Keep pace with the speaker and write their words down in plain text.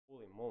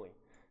moly.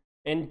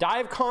 In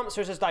dive comps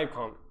versus dive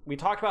comp, we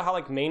talked about how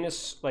like main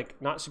is like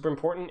not super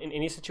important in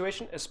any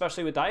situation,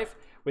 especially with dive.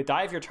 With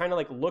dive, you're trying to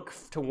like look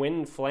to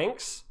win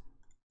flanks.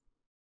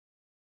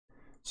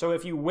 So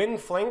if you win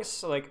flanks,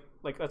 so like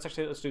let's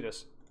do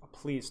this. Oh,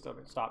 please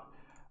stop.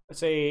 Let's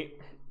say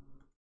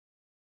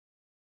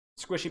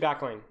squishy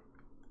backline,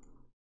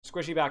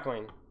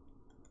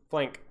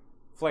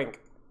 flank.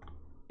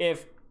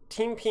 If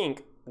Team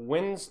Pink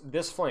wins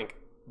this flank,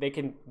 they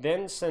can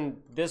then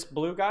send this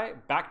blue guy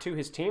back to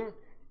his team.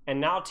 And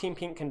now Team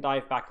Pink can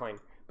dive backline,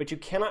 but you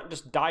cannot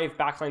just dive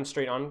backline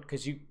straight on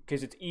because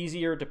it's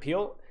easier to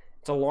peel.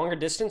 It's a longer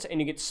distance, and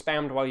you get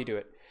spammed while you do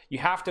it. You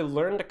have to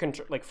learn to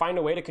control, like find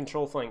a way to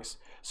control flanks.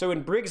 So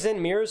in Briggs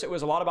and Mirrors, it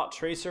was a lot about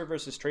tracer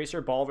versus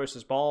tracer, ball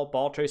versus ball,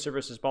 ball tracer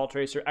versus ball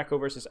tracer, echo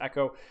versus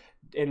echo.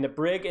 In the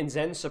Brig and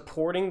Zen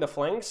supporting the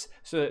flanks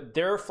so that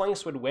their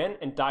flanks would win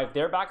and dive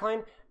their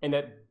backline, and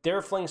that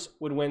their flanks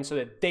would win so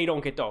that they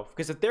don't get dove.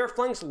 Because if their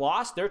flanks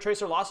lost, their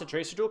tracer lost a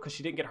tracer duel because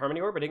she didn't get Harmony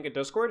Orb but didn't get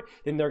Discord,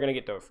 then they're going to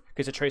get dove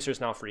because the tracer is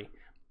now free.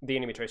 The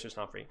enemy tracer is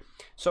now free.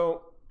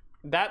 So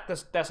that's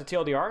a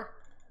TLDR.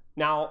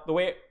 Now, the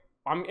way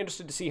I'm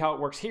interested to see how it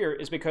works here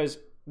is because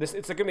it's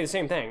going to be the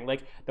same thing.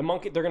 Like the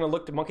monkey, the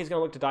monkey's going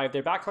to look to dive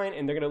their backline,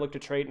 and they're going to look to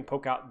trade and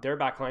poke out their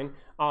backline.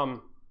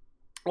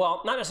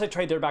 Well, not necessarily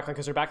trade their backline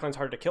because their backline's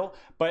harder to kill,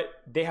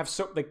 but they have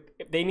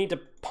they need to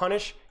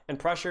punish and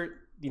pressure,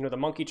 the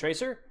monkey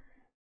tracer,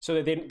 so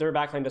that their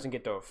backline doesn't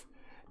get dove.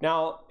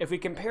 Now, if we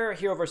compare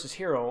hero versus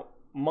hero,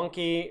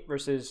 monkey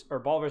versus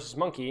ball versus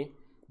monkey,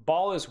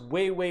 ball is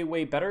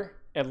way better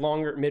at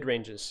longer mid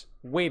ranges,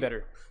 way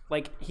better.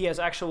 Like he has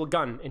actual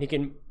gun and he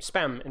can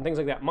spam and things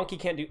like that. Monkey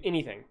can't do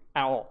anything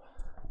at all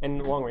in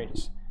long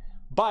ranges.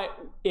 But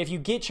if you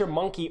get your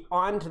monkey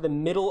onto the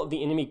middle of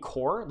the enemy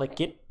core, like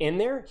get in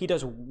there, he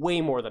does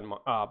way more than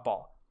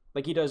ball.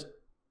 Like he does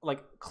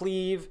like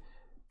cleave,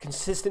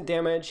 consistent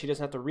damage. He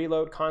doesn't have to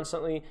reload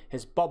constantly.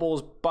 His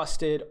bubble's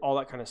busted, all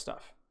that kind of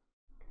stuff.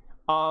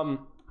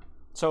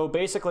 So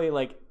basically,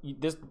 like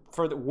this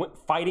for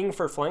fighting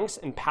for flanks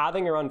and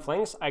pathing around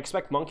flanks, I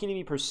expect monkey to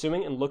be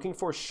pursuing and looking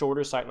for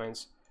shorter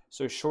sightlines.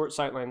 So short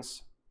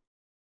sightlines,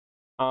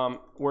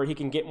 where he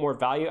can get more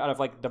value out of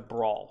like the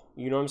brawl.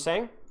 You know what I'm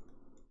saying?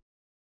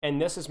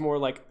 And this is more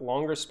like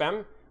longer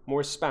spam,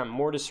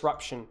 more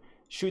disruption.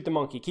 Shoot the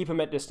monkey, keep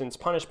him at distance,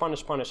 punish,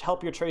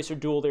 help your tracer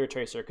duel their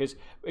tracer. Because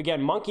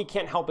again, monkey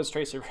can't help his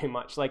tracer very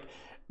much. Like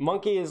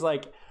monkey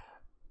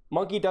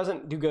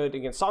doesn't do good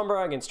against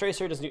Sombra, against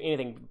tracer, doesn't do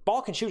anything.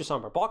 Ball can shoot a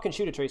Sombra, ball can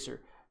shoot a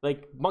tracer.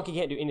 Like monkey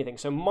can't do anything.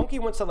 So monkey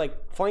wants to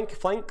like flank,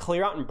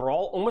 clear out and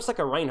brawl, almost like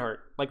a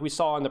Reinhardt, like we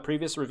saw in the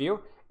previous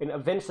review, and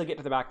eventually get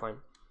to the backline.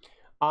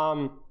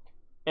 And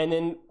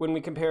then when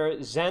we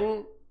compare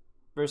Zen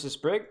versus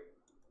Brig,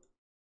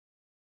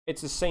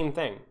 it's the same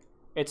thing.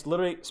 It's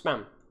literally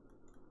spam.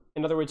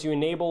 In other words, you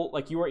enable,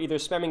 like you are either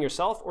spamming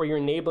yourself or you're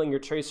enabling your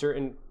tracer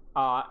and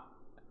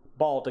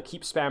ball to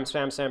keep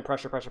spam,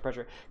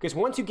 pressure. Because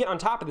once you get on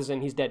top of the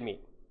Zen, he's dead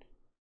meat.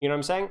 You know what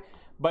I'm saying?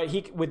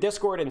 But with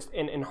Discord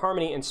and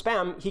Harmony and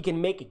spam, he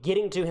can make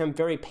getting to him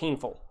very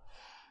painful.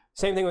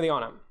 Same thing with the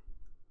Ana.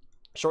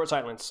 Short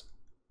silence.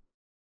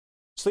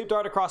 Sleep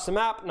dart across the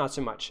map, not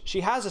so much.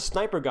 She has a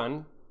sniper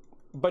gun,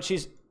 but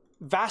she's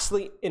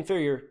vastly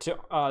inferior to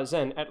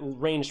Zen at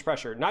ranged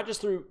pressure. Not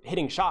just through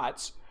hitting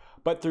shots,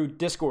 but through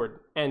Discord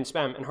and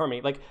spam and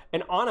Harmony. Like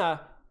an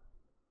Ana,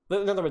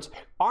 in other words,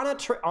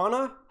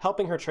 Ana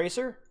helping her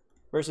tracer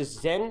versus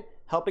Zen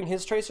helping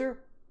his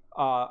tracer.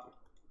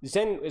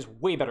 Zen is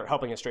way better at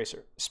helping his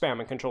tracer spam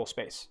and control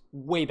space.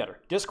 Way better.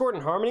 Discord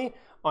and Harmony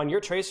on your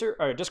tracer,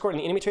 or Discord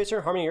and the enemy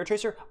tracer, Harmony on your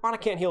tracer, Ana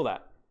can't heal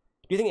that.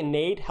 Do you think a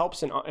nade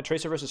helps in a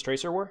tracer versus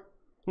tracer war?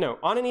 No.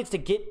 Ana needs to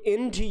get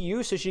into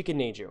you so she can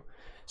nade you.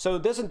 So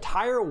this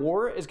entire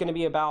war is going to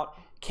be about,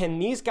 can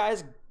these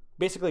guys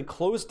basically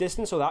close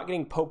distance without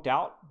getting poked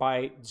out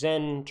by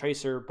Zen,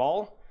 tracer,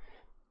 ball?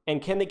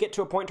 And can they get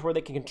to a point to where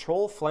they can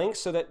control flanks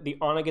so that the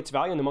Ana gets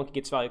value and the monkey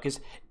gets value? Because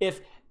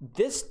if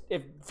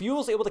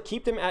Fuel's able to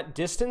keep them at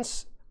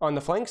distance on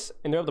the flanks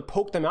and they're able to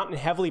poke them out and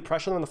heavily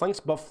pressure them on the flanks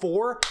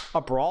before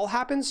a brawl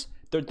happens,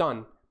 they're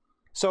done.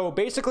 So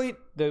basically,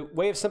 the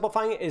way of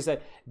simplifying it is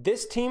that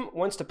this team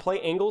wants to play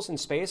angles in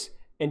space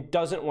and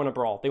doesn't want to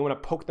brawl. They want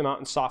to poke them out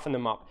and soften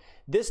them up.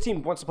 This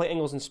team wants to play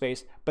angles in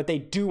space, but they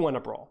do want to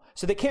brawl.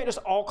 So they can't just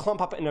all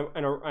clump up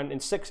in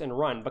six and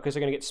run because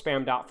they're going to get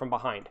spammed out from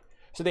behind.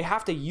 So they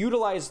have to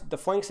utilize the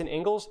flanks and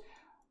angles,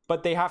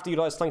 but they have to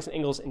utilize flanks and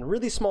angles in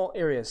really small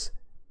areas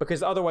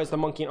because otherwise the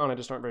monkey and Ana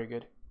just aren't very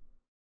good.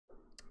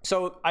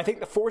 So I think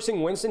the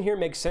forcing Winston here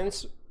makes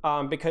sense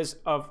because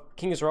of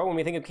King's Row. When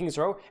we think of King's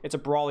Row, it's a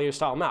brawlier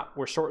style map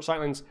where short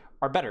sightlines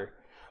are better.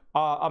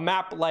 A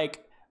map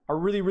like a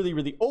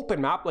really open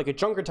map, like a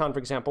Junkertown, for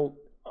example,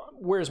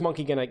 where's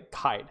monkey gonna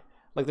hide?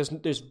 Like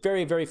there's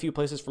very few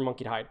places for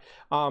monkey to hide.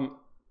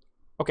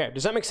 Okay,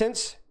 does that make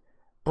sense?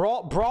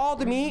 Brawl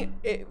to me,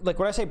 like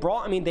when I say brawl,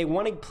 I mean they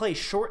want to play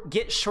short,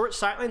 get short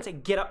sightlines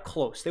and get up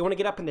close. They want to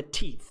get up in the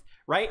teeth,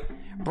 right?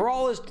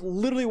 Brawl is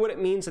literally what it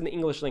means in the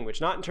English language,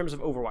 not in terms of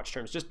Overwatch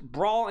terms. Just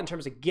brawl in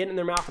terms of get in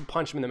their mouth and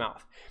punch them in the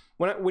mouth.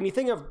 When you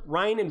think of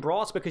Ryan and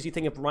brawl, it's because you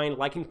think of Ryan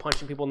liking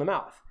punching people in the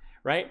mouth,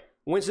 right?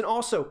 Winston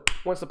also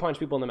wants to punch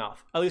people in the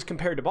mouth, at least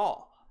compared to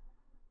ball,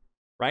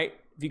 right?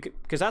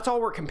 Because that's all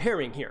we're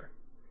comparing here.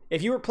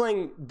 If you were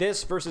playing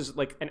this versus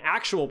like an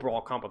actual brawl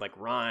comp with like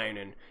Ryan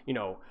and, you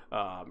know,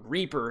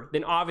 Reaper,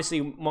 then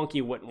obviously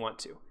Monkey wouldn't want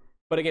to.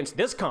 But against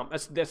this comp,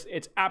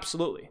 it's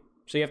absolutely.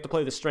 So you have to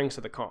play the strengths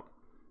of the comp.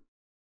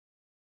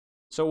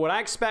 So what I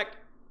expect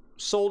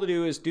Seoul to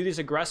do is do these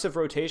aggressive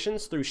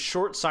rotations through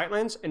short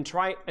sightlines and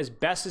try as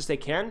best as they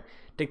can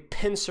to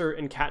pincer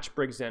and catch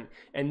Briggs in.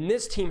 And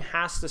this team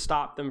has to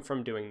stop them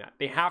from doing that.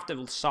 They have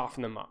to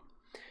soften them up.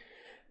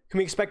 Can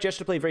we expect Gesture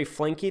to play very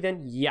flanky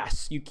then?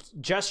 Yes.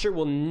 Gesture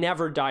will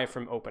never die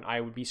from open. I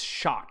would be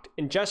shocked.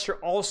 And Gesture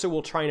also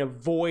will try and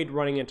avoid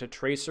running into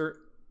Tracer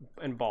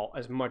and Ball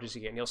as much as he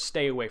can. He'll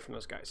stay away from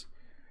those guys.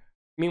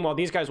 Meanwhile,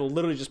 these guys will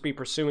literally just be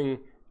pursuing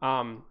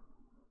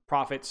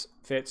Prophets,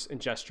 Fitz, and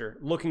Gesture,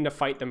 looking to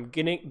fight them,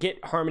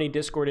 get Harmony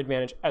Discord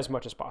advantage as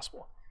much as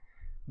possible.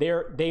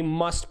 They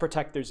must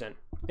protect their Zen.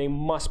 They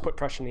must put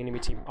pressure on the enemy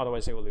team,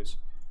 otherwise they will lose.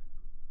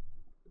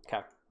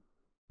 Okay.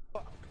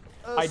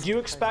 I do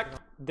expect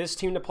this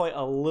team to play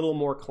a little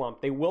more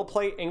clump. They will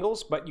play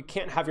angles, but you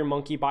can't have your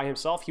Monkey by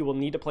himself. He will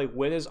need to play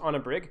with his on a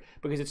Brig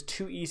because it's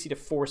too easy to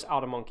force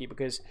out a Monkey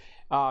because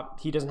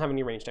he doesn't have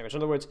any range damage. In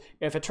other words,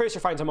 if a Tracer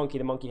finds a Monkey,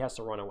 the Monkey has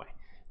to run away.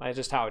 That's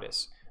just how it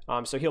is.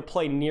 So he'll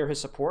play near his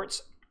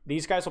supports.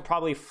 These guys will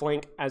probably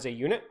flank as a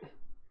unit,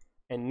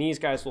 and these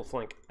guys will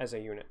flank as a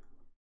unit.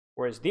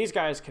 Whereas these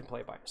guys can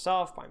play by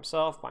himself, by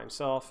himself, by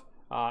himself.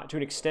 To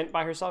an extent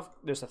by herself,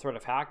 there's a threat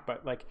of hack,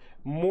 but like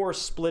more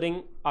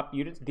splitting up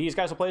units. These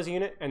guys will play as a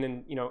unit, and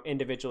then, you know,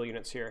 individual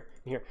units here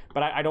and here.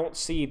 But I don't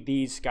see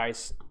these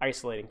guys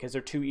isolating because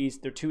they're too easy,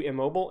 they're too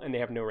immobile, and they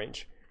have no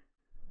range.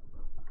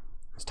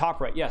 It's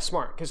top right, yeah,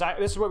 smart. Because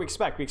this is what we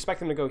expect. We expect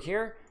them to go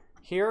here,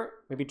 here,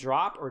 maybe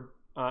drop, or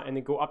and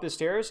then go up the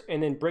stairs,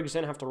 and then Briggs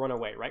in have to run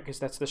away, right? Because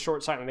that's the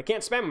short sight, and they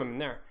can't spam them in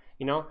there,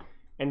 you know.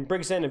 And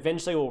Briggs in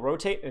eventually will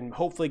rotate and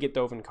hopefully get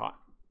Dovin caught.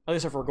 At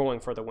least if we're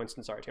going for the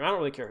Winston Zarya team. I don't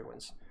really care who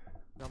wins.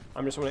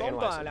 I'm just going to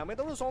analyze it.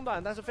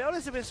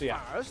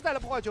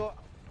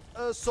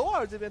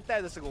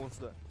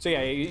 So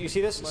yeah, you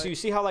see this? So you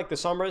see how like the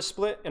Sombra is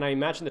split, and I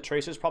imagine the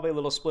Tracer's probably a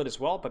little split as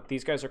well, but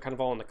these guys are kind of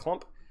all in the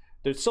clump.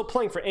 They're still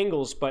playing for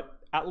angles, but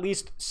at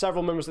least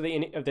several members of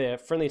the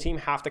friendly team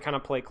have to kind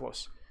of play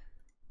close.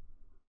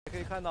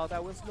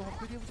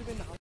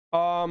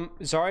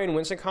 Zarya and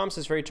Winston comps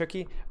is very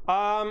tricky.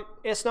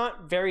 It's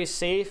not very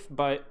safe,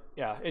 but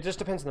yeah, it just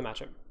depends on the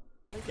matchup.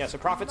 Yeah, so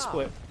Prophet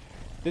split.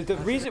 The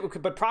reason,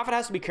 but Prophet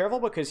has to be careful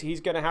because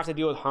he's gonna have to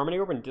deal with Harmony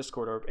Orb and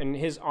Discord Orb, and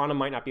his Ana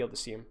might not be able to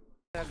see him.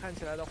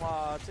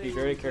 Be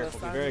very careful.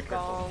 Be very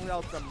careful.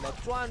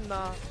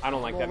 I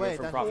don't like that move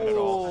from Prophet at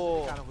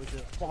all.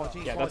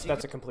 Yeah,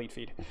 that's a complete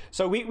feed.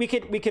 So we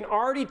can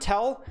already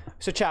tell.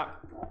 So chat,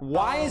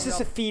 why is this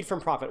a feed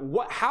from Prophet?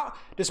 How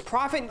does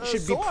Prophet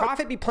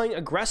Prophet be playing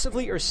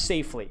aggressively or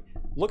safely?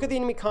 Look at the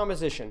enemy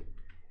composition.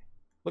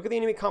 Look at the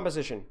enemy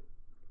composition.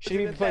 Should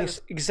he be playing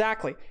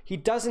exactly? He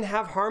doesn't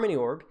have Harmony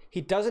Orb.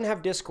 He doesn't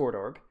have Discord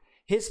Orb.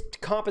 His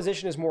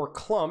composition is more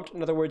clumped.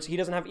 In other words, he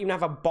doesn't even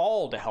have a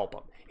ball to help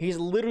him. He's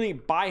literally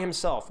by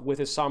himself with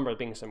his Sombra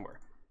being somewhere.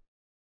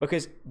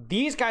 Because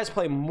these guys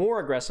play more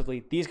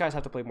aggressively, these guys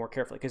have to play more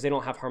carefully because they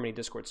don't have Harmony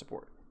Discord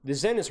support. The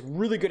Zen is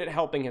really good at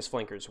helping his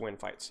flankers win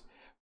fights,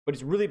 but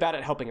he's really bad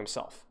at helping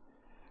himself.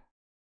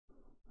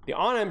 The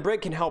Ana and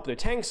Brig can help their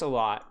tanks a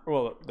lot.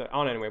 Well, the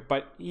Ana anyway,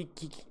 but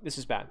this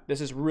is bad.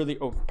 This is really...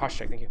 Oh,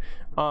 posture check, thank you.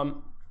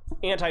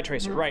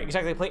 Anti-Tracer, right,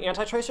 exactly. Play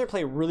Anti-Tracer,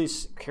 play really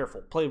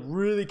careful. Play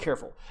really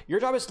careful. Your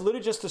job is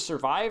literally just to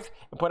survive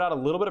and put out a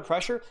little bit of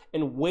pressure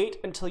and wait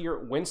until your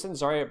Winston,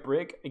 Zarya,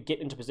 Brig get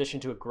into position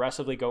to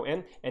aggressively go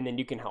in, and then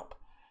you can help.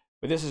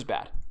 But this is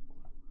bad.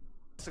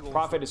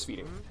 Prophet is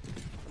feeding.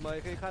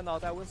 Because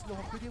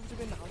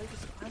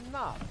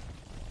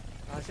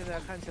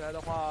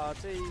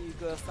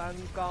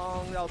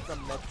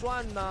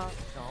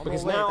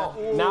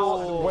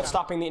now what's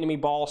stopping the enemy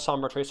ball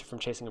Sombra Tracer from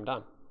chasing him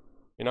down?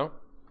 You know?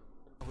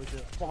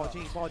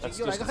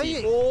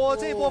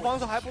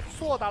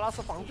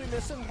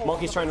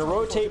 Monkey's trying to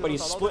rotate, but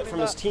he's split from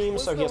his team,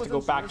 so he has to go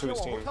back to his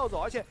team.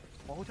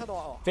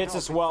 Fitz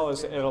as well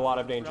is in a lot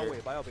of danger.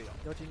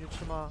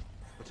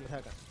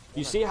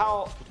 You see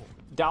how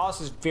Dallas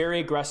is very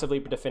aggressively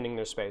defending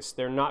their space.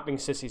 They're not being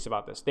sissies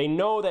about this. They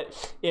know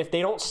that if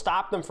they don't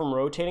stop them from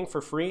rotating for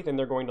free, then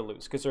they're going to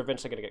lose, because they're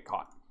eventually going to get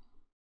caught.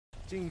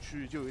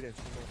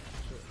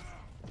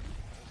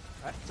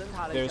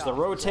 There's the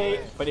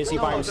rotate, but is he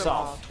by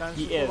himself?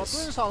 He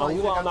is.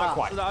 Well, not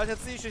quite.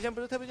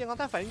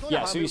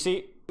 Yeah, so you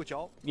see,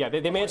 yeah,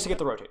 they managed to get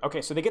the rotate.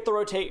 Okay, so they get the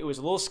rotate. It was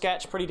a little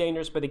sketch, pretty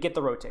dangerous, but they get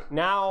the rotate.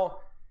 Now,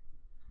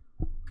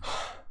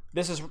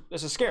 this is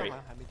scary.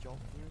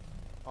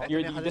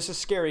 This is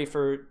scary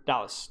for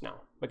Dallas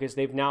now, because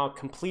they've now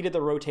completed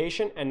the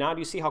rotation, and now do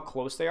you see how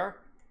close they are?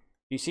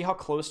 Do you see how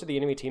close to the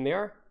enemy team they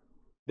are?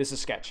 This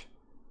is sketch.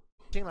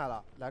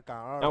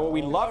 Now what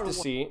we love to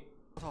see.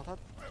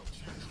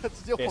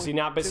 Okay, see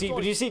now, but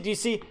do you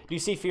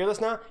see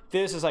Fearless now?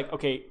 Fearless is like,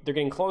 okay, they're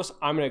getting close.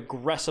 I'm gonna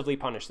aggressively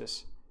punish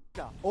this.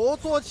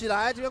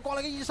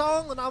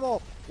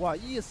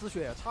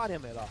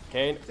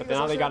 Okay, but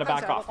now they gotta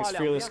back off because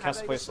Fearless has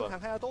to play slow.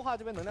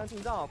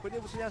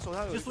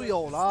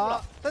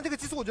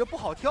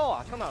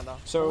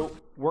 So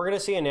we're gonna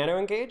see a nano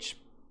engage.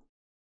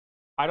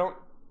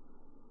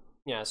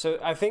 Yeah, so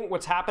I think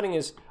what's happening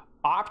is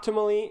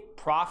optimally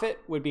Prophet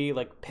would be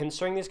like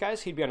pincering these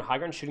guys. He'd be on high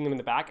ground shooting them in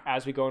the back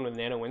as we go in with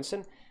Nano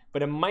Winston.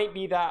 But it might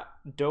be that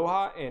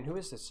Doha and who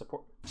is this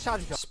support?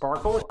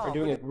 Sparkle are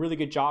doing a really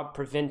good job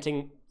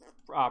preventing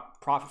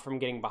Prophet from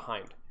getting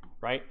behind,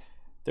 right?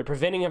 They're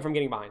preventing him from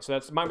getting behind. So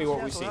that might be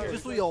what we see here.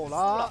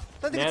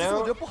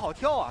 Nano,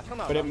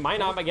 but it might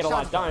not get a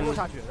lot done.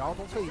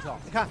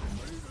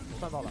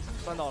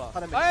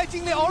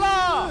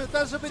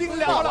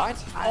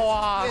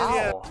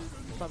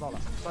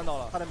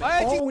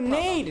 Oh,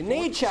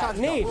 nade chat,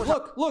 nade.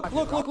 Look.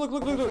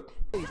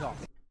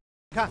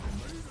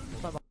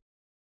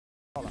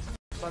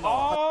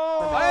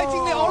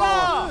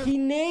 Oh, he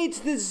nades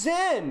the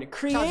Zen.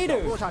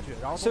 Creative.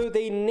 So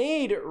they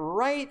nade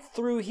right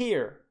through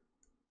here,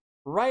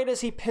 right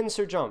as he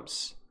pincer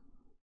jumps.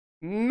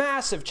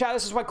 Massive. Chat,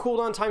 this is why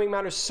cooldown timing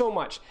matters so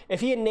much.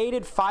 If he had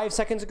naded 5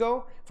 seconds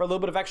ago for a little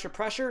bit of extra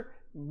pressure,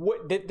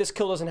 this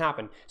kill doesn't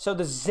happen. So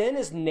the Zen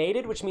is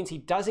naded, which means he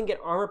doesn't get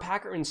armor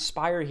pack or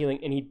inspire healing,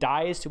 and he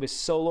dies to his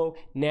solo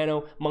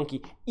nano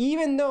monkey.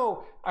 Even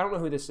though I don't know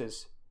who this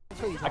is.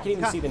 I can't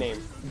even see the name.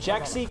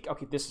 Jexy.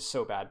 Okay, this is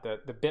so bad.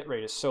 The bit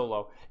rate is so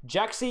low.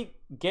 Jexy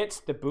gets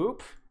the boop,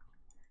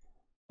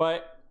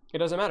 but it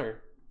doesn't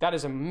matter. That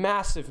is a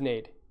massive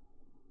nade.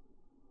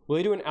 Will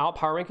they do an out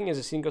power ranking as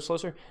the scene goes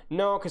closer?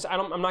 No, because I'm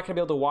not going to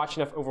be able to watch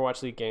enough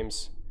Overwatch League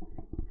games.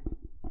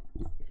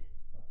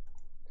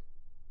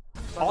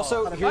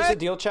 Also, here's the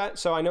deal, chat.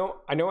 So I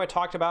know I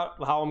talked about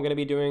how I'm going to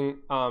be doing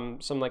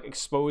some like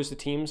expose the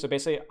team. So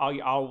basically,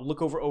 I'll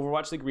look over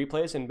Overwatch League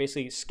replays and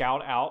basically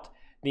scout out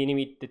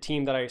the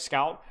team that I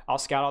scout. I'll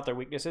scout out their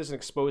weaknesses and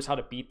expose how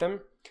to beat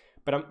them.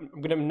 But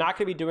I'm not going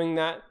to be doing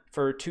that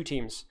for 2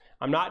 teams.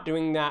 I'm not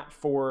doing that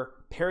for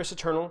Paris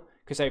Eternal,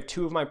 because I have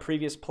 2 of my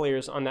previous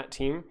players on that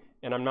team,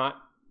 and I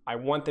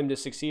want them to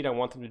succeed. I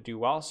want them to do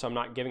well, so I'm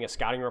not giving a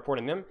scouting report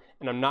on them,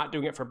 and I'm not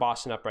doing it for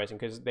Boston Uprising,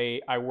 because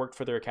I worked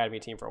for their academy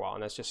team for a while,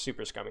 and that's just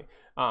super scummy.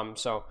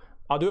 So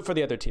I'll do it for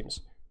the other teams,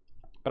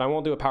 but I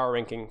won't do a power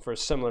ranking for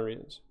similar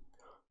reasons.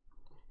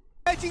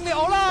 That's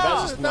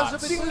just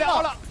nuts.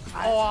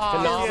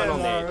 Phenomenal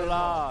nade.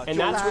 And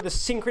that's where the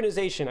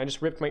synchronization, I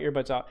just ripped my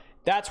earbuds out.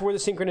 That's where the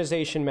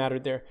synchronization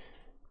mattered there.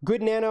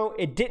 Good nano.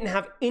 It didn't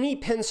have any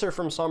pincer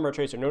from Sombra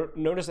Tracer.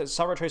 Notice that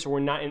Sombra Tracer were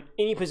not in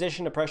any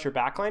position to pressure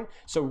backline.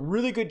 So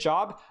really good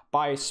job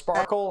by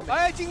Sparkle.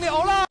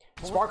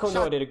 Sparkle and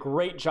Noah did a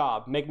great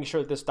job making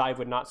sure that this dive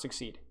would not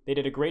succeed. They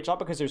did a great job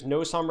because there's no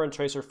Sombra and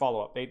Tracer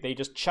follow-up. They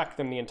just checked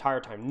them the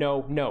entire time.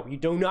 No, you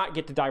do not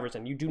get to divers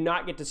in. You do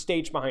not get to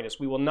stage behind us.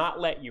 We will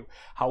not let you.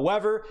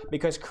 However,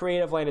 because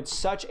Creative landed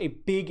such a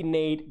big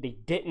nade, they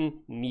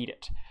didn't need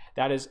it.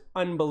 That is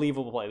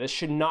unbelievable play. This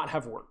should not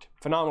have worked.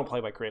 Phenomenal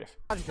play by Creative.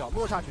 Bang,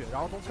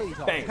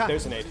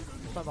 there's an 8.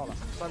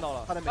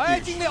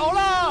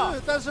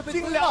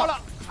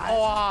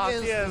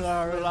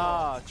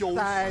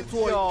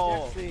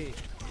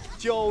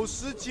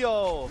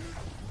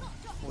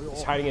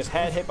 He's hiding his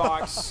head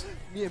hitbox.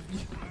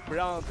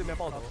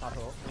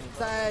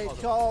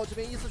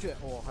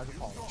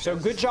 So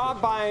good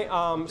job by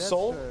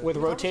Seoul with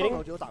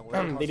rotating.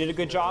 They did a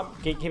good job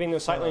keeping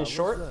those sight lanes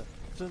short.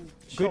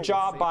 Good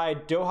job by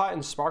Doha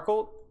and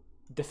Sparkle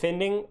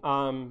defending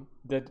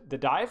the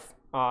dive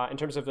in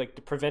terms of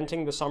like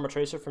preventing the Sombra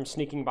Tracer from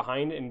sneaking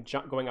behind and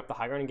going up the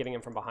high ground and getting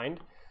him from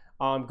behind.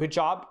 Good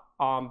job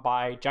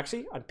by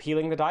Jexy on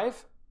peeling the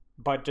dive,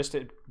 but just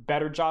a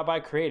better job by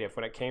Creative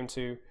when it came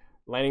to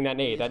landing that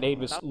nade. That nade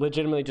was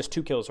legitimately just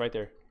 2 kills right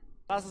there.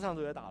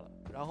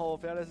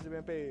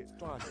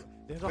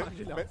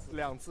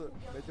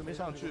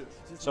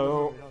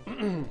 So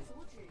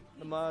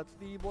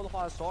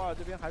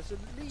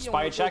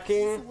spy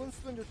checking.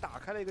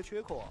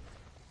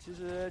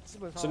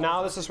 So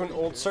now this is when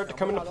ults start to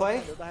come into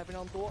play.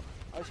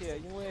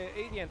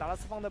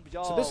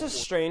 So this is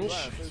strange.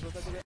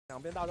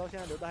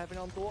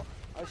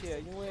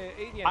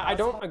 I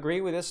don't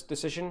agree with this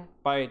decision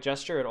by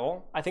Gesture at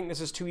all. I think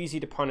this is too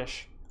easy to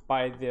punish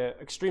by the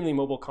extremely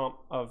mobile comp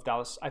of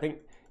Dallas. I think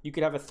you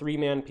could have a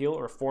 3-man peel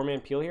or a 4-man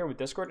peel here with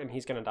Discord, and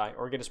he's gonna die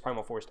or get his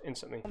Primal Forced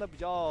instantly. I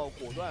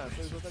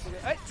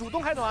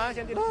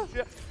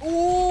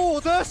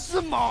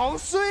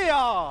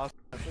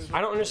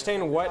don't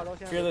understand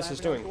what Fearless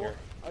is doing here.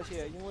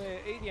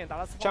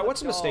 Chat,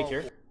 what's a mistake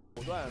here?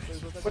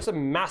 What's a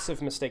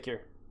massive mistake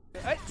here?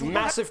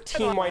 Massive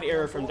team-wide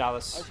error from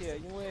Dallas.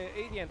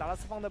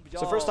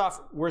 So first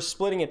off, we're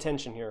splitting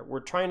attention here. We're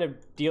trying to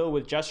deal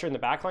with Gesture in the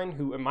backline,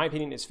 who in my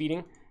opinion is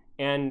feeding,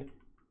 and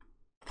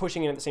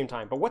pushing in at the same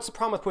time. But what's the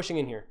problem with pushing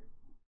in here?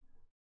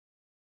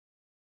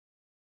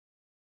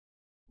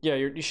 Yeah,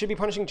 you should be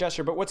punishing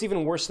Gesture, but what's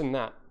even worse than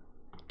that?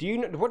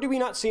 What do we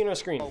not see on our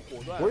screen?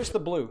 Where's the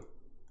blue?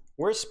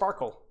 Where's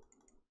Sparkle?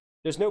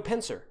 There's no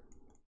pincer.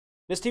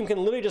 This team can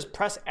literally just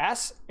press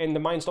S and the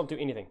mines don't do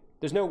anything.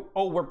 There's no,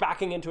 oh, we're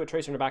backing into a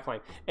tracer in the back line.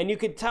 And you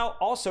could tell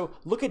also,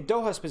 look at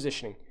Doha's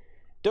positioning.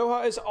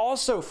 Doha is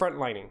also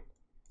frontlining.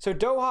 So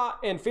Doha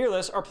and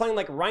Fearless are playing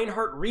like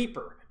Reinhardt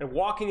Reaper and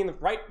walking in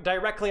right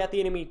directly at the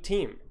enemy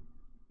team.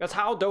 That's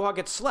how Doha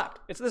gets slept.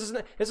 This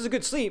is a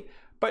good sleep,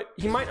 but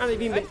he might not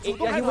have even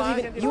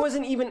been, he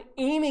wasn't even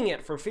aiming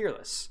it for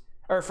Fearless,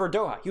 or for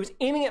Doha. He was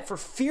aiming it for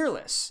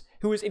Fearless,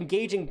 who was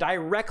engaging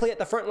directly at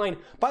the front line,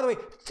 by the way,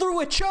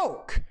 through a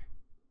choke.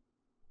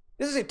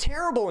 This is a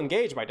terrible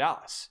engage by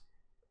Dallas.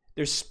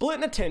 They're split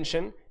in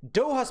attention,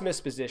 Doha's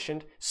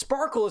mispositioned,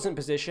 Sparkle isn't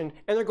positioned,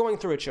 and they're going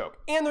through a choke.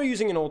 And they're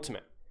using an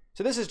ultimate.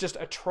 So this is just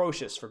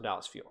atrocious from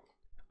Dallas Fuel.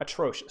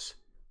 Atrocious.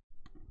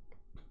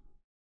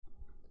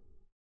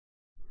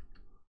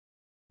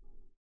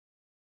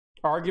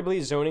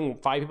 Arguably zoning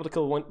 5 people to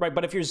kill 1, right?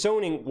 But if you're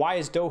zoning, why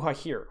is Doha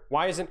here?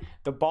 Why isn't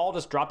the ball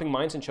just dropping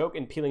mines and choke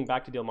and peeling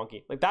back to deal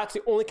monkey? Like, that's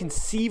the only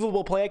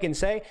conceivable play I can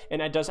say,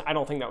 and I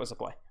don't think that was a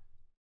play.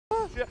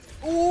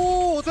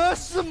 哦，这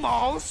是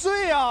盲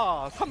睡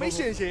啊，他没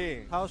显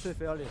形，他要睡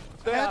飞要脸。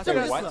对啊，这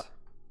个是。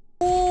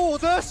哦，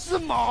这是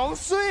盲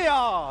睡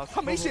啊，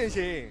他没显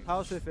形，他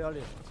要睡飞要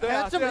脸。对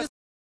啊，这没事，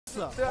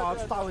哇，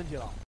这大问题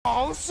了。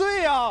盲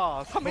睡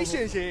啊，他没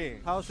显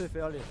形，他要睡飞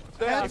要脸。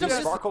对啊，这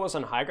Sparkle was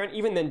on high ground.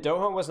 Even then,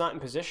 Doha was not in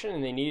position,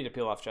 and they needed to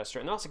peel off Gesture,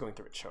 and also going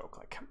through a choke.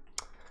 Like,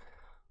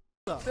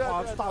 哇，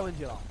这大问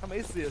题了，他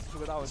没死也是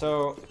个大问题。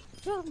 So,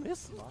 这没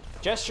死吗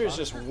Gesture is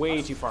just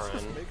way too far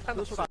in. 没看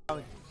得出大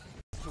问题。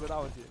 出个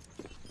大问题，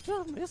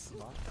这没死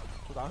吗？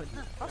出大问题，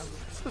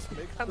这是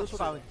没看得出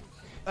大问题。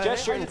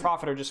Gesture and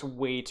Prophet are just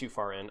way too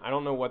far in. I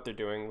don't know what they're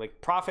doing.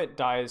 Like, Prophet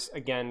dies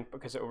again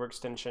because of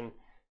overextension,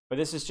 but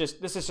this is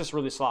just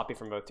really sloppy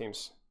from both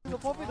teams. And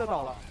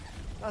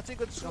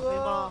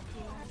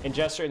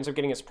Gesture ends up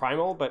getting his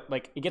primal, but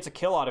like he gets a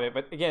kill out of it.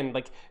 But again,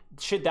 like,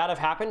 should that have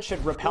happened?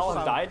 Should Repel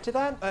have died to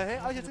that?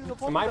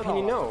 In my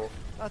opinion, no.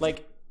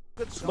 Like,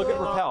 look at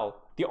Repel.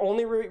 The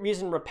only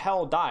reason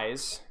Repel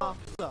dies. So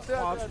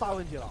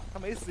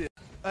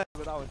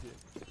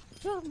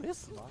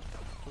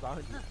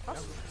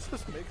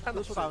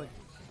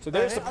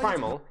there's the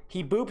primal.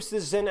 He boops the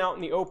Zen out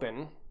in the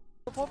open.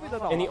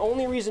 And the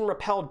only reason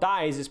Repel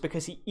dies is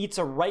because he eats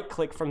a right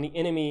click from the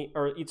enemy,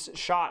 or eats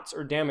shots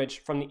or damage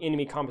from the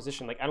enemy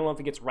composition. Like, I don't know if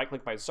he gets right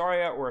clicked by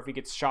Zarya or if he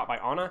gets shot by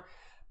Ana,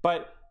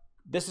 but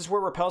this is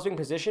where Repel's being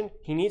positioned.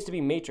 He needs to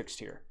be matrixed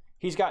here.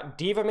 He's got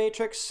Diva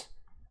Matrix,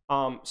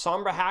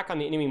 Sombra hack on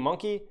the enemy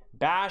monkey,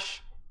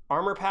 bash,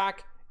 armor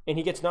pack, and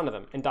he gets none of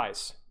them and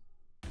dies.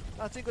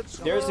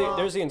 There's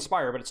the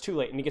inspire, but it's too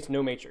late and he gets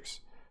no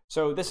matrix.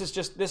 So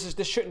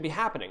this shouldn't be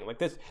happening. Like,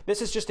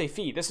 this is just a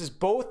feed. This is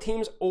both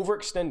teams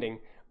overextending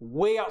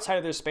way outside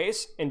of their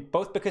space, and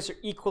both because they're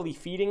equally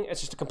feeding, it's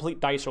just a complete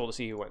dice roll to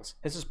see who wins.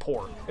 This is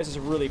poor. This is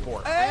really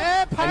poor.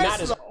 And that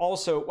is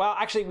also, well,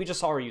 actually we just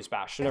saw her use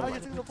bash, so never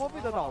mind.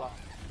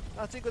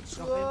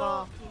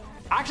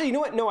 Actually, you know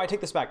what? No, I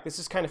take this back. This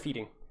is kind of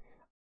feeding.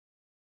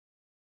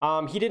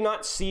 He did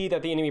not see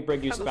that the enemy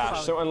brig used the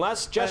bash, so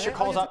unless Gesture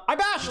calls out, I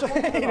bashed!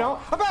 You know,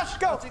 I bashed,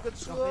 go!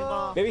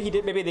 Maybe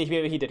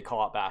he did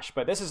call out bash,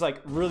 but this is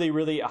like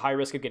really a high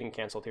risk of getting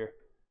cancelled here.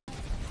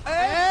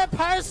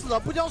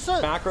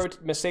 Macro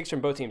mistakes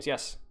from both teams,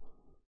 yes.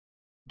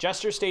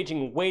 Gesture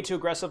staging way too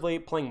aggressively,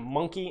 playing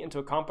monkey into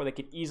a comp where they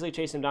could easily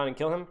chase him down and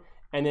kill him,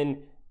 and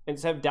then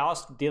instead of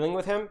Dallas dealing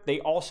with him, they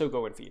also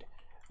go and feed.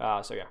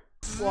 So yeah.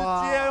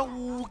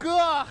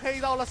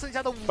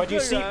 But you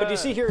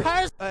see here,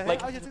 like,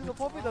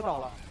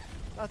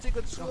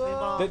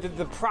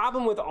 the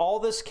problem with all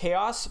this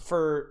chaos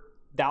for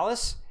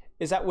Dallas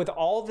is that with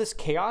all this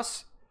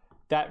chaos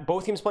that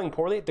both teams playing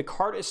poorly, the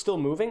card is still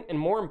moving, and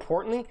more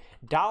importantly,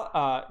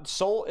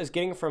 Seoul is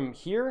getting from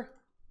here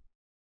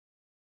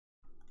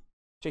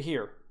to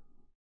here.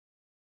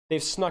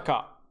 They've snuck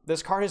up.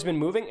 This card has been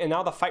moving, and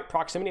now the fight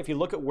proximity, if you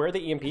look at where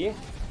the EMP,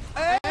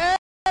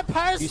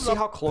 you see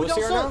how close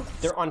they are now?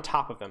 They're on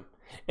top of them.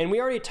 And we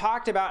already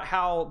talked about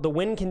how the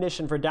win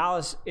condition for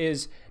Dallas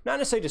is not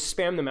necessarily to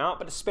spam them out,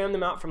 but to spam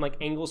them out from like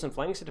angles and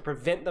flanks and to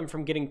prevent them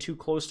from getting too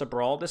close to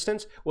brawl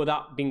distance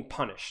without being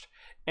punished.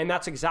 And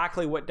that's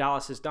exactly what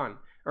Dallas has done,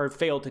 or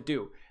failed to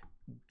do.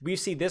 We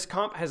see this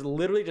comp has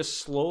literally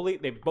just slowly,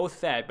 they've both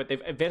fed, but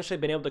they've eventually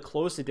been able to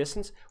close the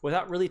distance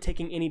without really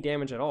taking any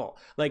damage at all.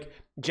 Like,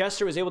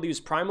 Gesture was able to use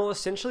Primal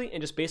essentially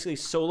and just basically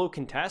solo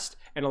contest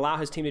and allow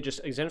his team to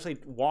just essentially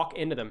walk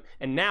into them.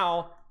 And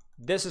now,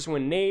 this is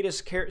when Nade is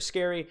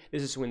scary.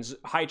 This is when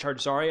high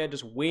charge Zarya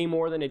does way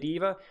more than a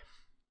Diva.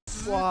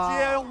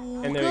 Wow.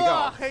 And there you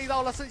go.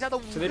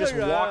 So they just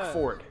walk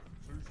forward.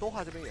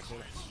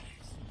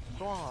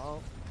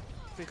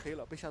 I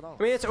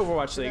mean, it's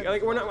Overwatch League.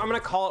 Like, I'm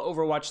gonna call it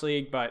Overwatch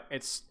League, but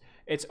it's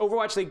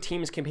Overwatch League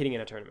teams competing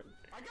in a tournament.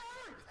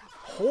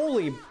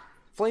 Holy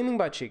flaming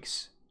butt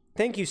cheeks!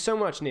 Thank you so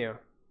much, Neo.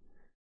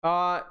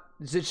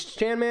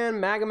 Chanman,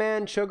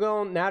 Magaman,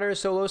 Chogo, Natter,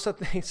 Solosa,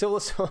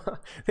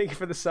 thank you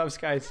for the subs,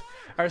 guys.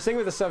 All right, sing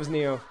with the subs,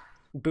 Neo.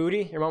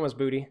 Booty, your mom was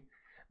booty.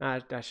 I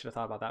should have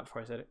thought about that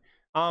before I said it.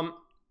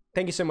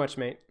 Thank you so much,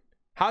 mate.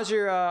 How's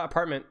your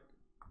apartment?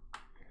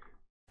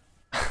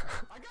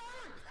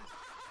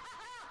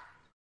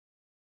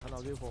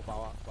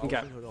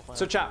 Okay,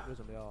 so chat.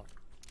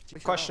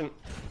 Question: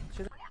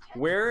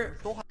 Where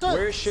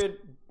should?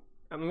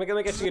 Let me get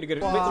a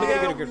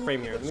good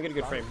frame here. Let me get a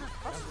good frame.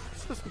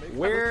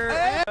 Where?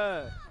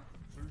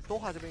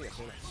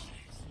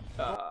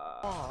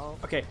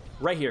 Okay,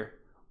 right here.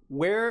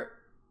 Where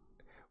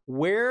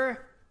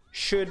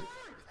should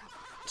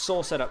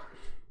Seoul set up?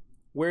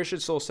 Where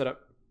should Seoul set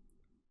up?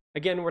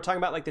 Again, we're talking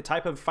about like the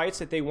type of fights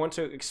that they want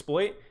to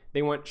exploit.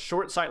 They want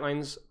short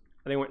sightlines.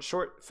 They want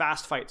short,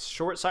 fast fights.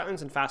 Short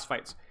sightlines and fast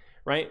fights,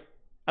 right?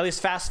 At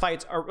least fast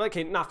fights are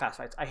okay. Not fast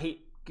fights. I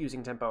hate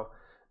using tempo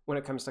when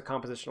it comes to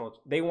compositional.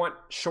 They want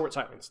short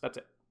sightlines. That's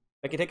it.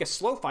 They can take a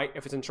slow fight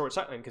if it's in short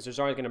sightline because there's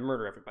always going to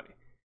murder everybody.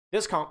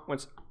 This comp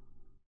wants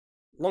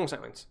long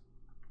sightlines.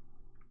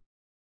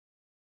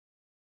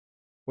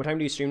 What time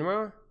do you stream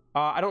tomorrow?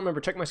 I don't remember.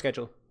 Check my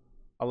schedule.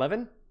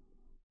 11?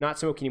 Not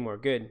smoking anymore.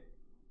 Good.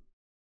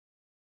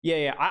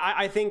 Yeah.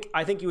 I think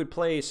you would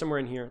play somewhere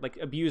in here. Like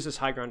abuse this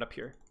high ground up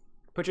here.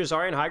 Put your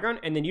Zarya in high ground,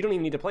 and then you don't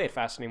even need to play it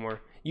fast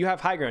anymore. You have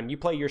high ground. You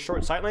play your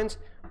short sightlines,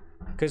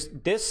 because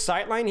this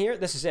sightline here,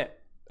 this is it.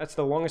 That's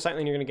the longest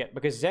sightline you're gonna get.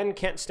 Because Zen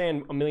can't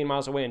stand a million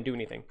miles away and do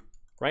anything,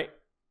 right?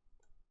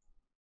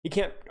 He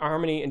can't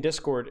Harmony and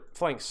Discord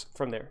flanks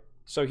from there,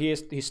 so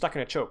he's stuck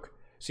in a choke.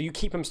 So you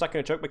keep him stuck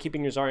in a choke by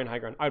keeping your Zarya in high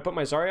ground. I would put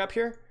my Zarya up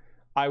here.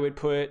 I would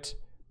put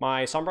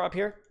my Sombra up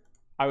here.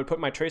 I would put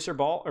my Tracer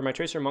Ball or my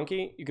Tracer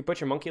Monkey. You could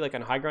put your Monkey like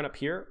on high ground up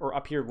here or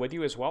up here with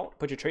you as well.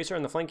 Put your Tracer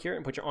on the flank here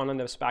and put your on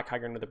this back high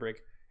ground with the Brig.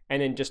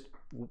 And then just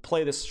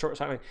play this short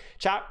sightline.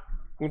 Chat,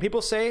 when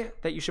people say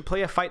that you should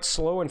play a fight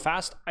slow and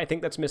fast, I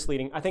think that's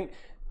misleading. I think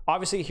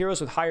obviously heroes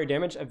with higher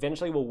damage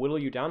eventually will whittle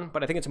you down,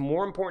 but I think it's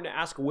more important to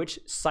ask which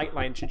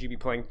sightline should you be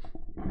playing.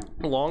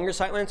 Longer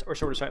sightlines or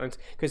shorter sightlines?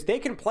 Because they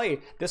can play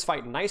this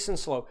fight nice and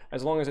slow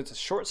as long as it's a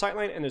short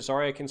sightline and the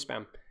Zarya can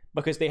spam.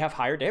 Because they have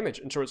higher damage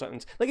in short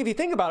sightlines. Like if you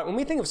think about it, when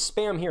we think of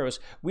spam heroes,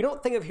 we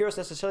don't think of heroes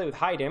necessarily with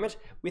high damage.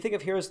 We think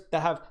of heroes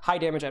that have high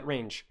damage at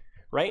range,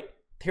 right?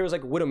 Heroes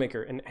like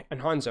Widowmaker and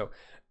Hanzo.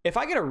 If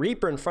I get a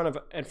Reaper in front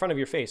of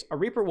your face, a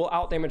Reaper will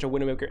outdamage a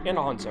Widowmaker and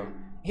a Hanzo.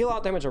 He'll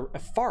outdamage a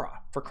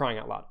Pharah, for crying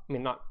out loud. I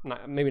mean,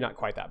 maybe not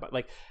quite that, but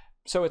like,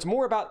 so it's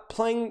more about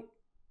playing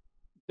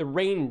the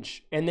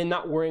range and then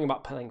not worrying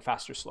about playing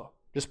fast or slow.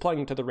 Just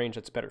playing to the range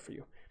that's better for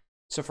you.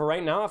 So for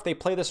right now, if they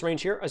play this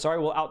range here, Azari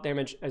will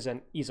outdamage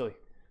Zen easily.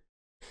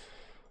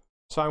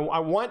 So I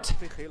want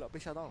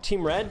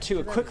Team Red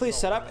to quickly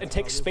set up and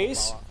take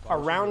space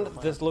around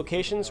the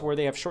locations where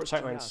they have short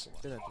sightlines.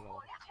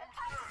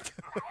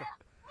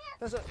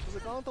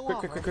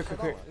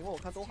 Quick.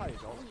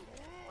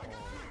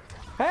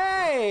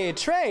 Hey,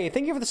 Trey,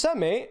 thank you for the sub,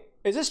 mate.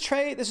 Is this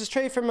Trey? This is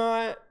Trey from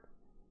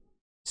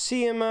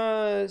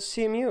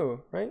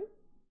CMU, right?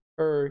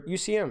 Or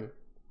UCM?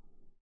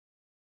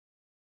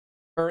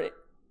 Or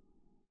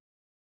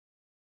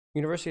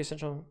University of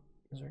Central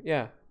Missouri.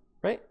 Yeah,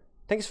 right?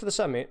 Thanks for the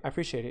sub, mate. I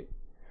appreciate it.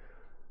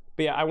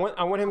 But yeah, I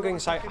want him going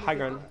high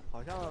ground.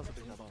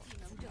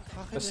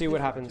 Let's see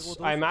what happens.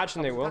 I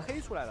imagine they will.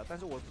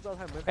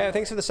 Hey,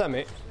 thanks for the sub,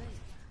 mate.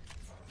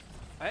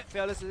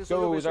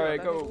 Go, sorry,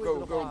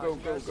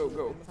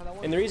 go.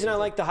 And the reason I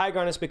like the high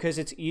ground is because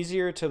it's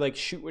easier to like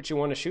shoot what you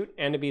want to shoot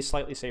and to be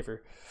slightly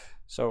safer.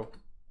 So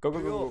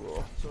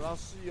go.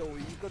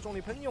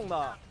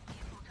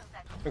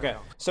 Okay,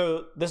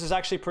 so this is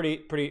actually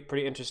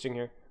pretty interesting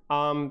here.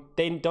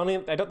 They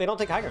don't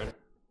take high ground.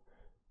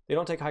 They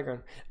don't take high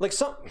ground. Like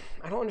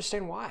I don't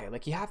understand why.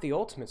 Like you have the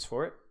ultimates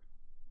for it.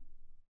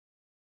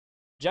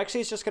 Jexy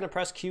is just gonna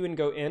press Q and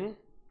go in.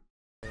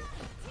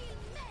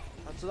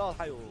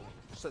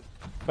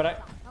 But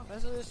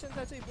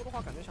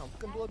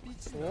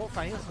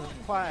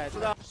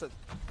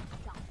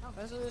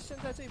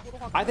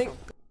I think.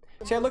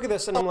 See, I look at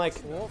this and I'm like,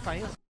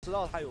 I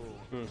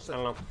don't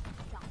know.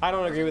 I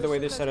don't agree with the way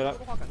they set it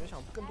up.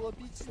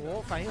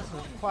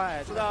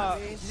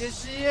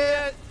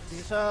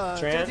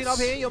 Trance.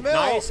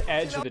 Nice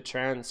edge of the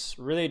trance.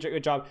 Really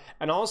good job.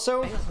 And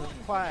also, I'm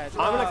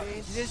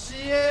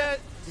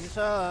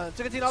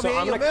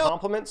gonna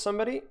compliment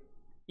somebody,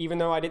 even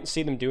though I didn't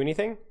see them do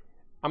anything.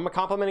 I'm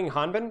complimenting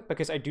Hanbin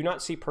because I do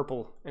not see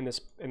purple in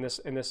this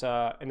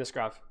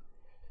graph.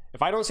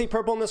 If I don't see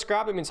purple in this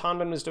graph, it means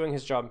Hanbin was doing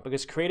his job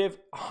because creative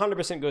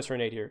 100% goes for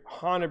an 8 here.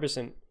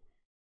 100%.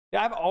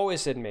 Yeah, I've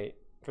always said mate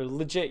for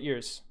legit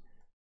years.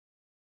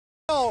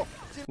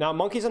 Now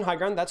Monkey's on high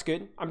ground, that's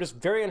good. I'm just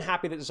very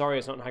unhappy that Zarya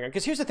is not on high ground.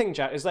 Because here's the thing,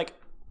 chat, is like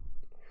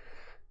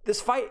this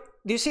fight,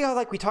 do you see how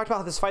like we talked about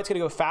how this fight's gonna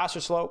go fast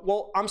or slow?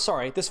 Well, I'm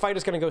sorry, this fight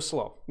is gonna go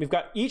slow. We've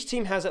got each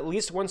team has at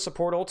least one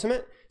support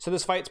ultimate, so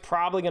this fight's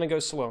probably gonna go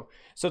slow.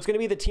 So it's gonna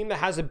be the team that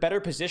has a better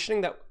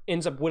positioning that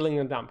ends up whittling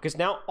them down. Because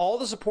now all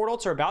the support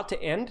ults are about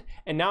to end,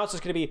 and now it's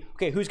just gonna be,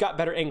 okay, who's got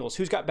better angles?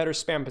 Who's got better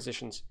spam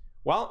positions?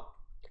 Well,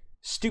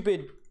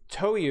 stupid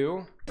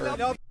Toyu,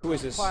 or who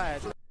is this?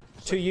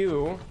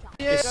 Toyu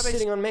is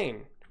sitting on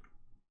main.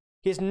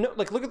 He has no,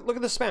 like, look at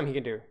the spam he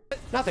can do.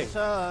 Nothing.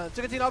 Like,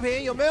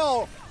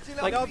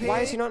 why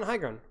is he not in high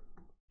ground?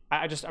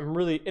 I'm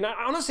really, and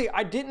honestly,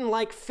 I didn't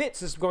like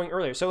Fitz this going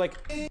earlier. So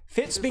like,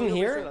 Fitz being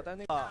here,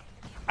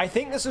 I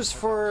think this is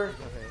for,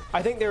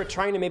 I think they were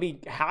trying to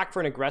maybe hack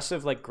for an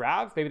aggressive like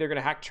grab. Maybe they're gonna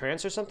hack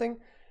trance or something.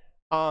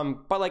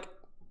 But like,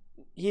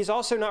 he's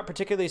also not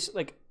particularly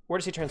like, where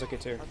does he translocate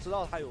to?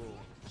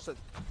 So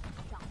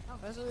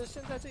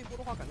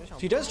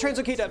he does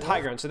translocate at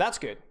high ground, so that's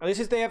good. At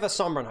least they have a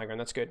Sombra on high ground,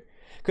 that's good.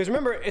 Because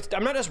remember,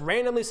 I'm not just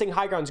randomly saying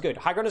high ground's good.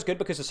 High ground is good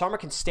because the Sombra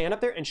can stand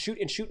up there and shoot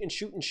and shoot and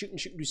shoot and shoot and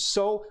shoot and do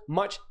so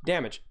much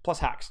damage, plus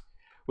hacks,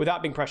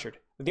 without being pressured.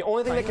 The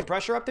only thing that can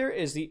pressure up there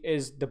is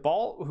the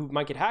ball, who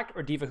might get hacked,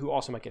 or D.Va, who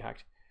also might get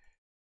hacked.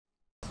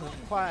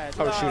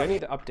 Oh shoot, I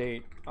need to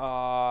update.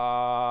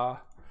 VOD.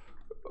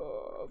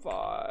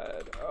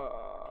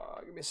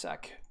 Give me a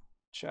sec.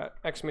 Chat.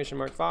 Exclamation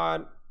mark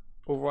VOD.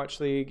 Overwatch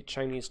League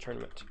Chinese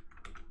Tournament.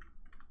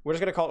 We're just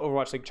gonna call it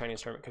Overwatch League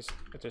Chinese Tournament because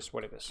it's just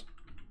what it is.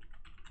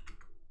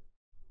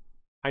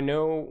 I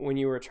know when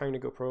you were trying to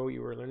go pro,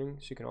 you were learning,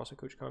 so you can also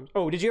coach comms.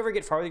 Oh, did you ever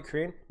get far with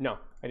Korean? No,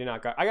 I did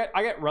not. I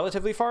got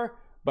relatively far,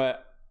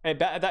 but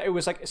that it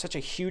was like such a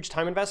huge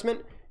time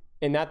investment.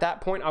 And at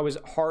that point, I was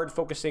hard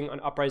focusing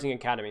on Uprising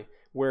Academy,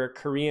 where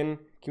Korean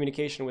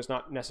communication was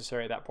not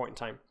necessary at that point in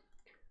time.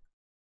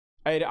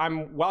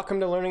 I'm welcome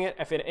to learning it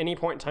if at any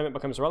point in time it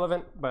becomes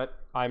relevant, but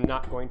I'm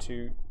not going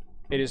to.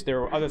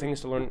 There are other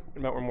things to learn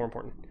about were more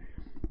important.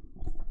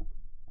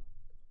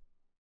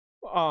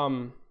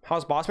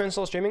 How's Bossman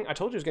still streaming? I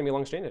told you it was gonna be a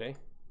long stream today.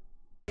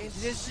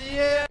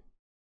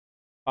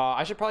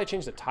 I should probably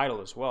change the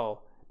title as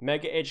well.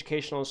 Mega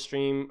educational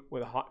stream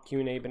with a hot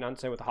Q&A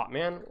bonanza with a hot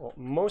man. Well,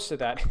 most of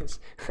that is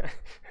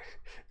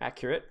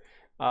accurate.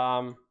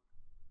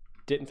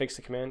 Didn't fix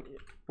the command.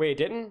 Wait, it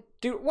didn't?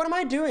 Dude, what am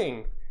I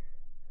doing?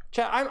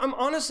 Chat, I'm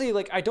honestly,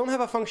 like, I don't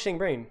have a functioning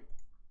brain.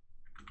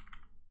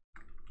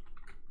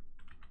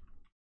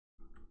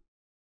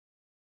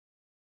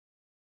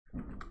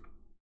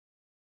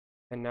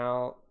 And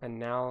I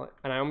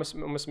almost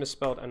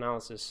misspelled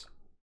analysis.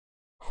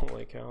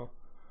 Holy cow.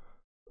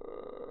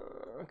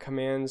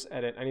 Commands,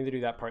 edit. I need to do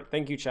that part.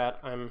 Thank you, chat.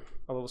 I'm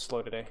a little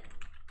slow today.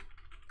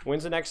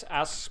 When's the next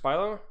Ask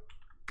Spilo?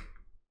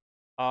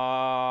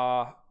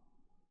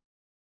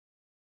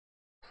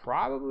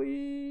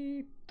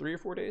 Probably 3 or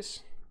 4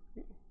 days.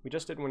 We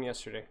just did one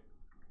yesterday.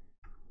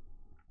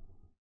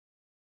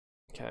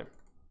 Okay.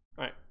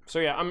 All right. So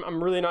yeah,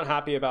 I'm really not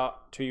happy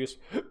about Tuyu's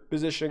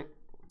positioning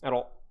at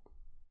all.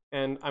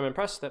 And I'm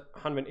impressed that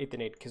Hanbin ate the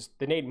nade, because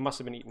the nade must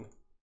have been eaten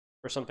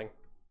or something.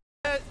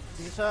 But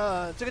see,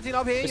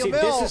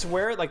 this is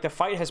where like the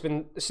fight has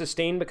been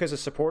sustained because of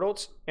support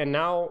ults, and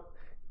now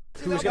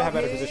who's gonna have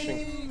better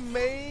positioning?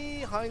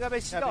 Because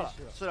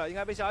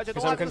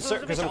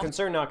I'm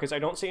concerned now, because I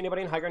don't see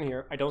anybody in high ground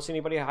here. I don't see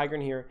anybody in high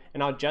ground here,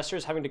 and now Jester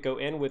is having to go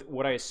in with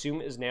what I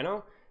assume is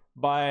Nano,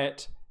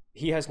 but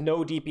he has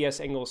no DPS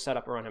angles set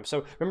up around him.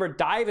 So remember,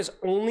 dive is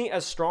only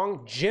as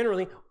strong,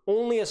 generally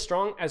only as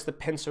strong as the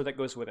pincer that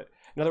goes with it.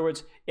 In other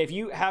words, if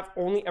you have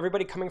only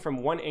everybody coming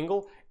from one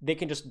angle, they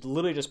can just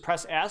literally just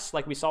press S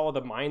like we saw with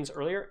the mines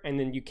earlier, and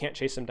then you can't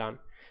chase them down.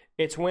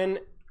 It's when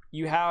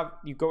you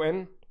go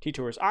in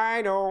T-tours.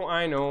 I know.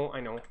 I'm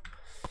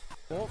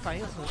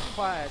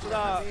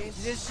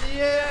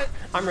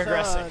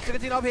regressing.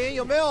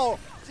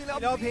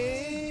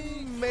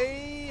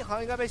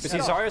 But see,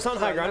 Zarya's on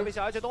high ground.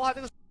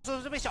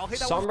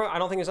 Sombra, I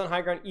don't think is on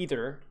high ground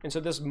either. And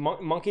so this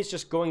monkey's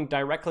just going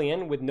directly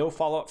in with no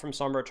follow-up from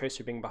Sombra or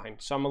Tracer being behind.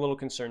 So I'm a little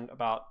concerned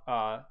about...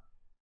 I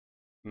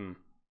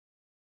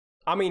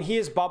mean, he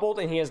is bubbled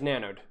and he is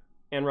nanoed.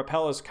 And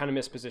Repel is kind of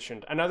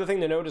mispositioned. Another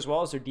thing to note as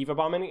well is their D.Va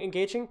bomb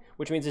engaging,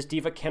 which means this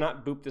D.Va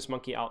cannot boop this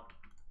monkey out.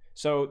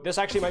 So this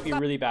actually might be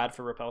really bad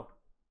for Repel.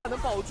 Yeah.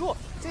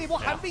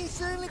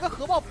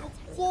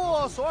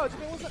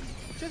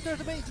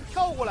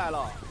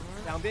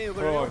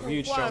 Oh,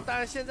 huge jump.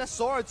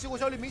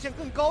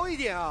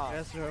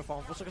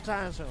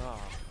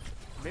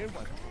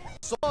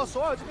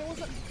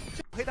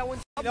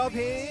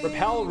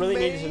 Repel really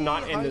needed to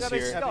not end this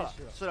here.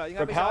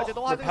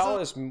 Repel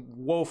is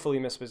woefully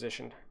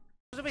mispositioned.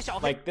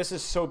 Like, this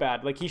is so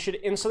bad. Like, he should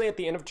instantly at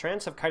the end of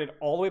trance have kited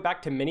all the way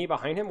back to mini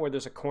behind him where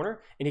there's a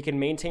corner, and he can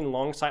maintain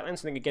long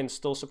sightlines and then again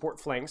still support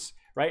flanks,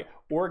 right?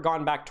 Or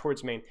gone back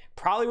towards main.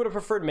 Probably would have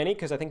preferred mini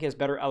because I think he has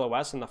better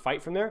LOS in the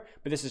fight from there,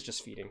 but this is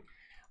just feeding.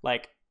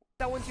 Like,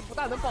 I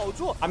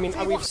mean,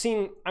 we've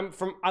seen,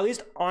 from at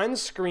least on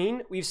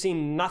screen, we've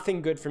seen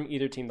nothing good from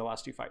either team the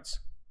last 2 fights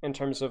in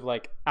terms of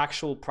like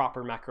actual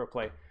proper macro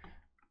play.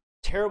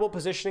 Terrible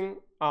positioning.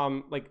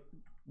 Like,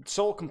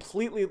 Seoul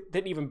completely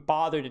didn't even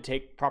bother to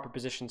take proper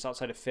positions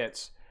outside of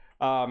Fitz.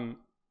 Actually,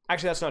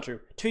 that's not true.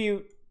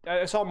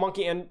 I saw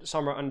Monkey and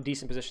Sombra on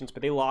decent positions,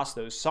 but they lost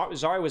those.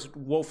 Zarya was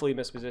woefully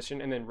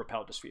mispositioned, and then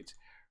Repel just feeds.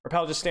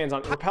 Repel just stands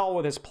on Repel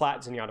with his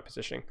plat Zenyatta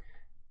positioning.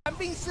 Yeah,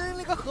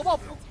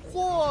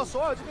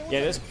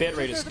 this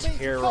bitrate is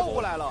terrible.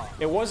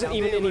 It wasn't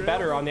even any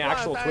better on the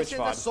actual Twitch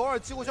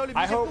VOD.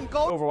 I hope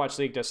Overwatch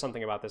League does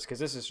something about this, because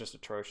this is just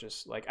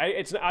atrocious. Like,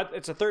 it's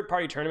a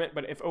third-party tournament,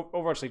 but if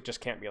Overwatch League just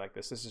can't be like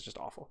this, this is just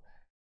awful.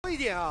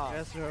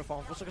 Yes,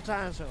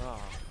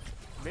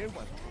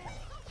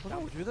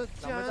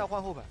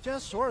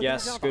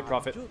 good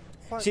Prophet.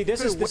 See,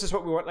 this is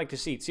what we want to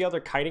see. See how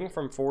they're kiting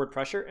from forward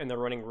pressure and they're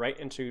running right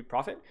into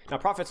Prophet? Now,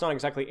 Prophet's not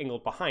exactly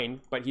angled behind,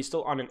 but he's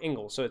still on an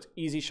angle, so it's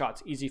easy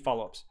shots, easy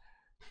follow-ups.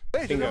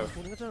 Bingo.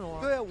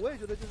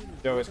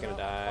 Doe is gonna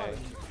die.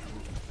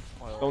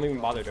 Don't even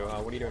bother, Doe.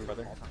 What are you doing,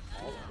 brother?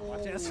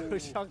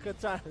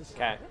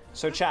 Okay,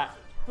 so chat.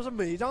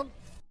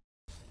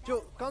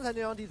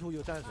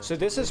 So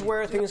this is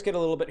where things get a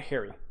little bit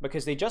hairy,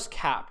 because they just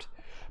capped.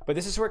 But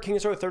this is where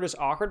King's Row 3rd is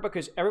awkward,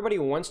 because everybody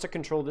wants to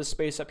control this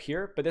space up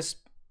here. But this,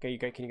 okay,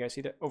 can you guys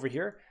see that over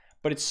here?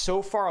 But it's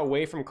so far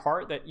away from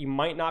cart that you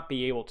might not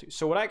be able to.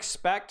 So what I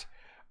expect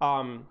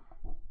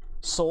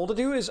Seoul to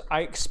do is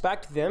I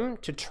expect them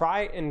to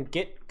try and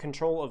get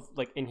control of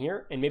like in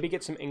here and maybe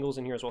get some angles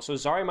in here as well. So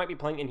Zarya might be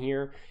playing in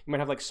here. You might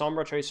have like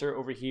Sombra Tracer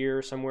over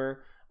here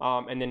somewhere.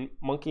 And then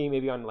Monkey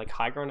maybe on like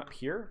high ground up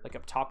here, like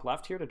up top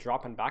left here to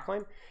drop in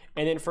backline.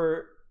 And then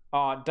for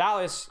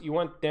Dallas, you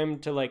want them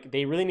to like,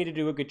 they really need to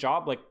do a good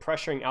job like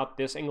pressuring out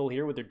this angle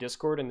here with their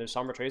Discord and their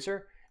Sombra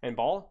Tracer and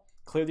Ball.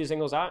 Clear these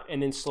angles out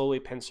and then slowly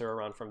pincer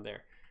around from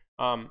there.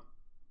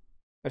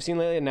 I've seen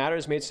lately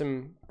Natter's made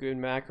some good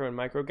macro and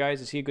micro guys.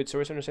 Is he a good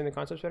source to understand the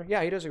concepts better?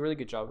 Yeah, he does a really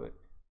good job of it.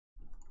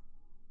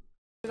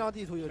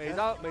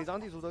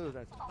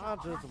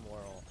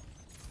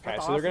 Okay,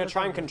 so they're gonna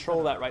try and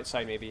control that right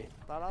side maybe,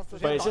 but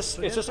it's just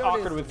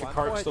awkward with the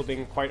cart still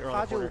being quite early in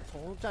the quarter.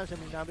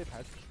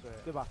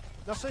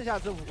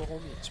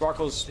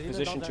 Sparkle's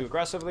positioned too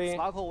aggressively,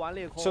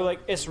 so like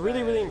it's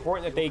really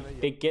important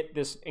that they get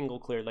this angle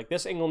cleared. Like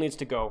this angle needs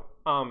to go,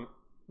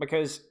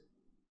 because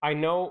I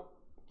know,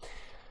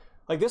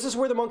 like this is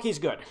where the Monkey's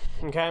good.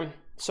 Okay,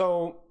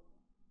 so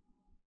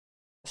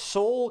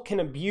Seoul can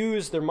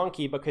abuse their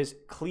Monkey because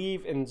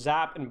Cleave and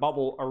Zap and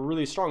Bubble are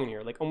really strong in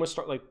here, like almost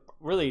like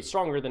really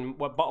stronger than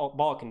what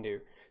Ball can do.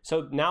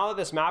 So now that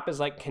this map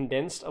is like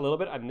condensed a little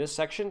bit on this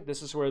section,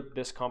 this is where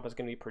this comp is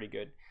going to be pretty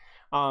good.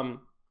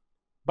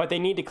 But they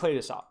need to clear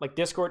this out. Like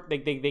Discord,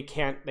 they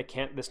can't,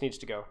 this needs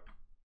to go.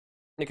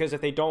 Because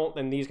if they don't,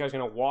 then these guys are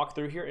going to walk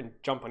through here and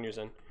jump on your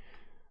Zen.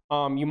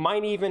 You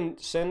might even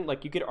send,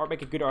 like you could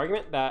make a good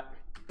argument that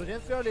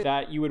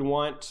you would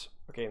want,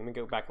 okay, let me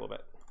go back a little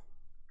bit.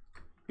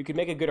 You could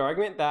make a good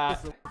argument that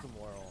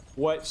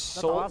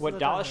what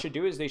Dallas should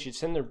do is they should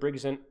send their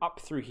Brigs in up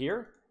through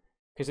here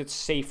because it's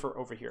safer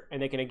over here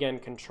and they can again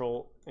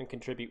control and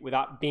contribute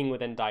without being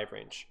within dive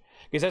range.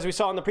 Because as we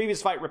saw in the previous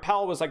fight,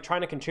 Repel was like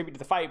trying to contribute to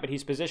the fight, but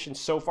he's positioned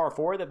so far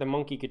forward that the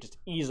Monkey could just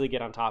easily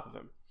get on top of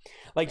him.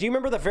 Like, do you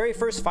remember the very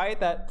first fight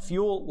that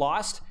Fuel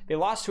lost? They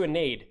lost to a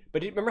nade, but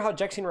do you remember how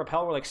Jexy and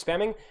Repel were like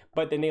spamming,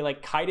 but then they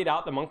like kited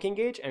out the Monkey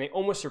engage and they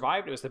almost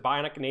survived? It was the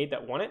bionic nade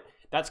that won it.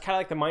 That's kind of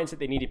like the mindset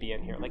they need to be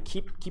in here. Like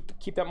keep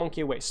that Monkey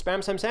away.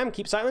 Spam,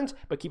 keep silent,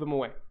 but keep him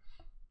away.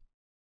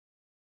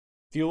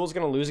 Fuel's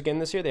gonna lose again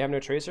this year. They have no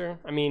Tracer.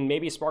 I mean,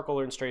 maybe Sparkle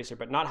learns Tracer,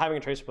 but not having a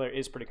Tracer player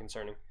is pretty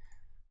concerning.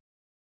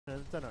 I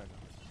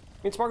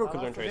mean, Sparkle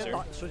could learn Tracer.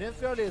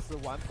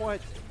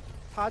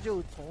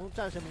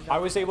 I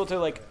was able to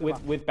like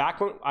with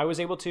Backbone. I was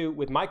able to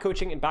with my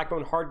coaching and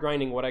Backbone hard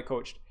grinding what I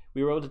coached.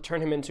 We were able to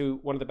turn him into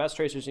one of the best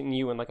Tracers in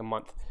EU in like a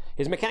month.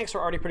 His mechanics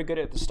were already pretty good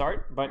at the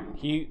start, but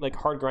he like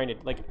hard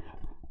grinded. Like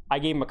I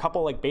gave him a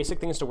couple like basic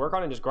things to work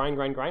on and just grind,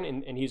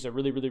 and he's a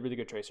really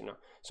good Tracer now.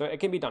 So it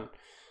can be done.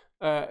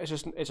 It's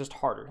just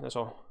harder. That's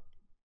all.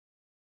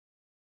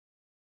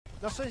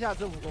 You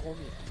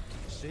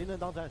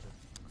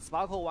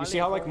see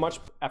how like much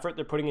effort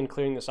they're putting in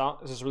clearing this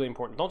out? This is really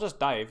important. Don't just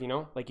dive, you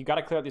know? Like you got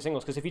to clear out these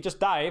angles because if you just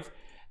dive,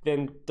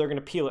 then they're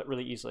gonna peel it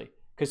really easily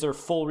because they're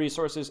full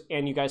resources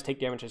and you guys take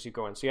damage as you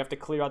go in. So you have to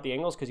clear out the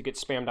angles because you get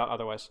spammed out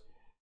otherwise.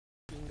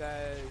 I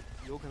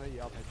gotta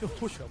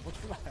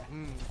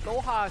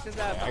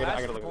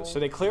look at this.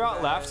 So they clear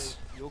out left.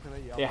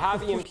 They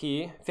have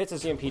EMP. Fitz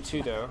is EMP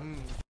too though.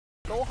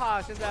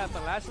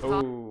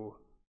 Ooh.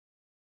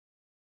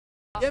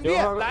 Still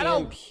have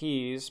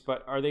EMPs,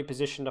 but are they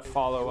positioned to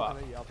follow up?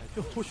 It's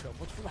a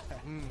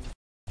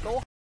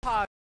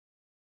fat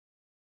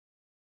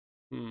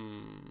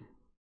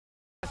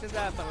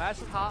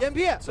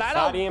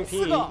EMP,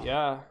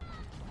 yeah.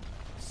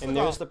 And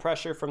there's the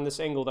pressure from this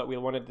angle that we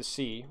wanted to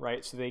see,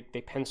 right? So they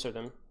pincer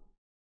them.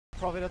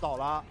 It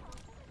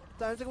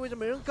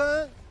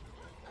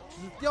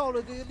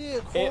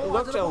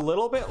looked a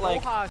little bit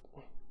like...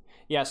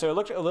 Yeah, so it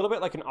looked a little bit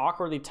like an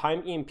awkwardly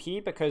timed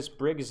EMP because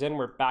Brig Zen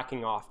were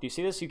backing off. Do you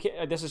see this? You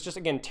can't, this is just,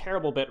 again,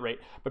 terrible bit rate.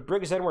 But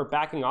Brig Zen were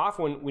backing off.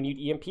 When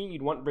you'd EMP,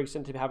 you'd want Brig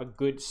Zen to have a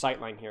good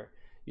sightline here.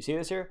 You see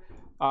this here?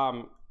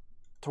 To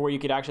where you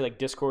could actually like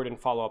Discord and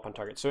follow up on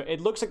target. So it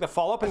looks like the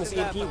follow-up in this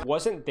EMP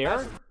wasn't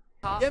there.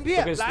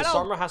 Because the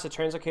Sombra has to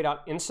translocate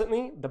out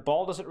instantly. The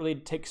Ball doesn't really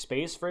take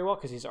space very well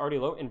because he's already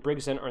low. And Brig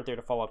Zen aren't there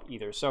to follow up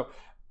either. So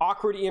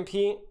awkward EMP.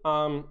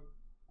 I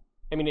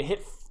mean, it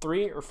hit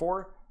 3 or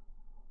 4,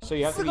 so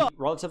you have to be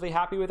relatively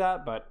happy with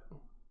that. But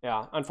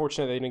yeah,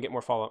 unfortunately, they didn't get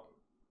more follow-up.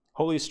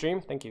 Holy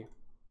stream, thank you.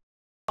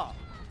 But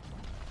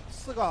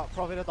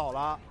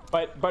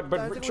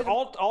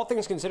all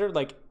things considered,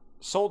 like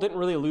Seoul didn't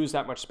really lose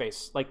that much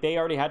space. Like they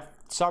already had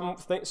some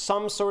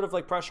sort of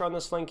like pressure on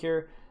this flank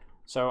here,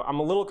 so I'm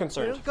a little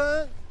concerned.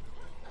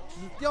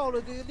 只掉了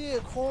这个裂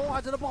空，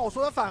还真的不好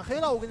说，要反黑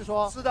了。我跟你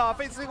说，是的，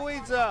贝兹这个位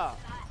置，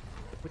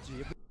不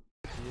急，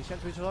先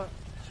推车，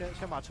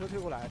先把车推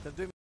过来，等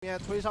对面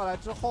推上来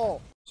之后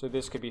 ，So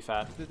this could be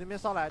fat. 对对面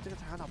上来，这个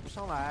塔打不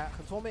上来，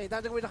很聪明，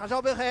但这个位置还是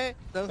要被黑，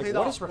能黑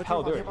到。 What is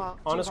Repel doing?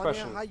 Honest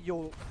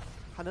question.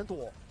 还能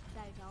躲。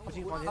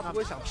他不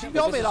会想拼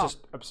标没了。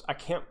I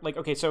can't like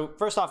okay. So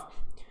first off,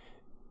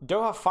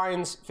 Doha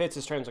finds Fitz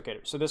as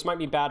translocator, so this might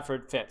be bad for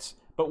Fitz.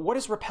 But what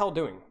is Repel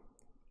doing?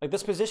 Like,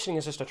 this positioning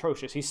is just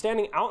atrocious. He's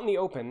standing out in the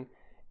open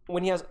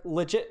when he has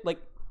legit, like...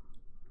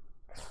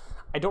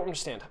 I don't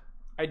understand.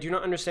 I do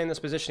not understand this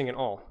positioning at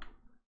all.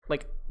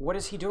 Like, what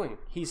is he doing?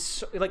 He's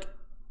so, like...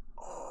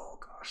 Oh,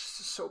 gosh,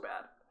 this is so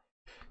bad.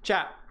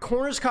 Chat,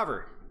 corners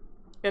cover.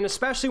 And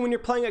especially when you're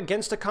playing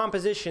against a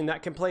composition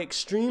that can play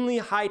extremely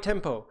high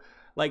tempo.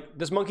 Like,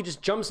 this monkey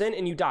just jumps in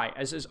and you die,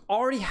 as has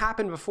already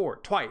happened before,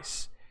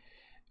 twice.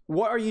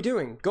 What are you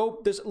doing?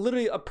 Go, there's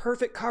literally a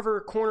perfect cover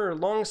corner,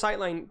 long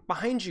sightline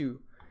behind you.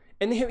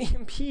 And they have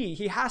EMP.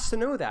 He has to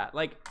know that.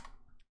 Like,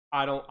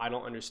 I don't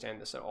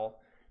understand this at all.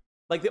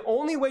 Like, the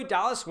only way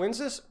Dallas wins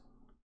this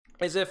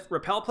is if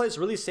Repel plays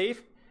really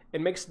safe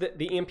and makes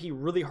the EMP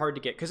really hard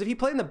to get. Because if he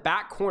played in the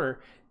back corner,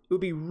 it would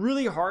be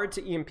really hard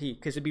to EMP.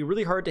 Because it'd be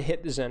really hard to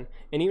hit the Zen.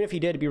 And even if he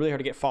did, it'd be really hard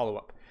to get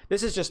follow-up.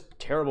 This is just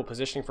terrible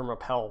positioning from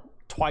Repel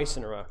twice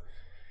in a row.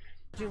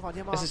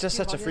 This is just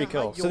such a free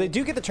kill. So they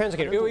do get the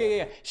translocator. Oh,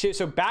 yeah.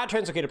 So bad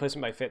translocator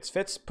placement by Fitz.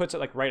 Fitz puts it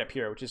like right up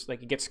here, which is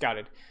like it gets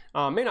scouted.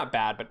 Maybe not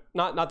bad, but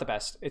not the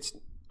best. It's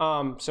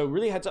so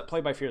really heads up play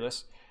by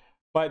Fearless.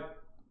 But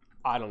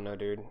I don't know,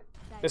 dude.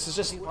 This is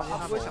just. And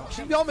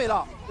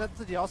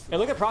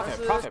look at Prophet.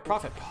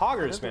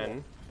 Poggers,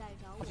 man.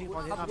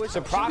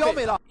 So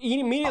Prophet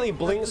immediately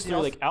blinks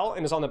through like L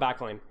and is on the back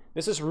line.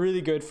 This is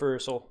really good for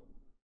Seoul.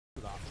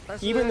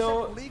 Even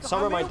though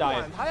Summer might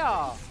die.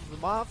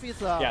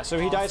 Yeah, so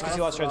he dies because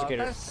he lost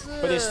translocator.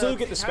 But they still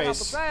get the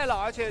space.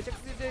 I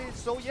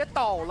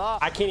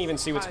can't even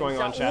see what's going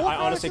on, chat. I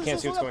honestly can't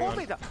see what's going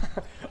on.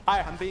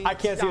 I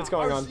can't see what's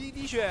going on.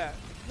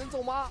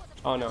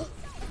 Oh no.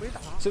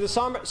 So the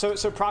Summer,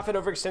 so Prophet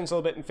overextends a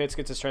little bit and Fitz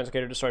gets his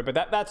translocator destroyed, but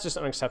that's just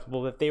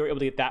unacceptable that they were able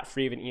to get that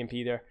free of an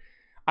EMP there.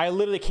 I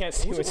literally can't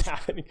see what's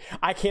happening.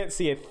 I can't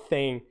see a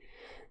thing.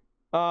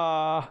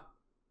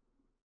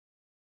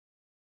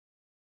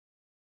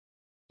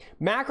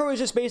 Macro is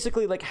just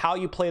basically like how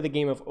you play the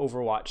game of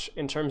Overwatch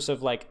in terms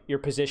of like your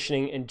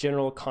positioning and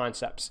general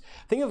concepts.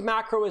 Think of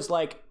macro as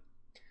like,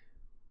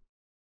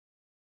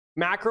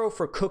 macro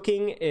for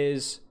cooking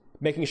is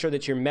making sure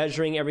that you're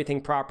measuring everything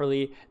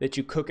properly, that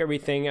you cook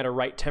everything at a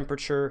right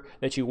temperature,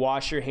 that you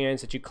wash your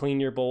hands, that you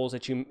clean your bowls,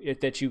 that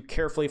you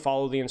carefully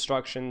follow the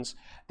instructions,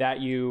 that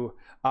you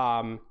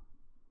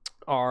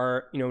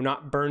are, you know,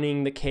 not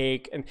burning the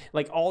cake, and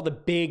like all the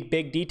big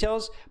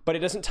details, but it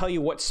doesn't tell you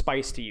what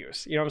spice to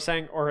use, you know what I'm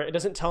saying? Or it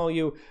doesn't tell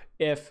you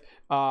if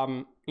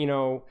you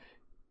know,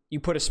 you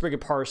put a sprig of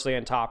parsley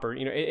on top, or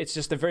you know, it's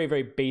just the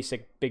very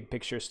basic big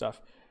picture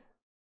stuff.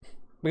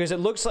 Because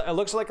it looks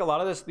like a lot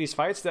of these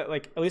fights that,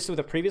 like, at least with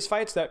the previous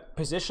fights, that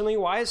positionally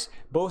wise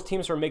both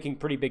teams were making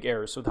pretty big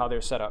errors with how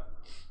they're set up.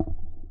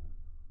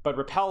 But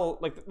Repel,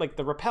 like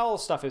the Repel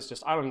stuff is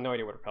just, I don't have no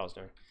idea what Repel is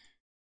doing.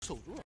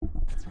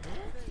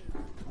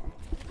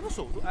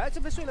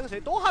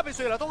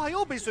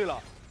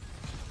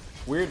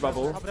 Weird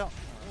bubble.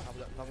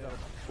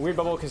 Weird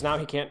bubble because now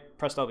he can't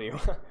press W.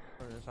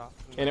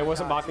 And it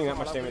wasn't blocking that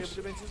much damage.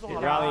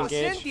 Rally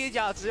engage.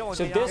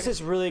 So this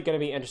is really going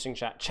to be interesting,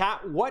 chat.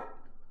 Chat, what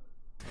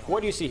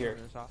do you see here?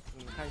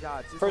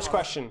 First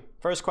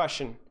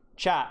question.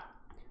 Chat,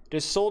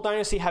 does Seoul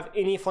Dynasty have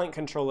any flank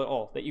control at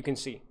all that you can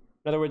see?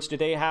 In other words, are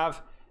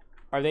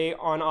they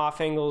on off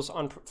angles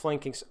on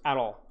flankings at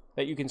all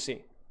that you can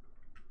see?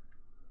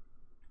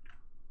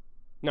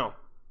 No.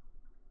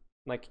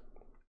 Like,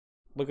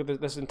 look at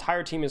this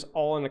entire team is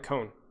all in a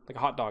cone, like a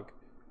hot dog.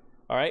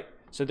 All right?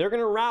 So they're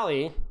going to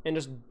rally and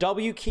just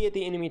W key at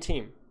the enemy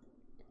team.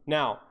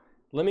 Now,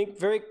 let me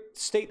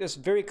state this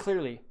very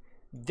clearly.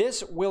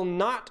 This will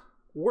not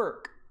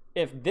work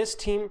if this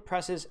team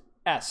presses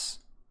S.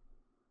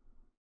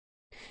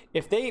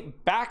 If they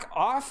back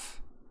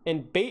off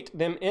and bait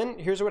them in,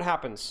 here's what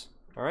happens.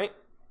 All right?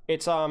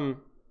 It's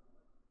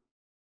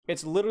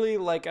literally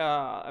like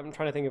I'm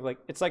trying to think of like,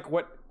 it's like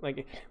what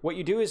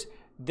you do is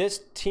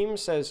this team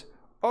says,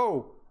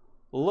 "Oh,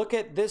 look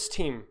at this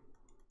team.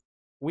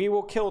 We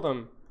will kill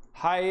them.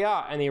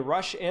 Hiya," and they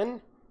rush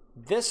in.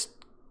 This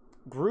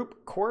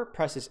group core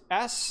presses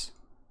S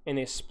and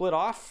they split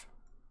off.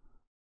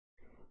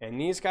 And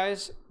these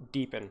guys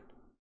deepen.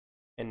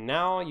 And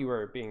now you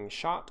are being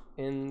shot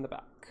in the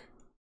back.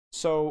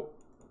 So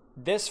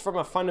this from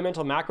a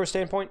fundamental macro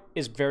standpoint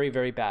is very,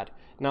 very bad.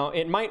 Now,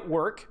 it might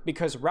work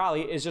because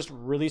rally is just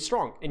really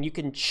strong, and you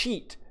can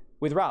cheat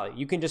with rally.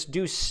 You can just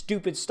do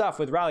stupid stuff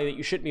with rally that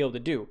you shouldn't be able to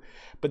do.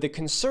 But the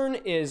concern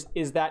is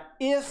that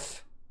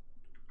if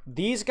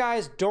these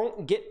guys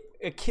don't get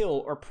a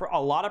kill or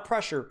a lot of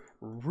pressure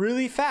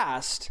really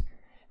fast,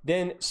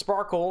 then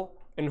Sparkle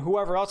and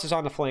whoever else is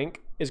on the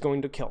flank is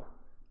going to kill.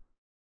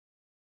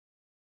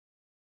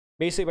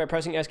 Basically, by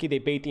pressing S key, they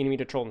bait the enemy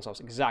to troll themselves.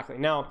 Exactly.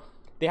 Now,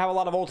 they have a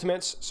lot of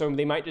ultimates, so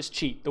they might just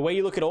cheat. The way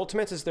you look at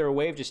ultimates is they're a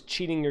way of just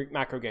cheating your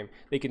macro game.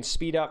 They can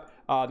speed up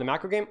the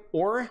macro game,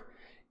 or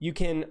you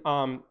can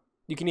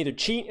either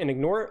cheat and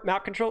ignore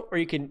map control, or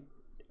you can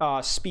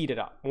speed it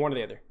up. One or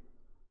the other.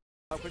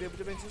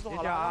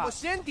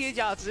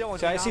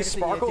 So I see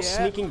Sparkle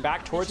sneaking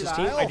back towards his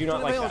team. I do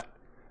not like that.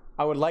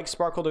 I would like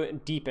Sparkle to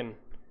deepen.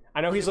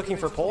 I know he's looking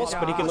for Pulse,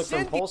 but he can look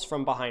for Pulse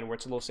from behind where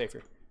it's a little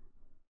safer.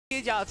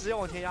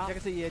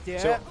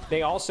 So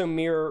they also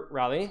mirror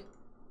rally.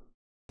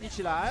 Pulse.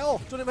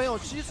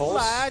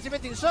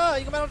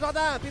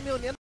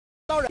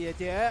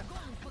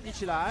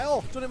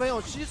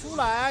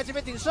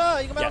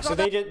 Yeah,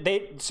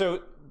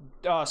 so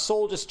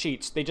Seoul just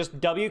cheats. They just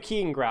W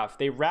key and grav.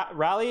 They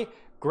rally,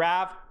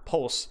 grav,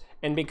 pulse.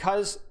 And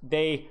because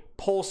they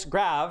pulse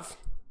grav,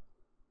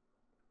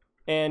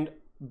 and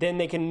then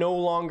they can no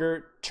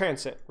longer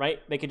transit,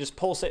 right? They can just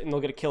pulse it and they'll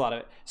get a kill out of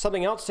it.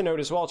 Something else to note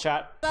as well,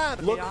 chat.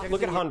 Look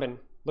at Hanbin.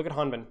 Look at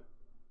Hanbin.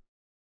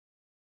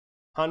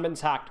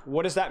 Hanbin's hacked.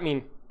 What does that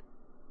mean?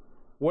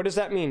 What does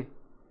that mean?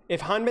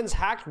 If Hanbin's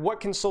hacked, what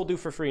can Seoul do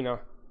for free now?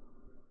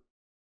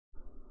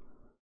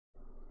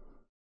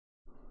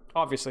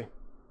 Obviously.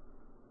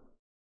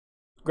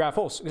 Grav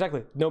pulse,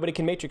 exactly. Nobody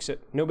can matrix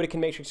it. Nobody can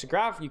matrix a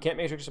grav. You can't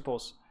matrix a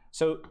pulse.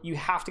 So you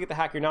have to get the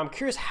hacker. Now I'm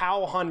curious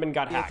how Hanbin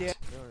got hacked.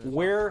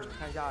 Where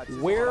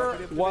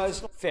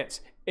was Fitz?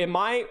 Am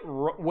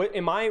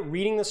I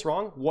reading this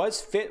wrong?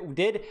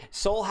 Did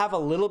Seoul have a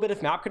little bit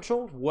of map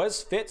control?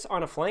 Was Fitz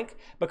on a flank?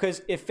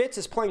 Because if Fitz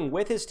is playing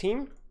with his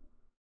team,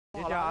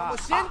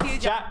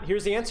 chat,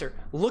 here's the answer.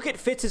 Look at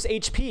Fitz's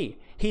HP.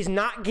 He's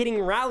not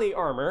getting rally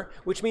armor,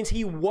 which means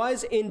he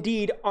was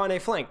indeed on a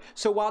flank.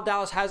 So while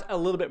Dallas has a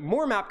little bit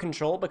more map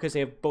control because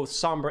they have both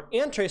Sombra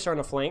and Tracer on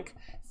a flank,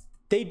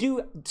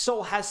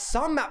 Seoul has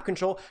some map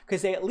control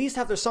because they at least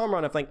have their Sombra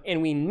on a flank,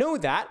 and we know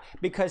that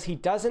because he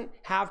doesn't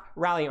have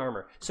rally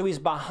armor. So he's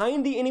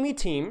behind the enemy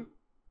team.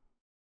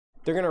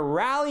 They're gonna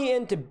rally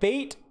in to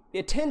bait the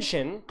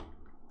attention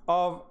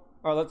of,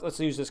 let's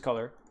use this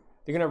color.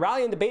 They're gonna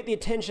rally in to bait the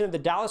attention of the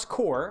Dallas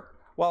core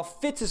while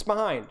Fitz is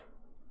behind.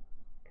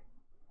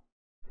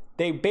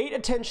 They bait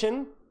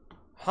attention.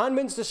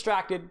 Hanbin's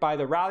distracted by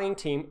the rallying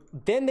team.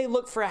 Then they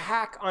look for a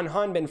hack on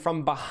Hanbin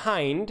from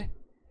behind,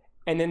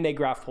 and then they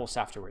graph pulse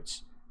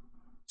afterwards.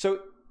 So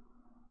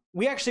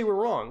we actually were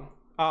wrong.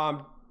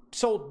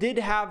 Seoul did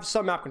have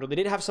some map control. They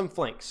did have some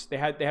flanks. They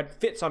had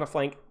Fitz on a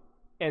flank,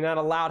 and that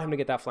allowed him to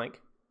get that flank.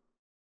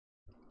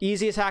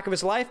 Easiest hack of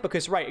his life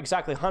because, right,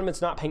 exactly,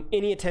 Hanbin's not paying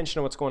any attention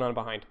to what's going on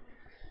behind.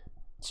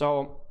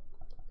 So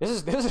this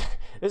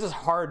is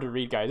hard to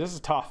read, guys. This is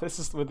tough. This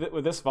is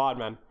with this VOD,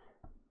 man.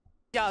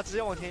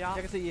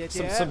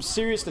 Some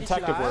serious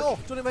detective work.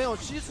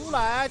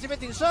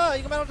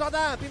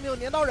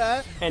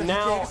 And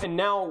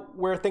now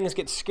where things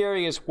get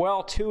scary as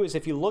well too is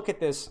if you look at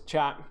this,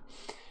 chat,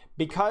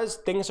 because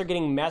things are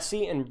getting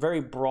messy and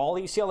very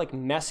brawly. You see how like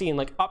messy and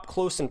like up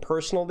close and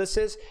personal this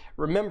is?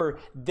 Remember,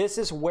 this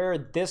is where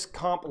this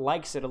comp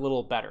likes it a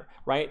little better,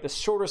 right? The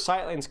shorter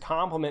sightlines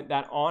complement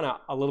that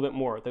Ana a little bit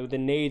more. The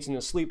nades and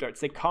the sleep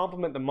darts, they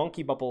complement the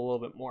monkey bubble a little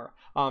bit more.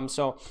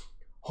 So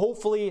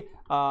hopefully,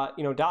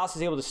 Dallas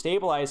is able to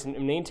stabilize and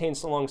maintain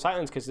some long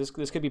sightlines because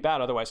this could be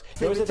bad otherwise.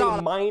 Notice that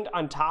they mined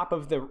on top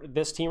of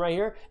this team right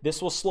here.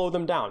 This will slow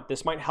them down.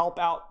 This might help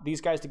out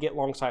these guys to get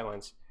long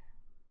sightlines.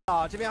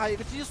 I can't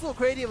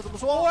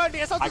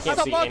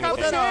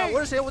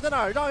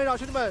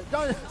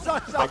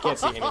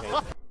see anything.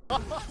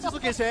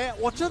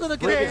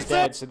 Greg is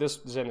dead, so this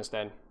Zen is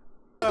dead.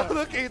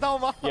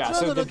 Yeah,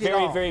 so the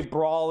very, very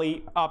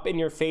brawly, up in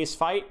your face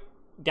fight,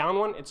 down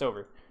one, it's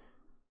over.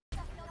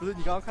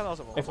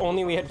 If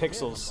only we had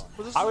pixels.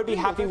 I would be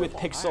happy with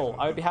pixel.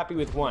 I would be happy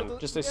with one.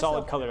 Just a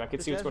solid color. I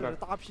could see what's going on.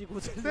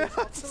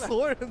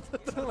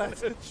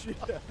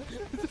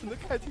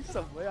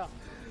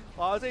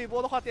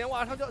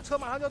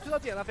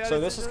 So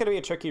this is going to be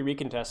a tricky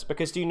recontest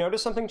because do you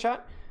notice something,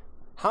 chat?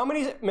 How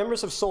many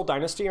members of Seoul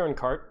Dynasty are in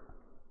cart?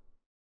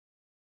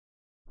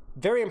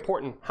 Very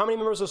important. How many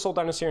members of Seoul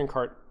Dynasty are in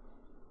cart?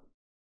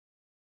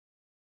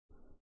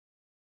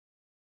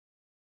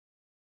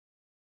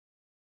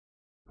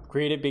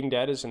 Creative being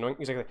dead is annoying.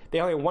 Exactly. They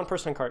only have one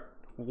person on cart.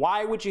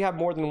 Why would you have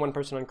more than one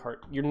person on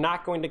cart? You're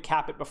not going to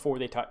cap it before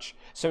they touch.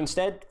 So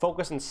instead,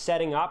 focus on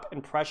setting up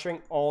and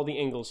pressuring all the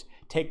angles.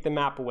 Take the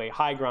map away.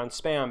 High ground,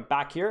 spam,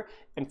 back here,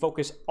 and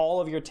focus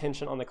all of your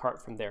attention on the cart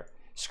from there.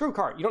 Screw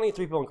cart. You don't need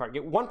 3 people on cart.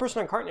 Get one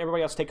person on cart and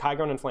everybody else take high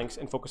ground and flanks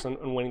and focus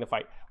on winning the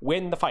fight.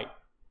 Win the fight.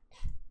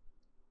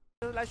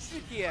 And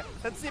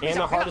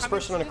the hardest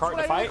person on a cart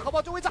to fight?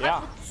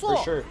 Yeah,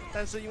 for sure.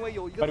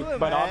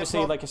 But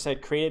obviously, like I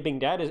said, creative being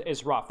dead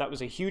is rough. That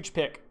was a huge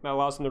pick that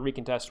allows them to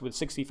recontest with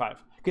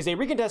 65. Because they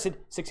recontested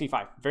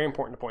 65. Very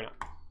important to point out.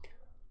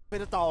 They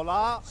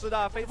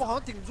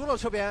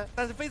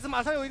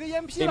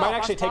might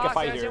actually take a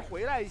fight here.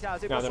 No,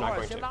 they're not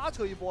going to.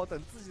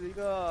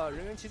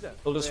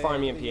 They'll just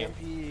farm EMP.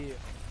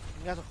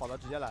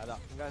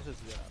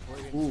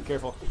 Ooh,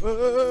 careful.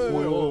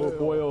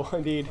 Boil,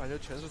 indeed.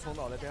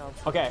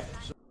 Okay,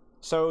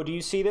 so do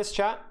you see this,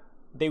 chat?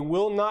 They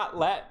will not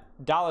let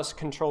Dallas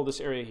control this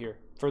area here.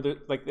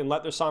 And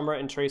let their Sombra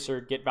and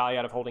Tracer get value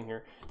out of holding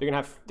here. They're gonna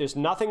have, there's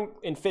nothing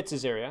in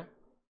Fitz's area.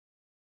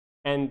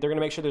 And they're gonna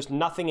make sure there's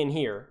nothing in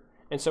here.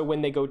 And so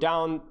when they go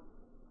down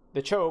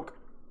the choke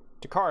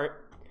to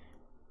cart,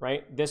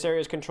 right? This area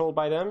is controlled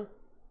by them.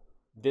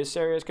 This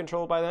area is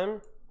controlled by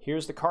them.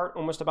 Here's the cart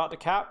almost about to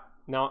cap.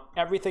 Now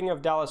everything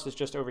of Dallas is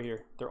just over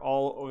here. They're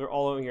all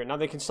over here. Now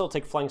they can still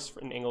take flanks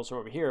and angles from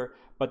over here,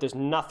 but there's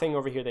nothing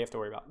over here they have to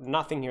worry about.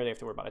 Nothing here they have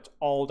to worry about. It's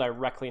all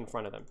directly in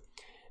front of them.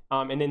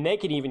 And then they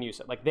can even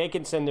use it. Like they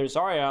can send their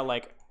Zarya,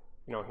 like,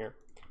 you know, here.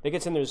 They can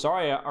send their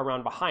Zarya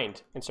around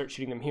behind and start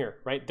shooting them here,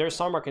 right? Their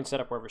Sombra can set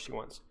up wherever she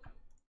wants.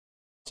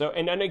 So,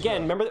 and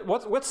again, remember,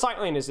 what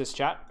sight lane is this,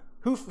 chat?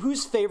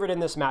 Who's favored in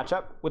this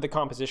matchup with the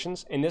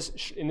compositions? In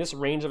this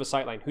range of a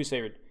sight line, who's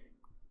favored?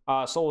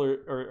 Soul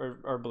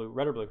or blue,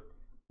 red or blue?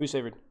 Who's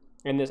favored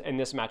in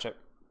this matchup?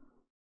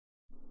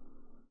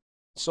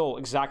 Soul,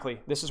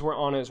 exactly. This is where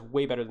Ana is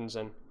way better than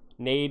Zen.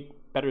 Nade,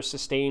 better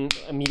sustain,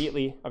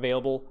 immediately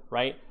available,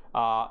 right?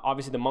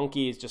 Obviously the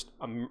monkey is just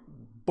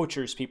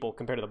butchers people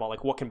compared to the ball.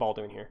 Like, what can ball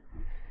do in here?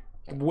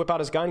 Whip out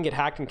his gun, get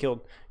hacked and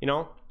killed. You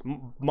know,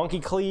 monkey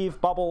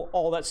cleave, bubble,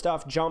 all that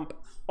stuff, jump,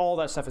 all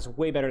that stuff is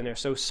way better in there.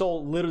 So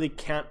Soul literally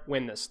can't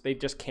win this. They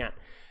just can't.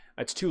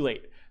 It's too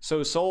late.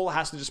 So Soul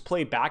has to just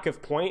play back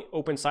of point,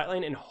 open sight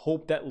lane, and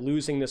hope that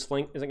losing this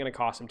flank isn't going to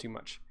cost him too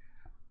much.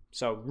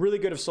 So really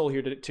good of Soul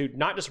here to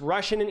not just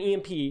rush in an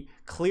EMP,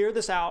 clear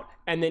this out,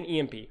 and then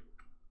EMP.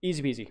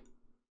 Easy peasy.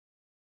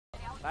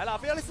 来了，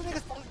菲尔利斯那个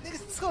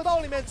侧道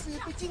里面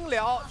被禁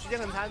了，时间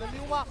很长，能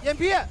溜吗？眼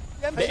皮，眼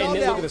皮。And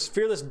then look at this,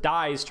 Fearless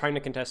dies trying to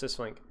contest this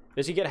flank.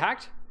 Does he get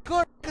hacked?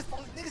 No,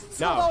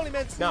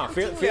 no.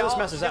 Fearless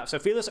messes up. So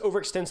Fearless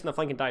overextends in the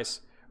flank and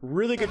dies.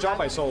 Really good job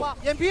by Soul. I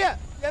would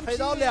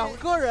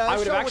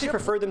have actually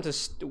preferred them to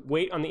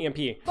wait on the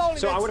EMP.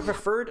 So I would have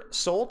preferred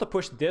Soul to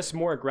push this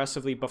more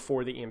aggressively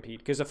before the EMP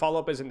because the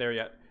follow-up isn't there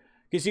yet.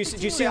 Because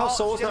do you see how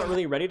Soul is not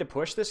really ready to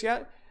push this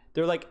yet?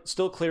 They're like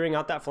still clearing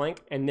out that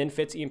flank and then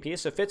Fitz EMP.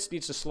 So Fitz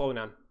needs to slow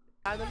down.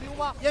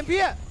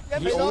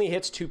 He only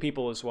hits 2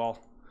 people as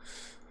well.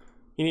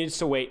 He needs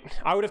to wait.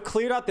 I would have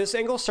cleared out this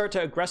angle, start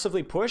to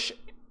aggressively push,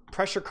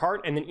 pressure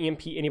cart, and then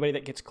EMP anybody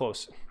that gets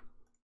close.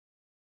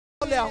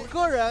 2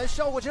个人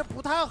效果其实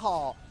不太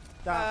好，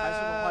但还是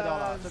融化掉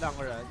了这2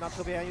个人。那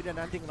这边有点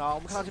难顶了。我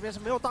们看到这边是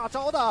没有大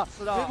招的。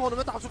是的。Ripple 能不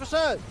能打出个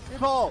胜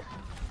 ？Ripple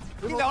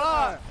顶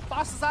了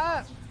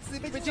，83，自己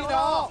被禁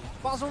了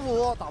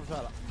，85打不出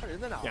来了。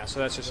人在哪 ？Yeah, so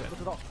that's just it. 不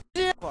知道。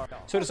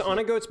So does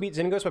Ana Goats beat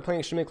Zen Goats by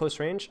playing extremely close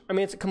range? I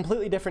mean, it's a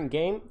completely different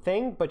game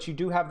thing, but you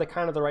do have the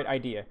kind of the right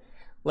idea.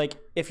 Like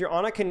if your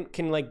Ana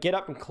can like get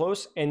up and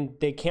close and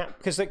they can't,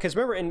 because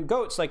remember in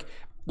Goats like.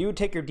 You would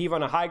take your Diva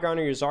on a high ground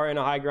or your Zarya on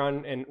a high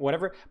ground and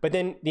whatever, but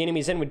then the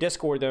enemy Zen would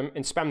Discord them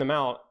and spam them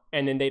out,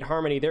 and then they'd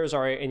Harmony their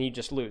Zarya and you'd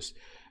just lose.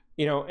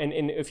 You know,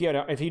 and if you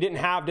didn't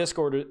have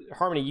Discord or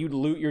Harmony,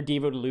 your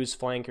Diva would lose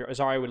flank, your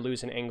Zarya would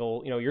lose an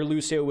angle, you know, your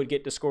Lucio would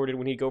get discorded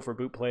when he'd go for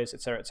boot plays,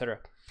 etc., etc.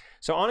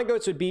 So Ana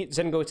Goats would beat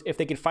Zen Goats if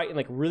they could fight in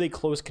like really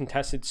close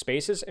contested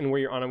spaces and where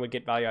your Ana would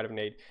get value out of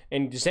nade.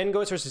 And Zen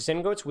Goats versus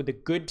Zen Goats with the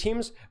good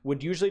teams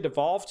would usually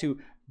devolve to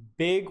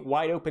big,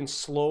 wide open,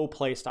 slow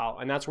play style,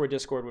 and that's where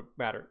Discord would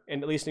matter,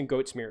 and at least in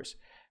Goats mirrors.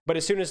 But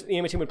as soon as the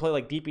enemy team would play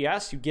like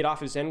DPS, you get off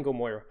his Zen, go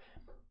Moira.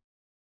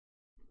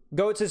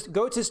 Goats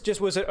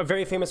was a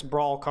very famous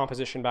brawl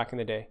composition back in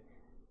the day.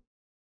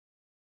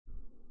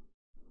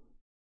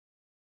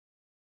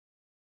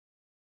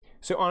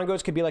 So Ana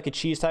Goats could be like a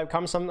cheese type.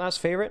 Come some last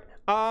favorite.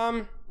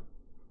 No,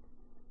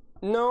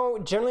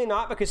 generally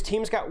not, because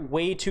teams got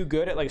way too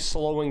good at like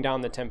slowing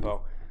down the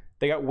tempo.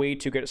 They got way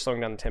too good at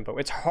slowing down the tempo.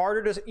 It's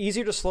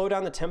easier to slow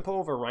down the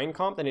tempo of a Rein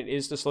comp than it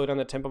is to slow down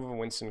the tempo of a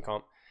Winston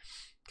comp,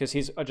 because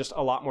he's just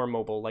a lot more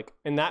mobile. Like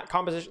in that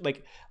composition,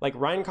 like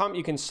Rein comp,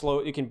 you can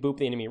boop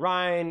the enemy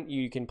Rein.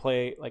 You can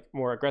play like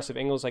more aggressive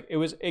angles. Like it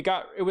was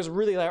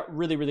really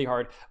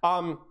hard.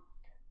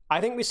 I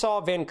think we saw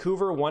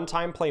Vancouver one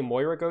time play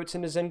Moira Goats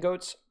into Zen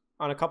Goats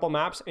on a couple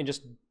maps and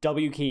just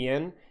W key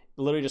in,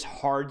 literally just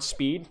hard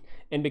speed.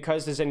 And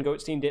because the Zen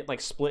Goats team didn't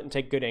like split and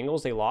take good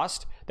angles, they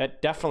lost.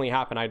 That definitely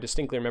happened. I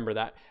distinctly remember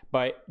that.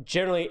 But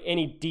generally,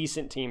 any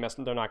decent team,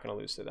 they're not going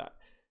to lose to that.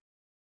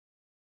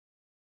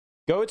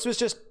 Goats was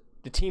just,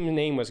 the team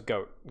name was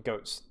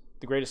Goats,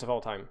 the greatest of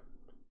all time.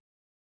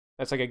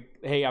 That's like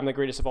hey, I'm the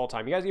greatest of all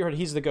time. You heard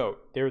he's the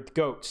GOAT. They were the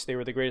Goats. They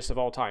were the greatest of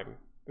all time.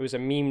 It was a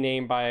meme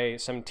name by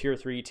some tier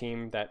 3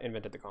 team that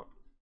invented the comp.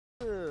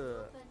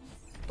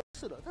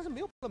 次的，但是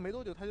没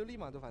多久他就立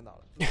马就反打了。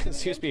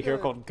This used to be a hero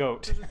called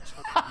Goat.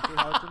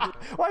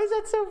 Why is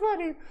that so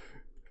funny?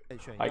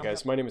 Hi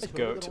guys, my name is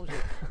Goat.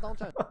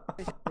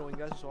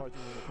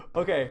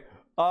 Okay.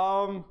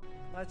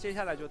 那接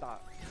下来就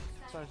打，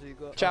算是一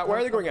个。Chat, why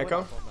are they going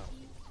Echo?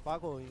 Why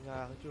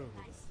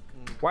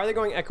are they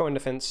going Echo in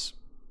defense?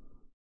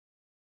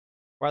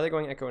 Why are they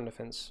going Echo in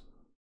defense?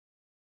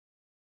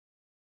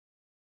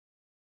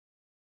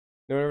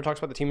 No one ever talks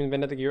about the team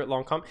event of the year at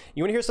Longcom.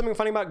 You want to hear something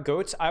funny about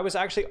Goats? I was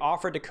actually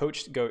offered to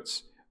coach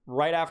Goats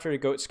right after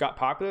Goats got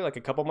popular, like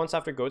a couple months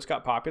after Goats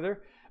got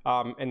popular.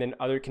 And then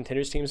other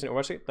contenders teams and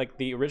Overwatch, like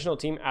the original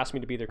team asked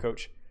me to be their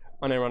coach,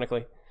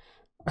 unironically.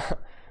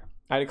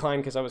 I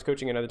declined because I was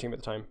coaching another team at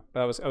the time. But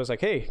I was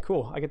like, hey,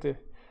 cool, I get to.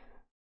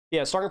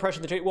 Yeah, strong impression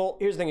of the trade. Well,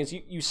 here's the thing: is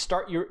you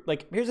start your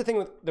like. Here's the thing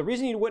with the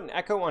reason you wouldn't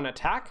echo on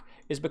attack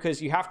is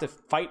because you have to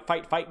fight,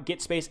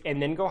 get space,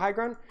 and then go high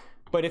ground.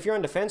 But if you're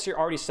on defense, you're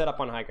already set up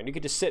on high ground. You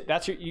could just sit.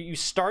 That's your you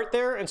start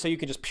there, and so you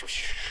could just.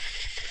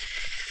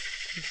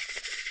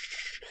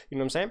 You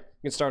know what I'm saying?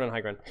 You can start on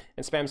high ground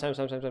and spam. So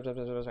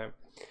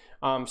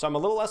I'm a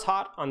little less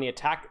hot on the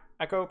attack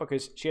echo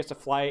because she has to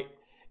fly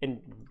and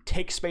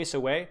take space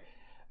away,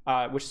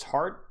 which is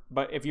hard.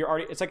 But if you're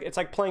already, it's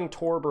like playing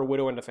Torb or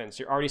Widow in defense.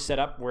 You're already set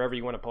up wherever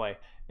you want to play.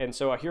 And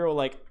so a hero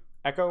like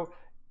Echo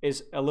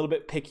is a little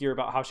bit pickier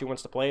about how she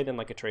wants to play than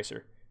like a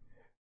Tracer.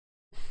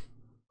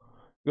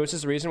 Ghost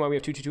is the reason why we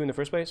have 2-2-2 in the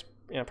first place?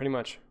 Yeah, pretty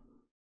much.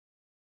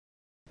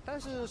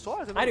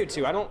 I do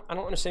too. I don't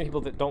understand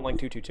people that don't like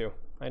 2-2-2.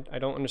 I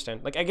don't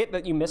understand. Like I get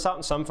that you miss out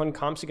on some fun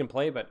comps you can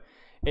play, but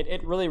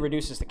it really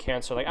reduces the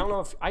cancer. Like I don't know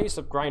if I used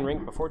to grind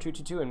rank before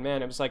 2-2-2, and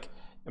man, it was like,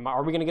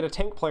 are we gonna get a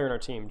tank player in our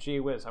team? Gee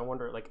whiz, I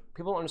wonder. Like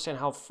people don't understand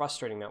how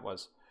frustrating that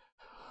was.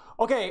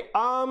 Okay,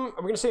 are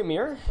we gonna see a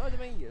mirror?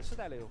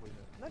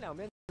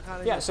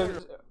 Yeah. So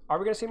are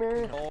we gonna see a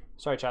mirror?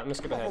 Sorry, chat. Let me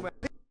skip ahead.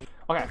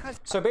 Okay.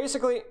 So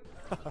basically.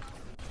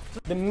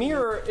 The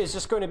mirror is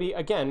just going to be,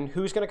 again,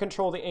 who's going to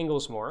control the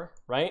angles more,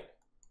 right?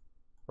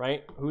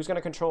 Right? Who's going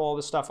to control all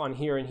this stuff on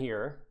here and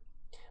here?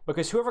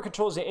 Because whoever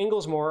controls the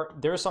angles more,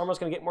 their Sombra is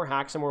going to get more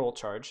hacks and more ult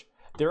charge.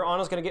 Their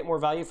Ana is going to get more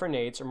value for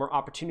nades or more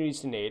opportunities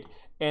to nade.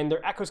 And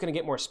their Echo is going to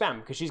get more spam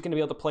because she's going to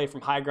be able to play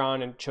from high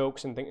ground and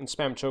chokes and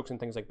spam chokes and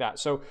things like that.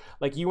 So,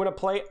 like, you want to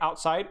play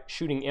outside,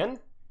 shooting in.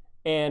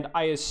 And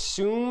I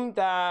assume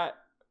that,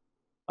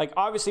 like,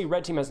 obviously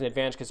red team has an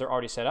advantage because they're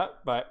already set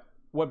up, but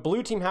what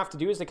blue team have to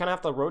do is they kind of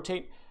have to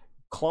rotate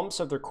clumps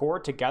of their core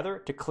together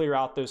to clear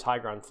out those high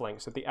ground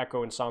flanks that the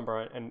Echo and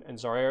Sombra and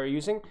Zarya are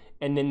using,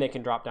 and then they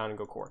can drop down and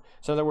go core.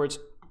 So in other words,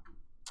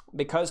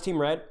 because Team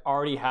Red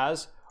already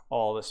has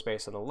all the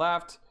space on the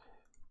left,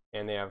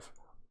 and they have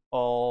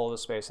all the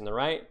space on the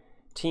right,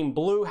 Team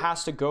Blue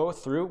has to go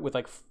through with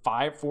like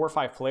 4 or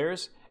 5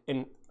 players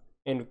and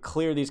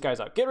clear these guys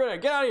out. Get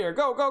out of here,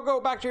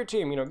 go back to your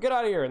team, you know, get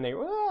out of here. And they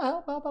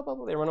help,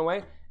 they run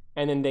away.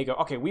 And then they go,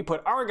 okay, we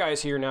put our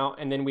guys here now,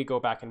 and then we go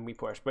back and we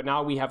push. But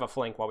now we have a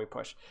flank while we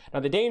push.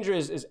 Now the danger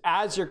is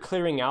as you're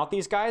clearing out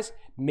these guys,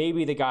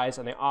 maybe the guys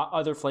on the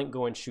other flank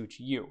go and shoot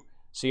you.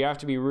 So you have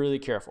to be really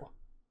careful.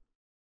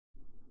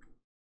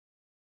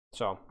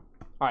 So, all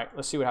right,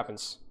 let's see what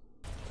happens.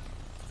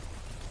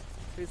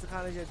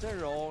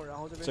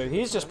 So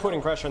he's just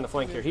putting pressure on the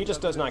flank here. He just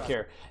does not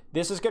care.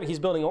 This is good. He's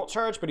building ult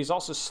charge, but he's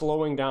also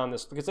slowing down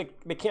this because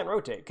they can't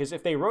rotate. Because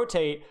if they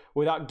rotate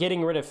without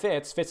getting rid of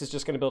Fitz is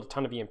just going to build a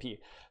ton of EMP.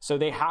 So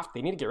they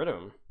need to get rid of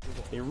him.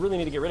 They really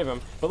need to get rid of him.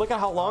 But look at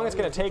how long it's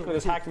going to take with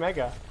his hacked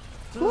mega.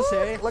 Look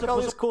at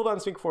all these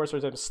cooldowns Speak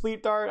Forcers. There's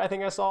Sleep Dart, I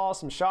think I saw,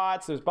 some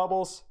shots, there's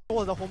bubbles.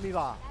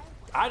 I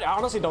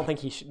honestly don't think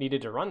he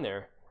needed to run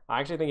there.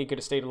 I actually think he could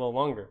have stayed a little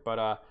longer.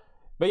 But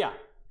yeah.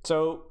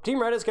 So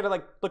Team Red is going to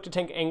like look to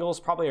tank angles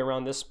probably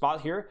around this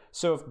spot here.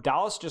 So if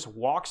Dallas just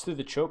walks through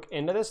the choke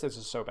into this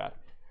is so bad.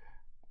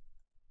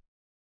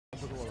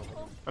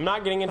 I'm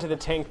not getting into the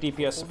tank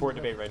DPS support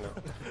debate right now.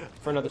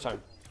 For another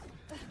time.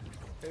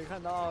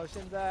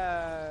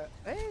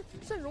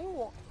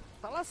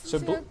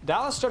 So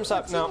Dallas jumps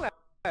up now.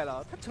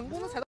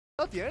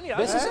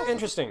 This is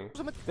interesting.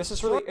 This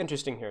is really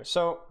interesting here.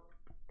 So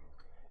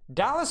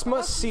Dallas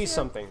must see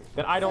something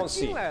that I don't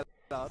see.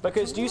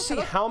 Because do you see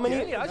how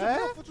many?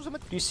 Do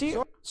you see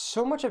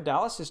so much of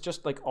Dallas is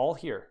just like all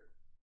here,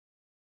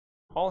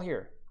 all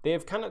here. They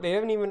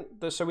haven't even.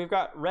 So we've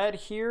got red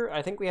here.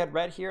 I think we had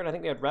red here, and I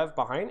think we had Rev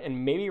behind,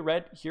 and maybe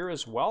red here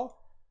as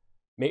well.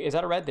 Is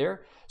that a red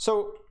there?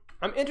 So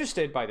I'm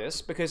interested by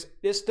this because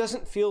this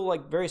doesn't feel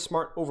like very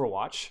smart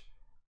Overwatch.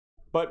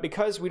 But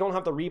because we don't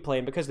have the replay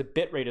and because the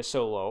bitrate is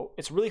so low,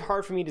 it's really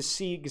hard for me to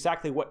see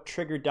exactly what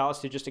triggered Dallas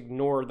to just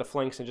ignore the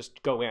flanks and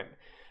just go in.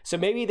 So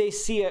maybe they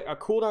see a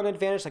cooldown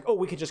advantage, like, oh,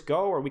 we could just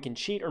go, or we can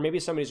cheat, or maybe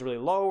somebody's really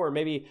low, or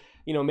maybe,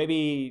 you know,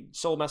 maybe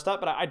Soul messed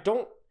up. But I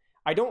don't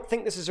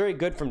think this is very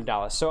good from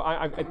Dallas. So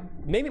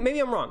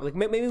maybe I'm wrong. Like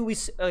maybe we,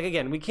 like,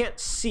 again, we can't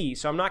see,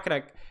 so I'm not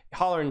gonna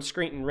holler and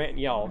scream and rant and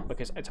yell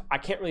because I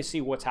can't really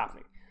see what's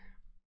happening.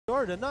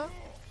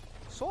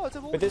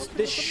 But this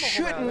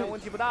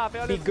shouldn't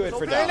be good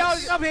for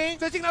Dallas. But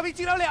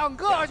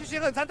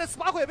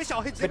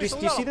do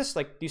you see this?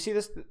 Like, do you see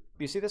this? Do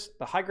you see this?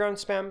 The high ground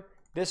spam,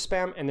 this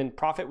spam, and then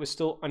Prophet was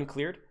still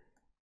uncleared.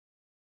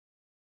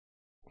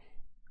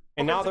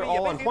 And now they're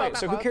all on point.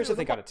 So who cares if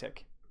they got a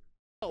tick?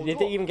 Did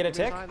they even get a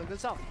tick?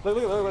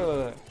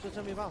 Look.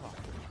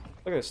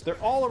 Look at this.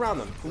 They're all around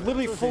them.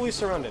 Literally fully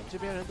surrounded.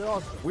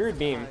 Weird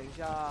beam.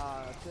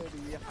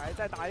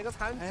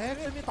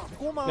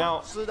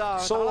 Now,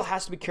 Seoul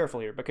has to be careful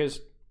here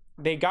because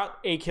they got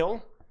a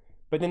kill,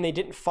 but then they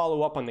didn't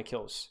follow up on the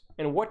kills.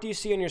 And what do you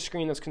see on your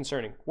screen that's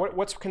concerning?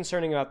 What's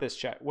concerning about this,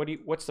 chat?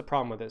 What's the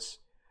problem with this?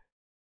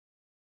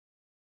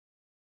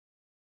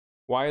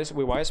 Why is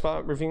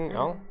Spilo reviewing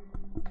L?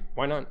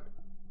 Why not?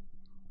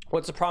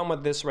 What's the problem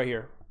with this right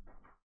here?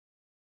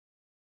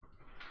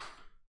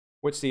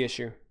 What's the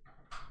issue?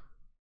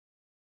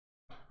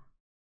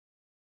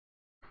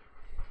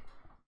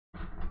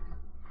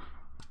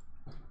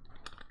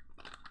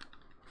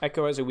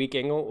 Echo has a weak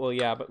angle. Well,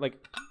 yeah, but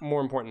like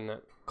more important than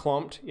that.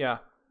 Clumped, yeah.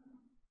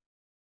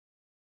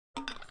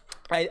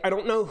 I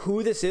don't know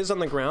who this is on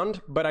the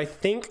ground, but I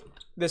think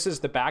this is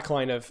the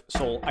backline of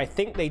Seoul. I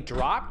think they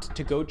dropped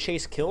to go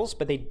chase kills,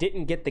 but they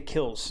didn't get the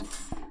kills.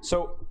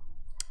 So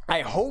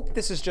I hope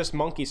this is just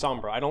Monkey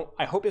Sombra.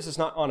 I hope this is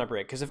not on a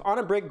brig, because if on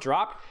a brig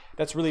dropped,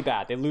 that's really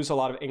bad. They lose a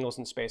lot of angles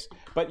in space.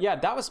 But yeah,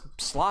 that was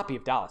sloppy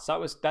of Dallas.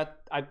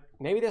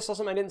 Maybe this was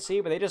something I didn't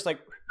see, but they just like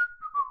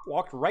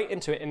walked right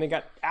into it and they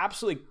got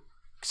absolutely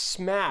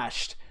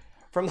smashed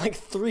from like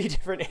 3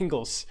 different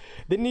angles.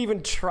 Didn't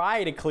even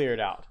try to clear it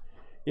out.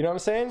 You know what I'm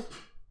saying?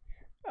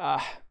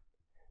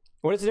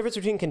 What is the difference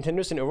between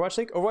Contenders and Overwatch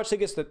League? Overwatch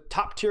League is the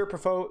top tier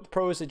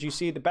pros that you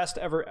see, the best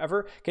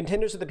ever.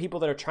 Contenders are the people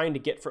that are trying to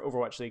get for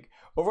Overwatch League.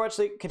 Overwatch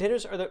League,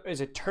 Contenders is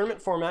a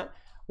tournament format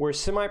where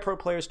semi-pro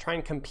players try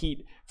and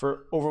compete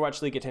for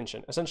Overwatch League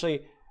attention.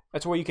 Essentially,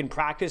 that's where you can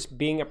practice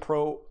being a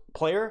pro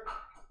player,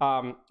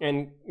 and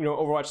you know,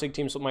 Overwatch League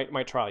teams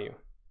might trial you.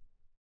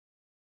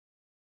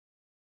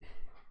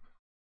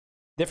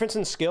 Difference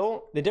in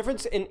skill, the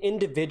difference in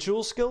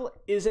individual skill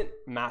isn't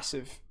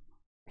massive.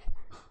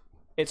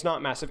 It's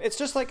not massive. It's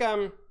just like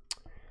it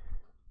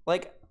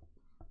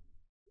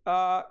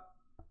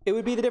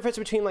would be the difference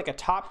between like a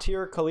top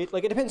tier collegiate,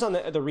 like it depends on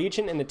the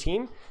region and the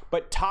team,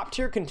 but top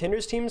tier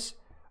Contenders teams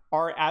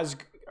are as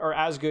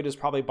good as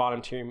probably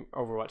bottom tier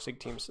Overwatch League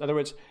teams. In other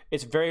words,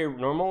 it's very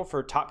normal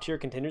for top tier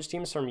Contenders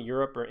teams from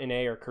Europe or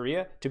NA or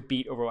Korea to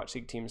beat Overwatch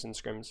League teams in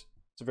scrims.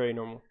 It's very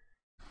normal.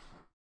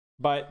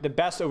 But the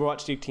best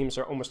Overwatch League teams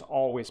are almost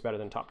always better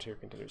than top tier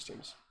Contenders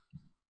teams.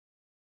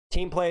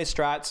 Team play,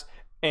 strats,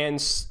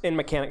 and in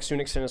mechanics to an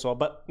extent as well,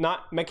 but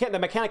not the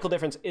mechanical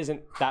difference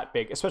isn't that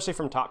big, especially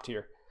from top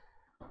tier.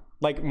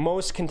 Like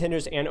most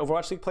Contenders and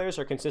Overwatch League players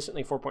are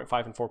consistently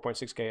 4.5 and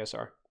 4.6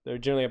 KSR. They're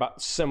generally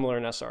about similar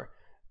in SR.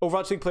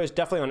 Overwatch League players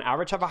definitely on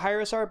average have a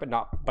higher SR,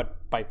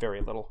 but by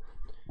very little.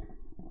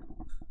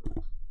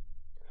 All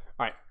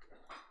right.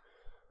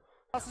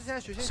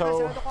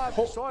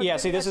 So yeah,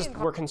 see,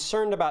 we're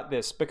concerned about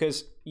this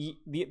because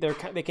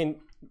they can,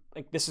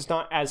 like, this is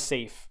not as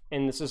safe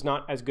and this is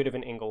not as good of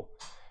an angle.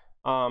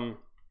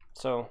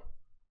 So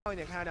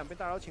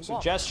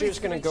gesture is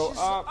going to go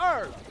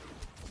up.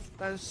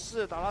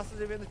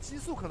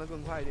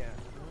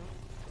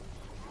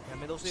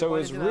 So it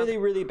was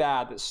really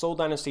bad that Seoul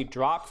Dynasty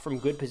dropped from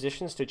good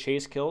positions to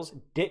chase kills,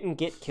 didn't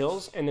get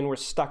kills, and then were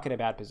stuck in a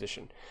bad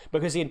position.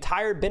 Because the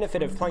entire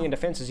benefit of playing in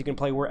defense is you can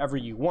play wherever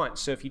you want.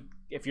 So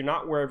if you're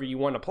not wherever you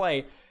want to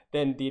play,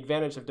 then the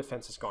advantage of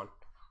defense is gone.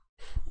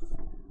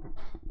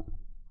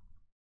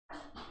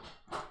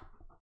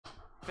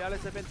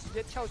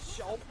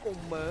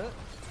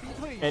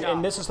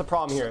 And this is the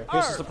problem here.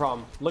 This is the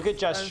problem. Look at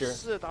gesture.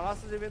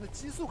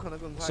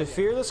 So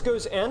Fearless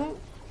goes in.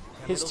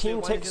 His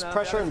team takes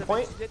pressure and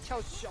point.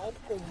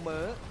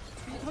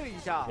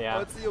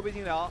 Yeah.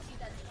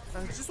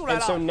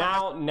 And so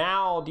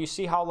now, do you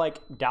see how like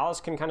Dallas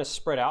can kind of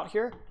spread out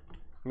here?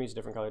 Let me use a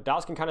different color.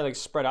 Dallas can kind of like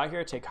spread out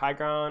here, take high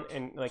ground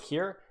and like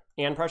here,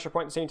 and pressure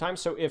point at the same time.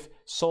 So if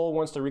Seoul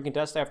wants to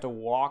recontest, they have to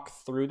walk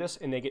through this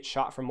and they get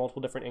shot from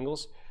multiple different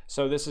angles.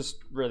 So this is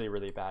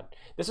really bad.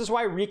 This is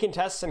why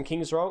recontests in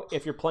King's Row,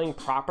 if you're playing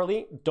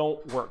properly,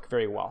 don't work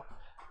very well.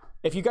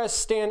 If you guys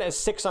stand as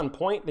 6 on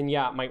point, then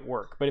yeah, it might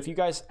work. But if you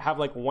guys have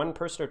like 1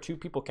 person or 2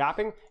 people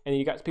capping, and then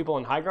you got people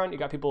on high ground, you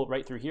got people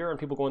right through here, and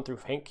people going through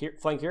flank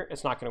here,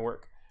 it's not going to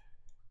work.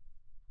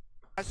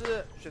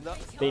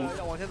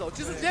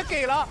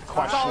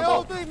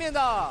 Questionable.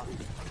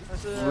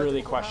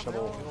 Really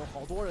questionable.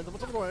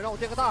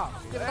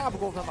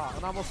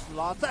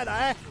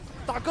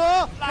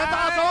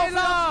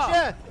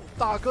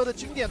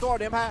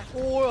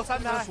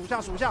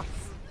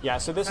 Yeah,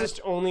 so this is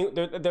only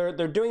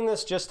they're doing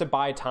this just to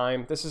buy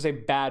time. This is a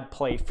bad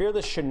play.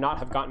 Fearless should not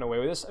have gotten away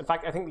with this. In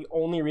fact, I think the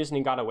only reason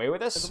he got away with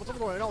this is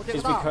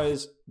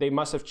because they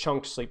must have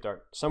chunked Sleep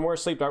Dart. Somewhere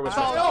Sleep Dart was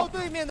supposed to go.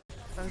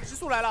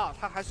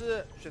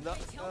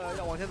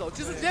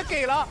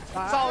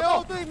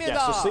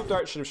 Yeah, so Sleep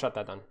Dart should have shut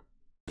that down.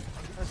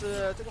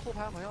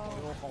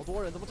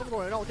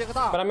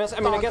 But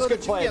I guess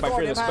good play by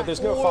Fearless, but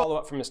there's no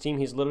follow-up from his team.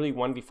 He's literally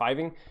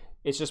 1v5ing.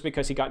 It's just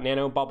because he got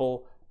Nano,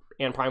 Bubble,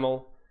 and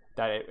Primal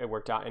that it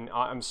worked out,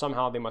 and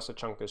somehow they must have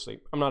chunked their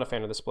sleep. I'm not a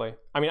fan of this play.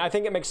 I mean, I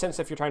think it makes sense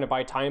if you're trying to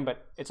buy time,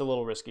 but it's a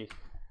little risky.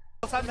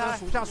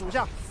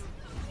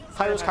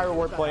 High risk, high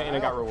reward play, and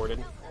it got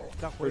rewarded.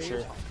 For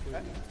sure.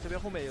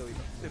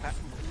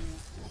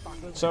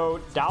 So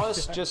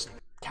Dallas just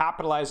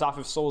capitalized off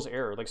of Seoul's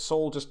error. Like,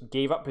 Seoul just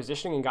gave up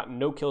positioning and got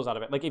no kills out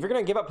of it. Like, if you're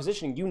going to give up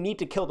positioning, you need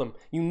to kill them.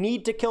 You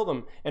need to kill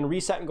them and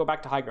reset and go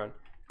back to high ground.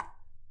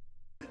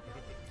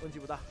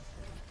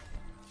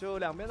 就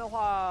两边的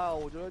话，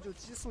我觉得就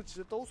基数其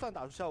实都算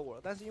打出效果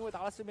了，但是因为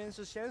达拉斯这边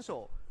是先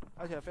手，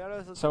而且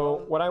Fearless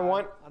So what I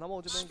want 那么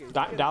我这边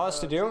给 Dallas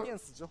to do 电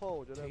死之后，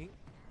我觉得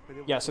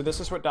Yeah, so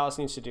this is what Dallas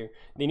needs to do.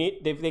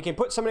 They can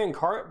put somebody in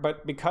cart,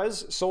 but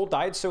because Seoul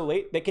died so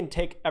late, they can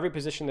take every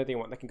position that they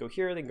want. They can go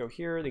here, they can go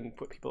here, they can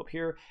put people up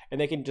here,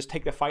 and they can just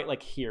take the fight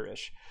like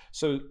here-ish.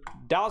 So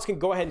Dallas can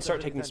go ahead and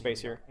start taking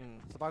space here.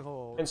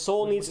 And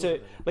Seoul needs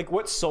to, like,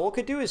 what Seoul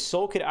could do is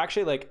Seoul could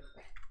actually, like,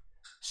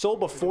 Seoul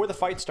before the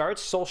fight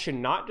starts, Seoul should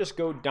not just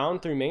go down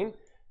through main.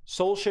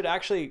 Seoul should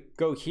actually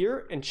go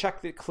here and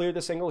clear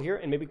this angle here,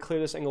 and maybe clear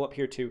this angle up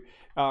here too.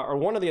 Or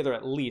one or the other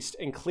at least,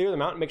 and clear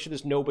them out and make sure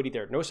there's nobody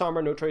there. No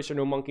Sombra, no Tracer,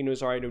 no Monkey, no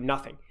Zarya, no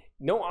nothing.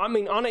 No, I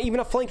mean, Ana, even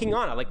a flanking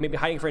Ana, like maybe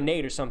hiding for a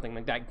nade or something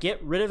like that.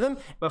 Get rid of them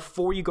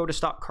before you go to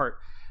stop cart.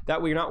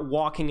 That way you're not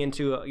walking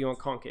into a, a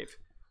concave.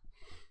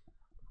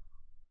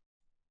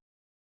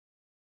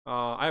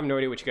 I have no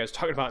idea what you guys are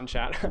talking about in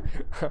chat.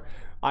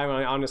 I'm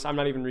honest, I'm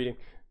not even reading.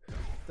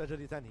 在这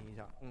里暂停一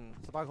下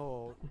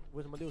，Spilo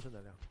为什么6成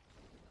能量？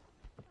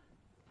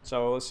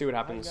 So let's see what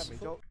happens.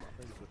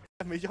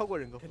 没教过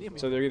人工。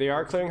 So they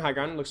are clearing high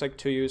ground. Looks like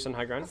 2 U's on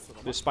high ground.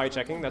 They're spy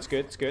checking. That's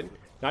good. It's good.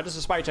 Not just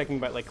a spy checking,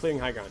 but like clearing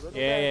high ground.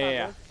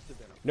 Yeah.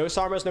 No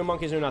Sombras, no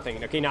Monkeys, no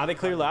nothing. Okay, now they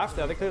clear left.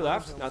 Now they clear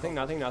left. Nothing.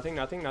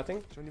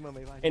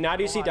 And now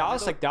do you see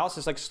Dallas? Like Dallas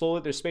is like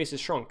slowly their space is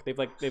shrunk. They've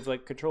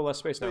like control less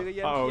space now.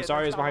 Uh-oh,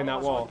 Zarya's behind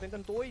that wall.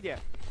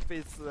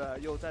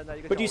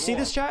 But do you see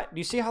this, chat? Do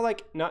you see how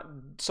like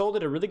Seoul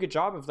did a really good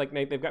job of like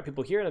they've got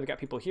people here and they've got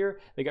people here,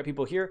 they got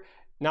people here.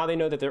 Now they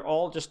know that they're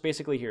all just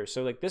basically here.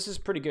 So like this is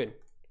pretty good.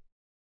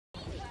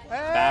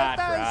 Bad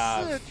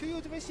grab.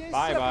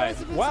 Bye.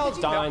 Well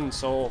done,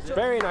 Seoul.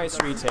 Very nice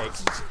retake.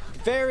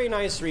 Very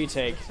nice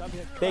retake.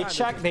 They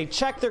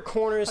checked their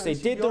corners. They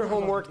did their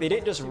homework. They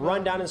didn't just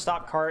run down and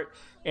stop cart.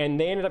 And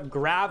they ended up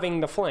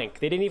grabbing the flank.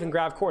 They didn't even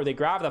grab core. They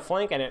grabbed the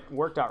flank, and it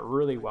worked out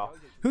really well.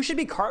 Who should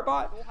be cart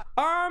bot?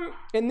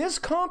 In this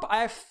comp,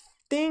 I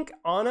think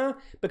Ana,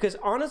 because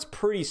Ana's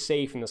pretty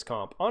safe in this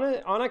comp.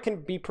 Ana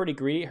can be pretty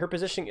greedy. Her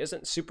positioning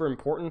isn't super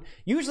important.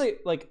 Usually,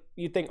 like,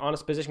 you'd think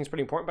Ana's positioning is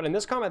pretty important, but in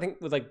this comp, I think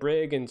with like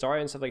Brig and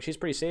Zarya and stuff, like she's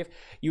pretty safe.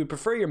 You would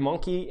prefer your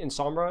Monkey and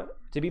Sombra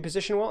to be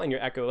positioned well, and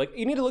your Echo. Like,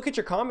 you need to look at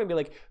your comp and be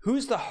like,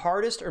 who's the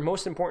hardest or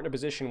most important to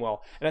position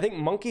well? And I think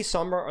Monkey,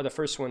 Sombra are the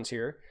first ones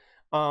here.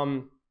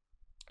 And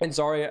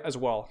Zarya as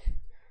well.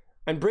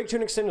 And Brig to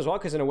an extent as well,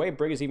 because in a way,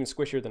 Brig is even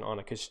squishier than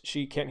Ana, because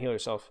she can't heal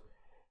herself.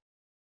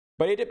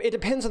 But it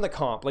depends on the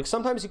comp. Like,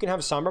 sometimes you can have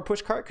Sombra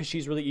push cart because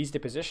she's really easy to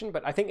position.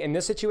 But I think in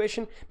this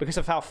situation, because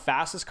of how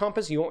fast this comp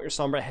is, you want your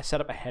Sombra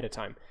set up ahead of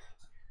time.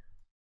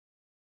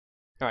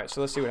 All right, so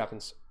let's see what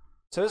happens.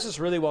 So this is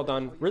really well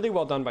done. Really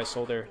well done by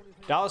Seoul there.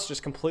 Dallas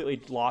just completely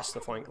lost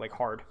the flank, like,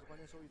 hard.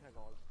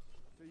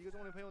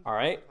 All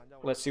right,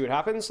 let's see what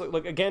happens.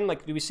 Look again,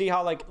 like, do we see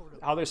how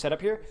they're set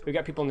up here? We've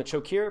got people in the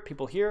choke here,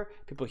 people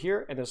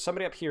here, and there's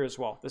somebody up here as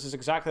well. This is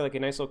exactly like a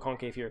nice little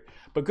concave here.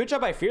 But good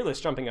job by Fearless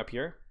jumping up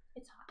here.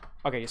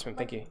 Okay, yes, ma'am.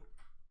 Thank you.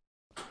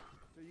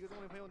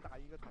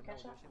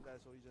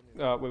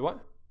 Wait, what?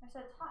 I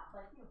said it's hot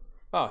like you.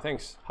 Oh,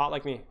 thanks. Hot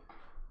like me.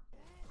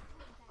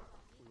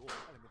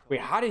 Wait,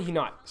 how did he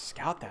not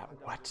scout that?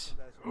 What?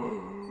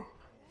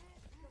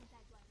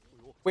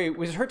 Wait,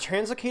 was her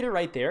translocator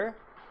right there?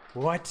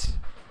 What?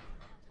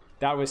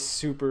 That was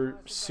super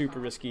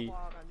risky.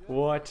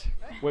 What?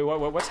 Wait,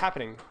 what's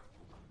happening?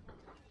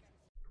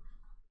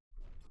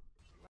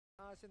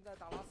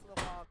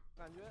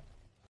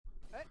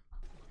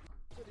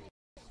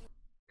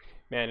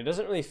 Man, it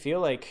doesn't really feel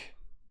like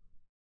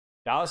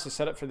Dallas is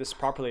set up for this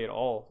properly at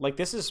all. Like,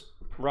 this is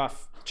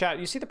rough. Chat,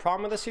 you see the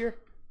problem with this here?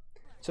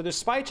 So they're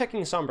spy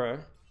checking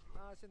Sombra.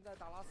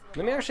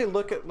 Let me actually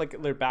look at like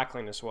their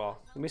backline as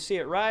well. Let me see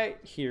it right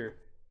here.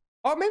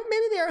 Oh, maybe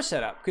they are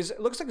set up, because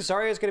it looks like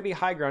Zarya is going to be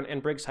high ground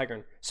and Briggs high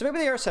ground. So maybe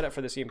they are set up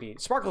for this EMP.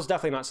 Sparkle's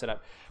definitely not set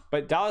up.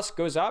 But Dallas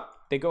goes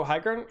up, they go high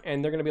ground,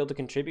 and they're going to be able to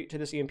contribute to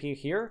this EMP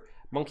here.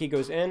 Monkey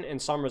goes in,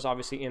 and Sombra's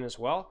obviously in as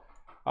well.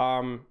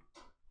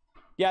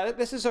 Yeah,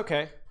 this is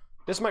okay.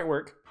 This might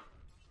work.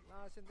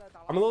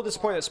 I'm a little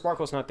disappointed that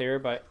Sparkle's not there,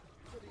 but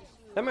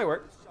that might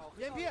work.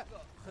 Yeah,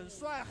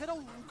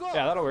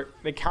 that'll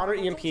work. They counter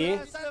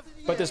EMP,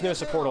 but there's no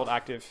support ult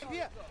active.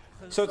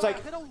 So it's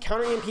like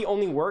counter EMP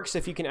only works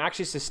if you can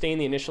actually sustain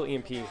the initial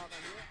EMP.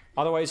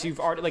 Otherwise, you've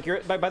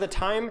already by the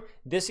time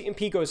this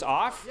EMP goes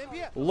off,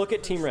 look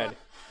at Team Red.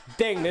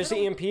 Dang, there's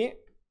the EMP.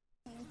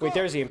 Wait,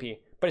 there's the EMP.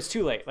 but it's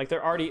too late. Like,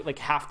 they're already like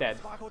half dead.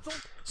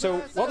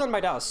 So well done by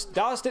Dallas.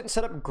 Dallas didn't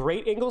set up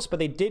great angles, but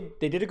they did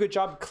a good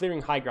job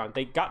clearing high ground.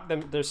 They got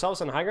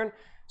themselves on high ground,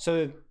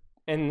 so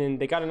and then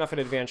they got enough at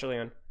advantage early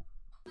on.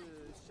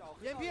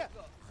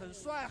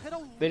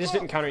 They just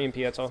didn't counter EMP,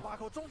 that's all.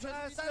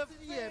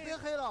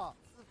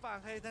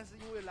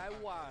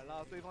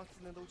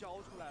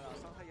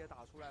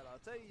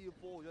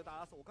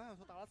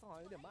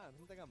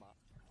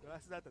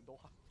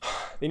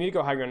 They need to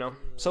go high ground now.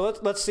 So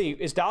let's see.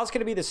 Is Dallas going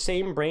to be the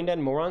same brain dead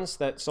morons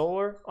that Seoul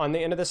were on the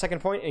end of the second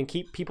point and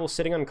keep people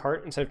sitting on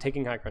cart instead of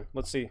taking high ground?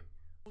 Let's see.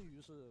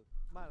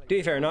 To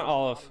be fair, not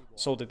all of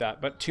Seoul did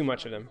that, but too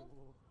much of them.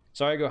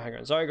 Sorry, go high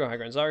ground. Sorry, go high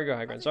ground. Sorry, go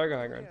high ground. Sorry, go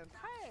high ground.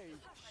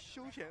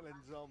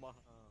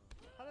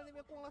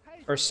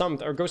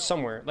 Or go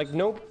somewhere. Like,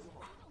 nope.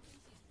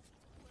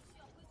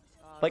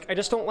 Like, I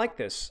just don't like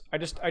this. I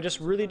just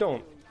really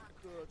don't.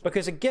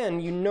 Because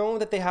again, you know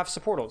that they have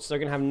support ults. They're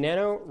gonna have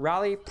Nano,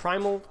 Rally,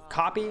 Primal,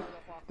 Copy.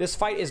 This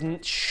fight it's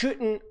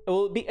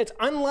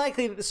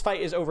unlikely that this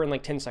fight is over in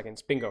like 10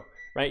 seconds. Bingo.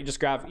 Right? You just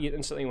grab, you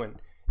instantly win.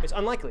 It's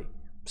unlikely.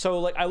 So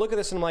like, I look at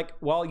this and I'm like,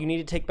 well, you need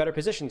to take better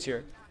positions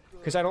here.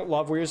 Because I don't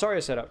love where your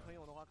Zarya set up.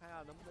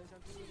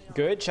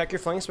 Good. Check your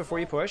flanks before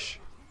you push.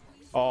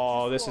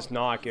 Oh, this is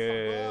not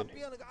good.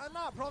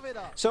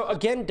 So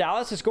again,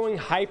 Dallas is going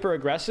hyper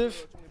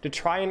aggressive to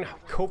try and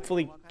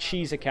hopefully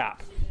cheese a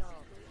cap.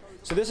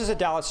 So this is a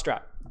Dallas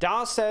strat.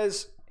 Dallas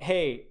says,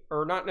 hey,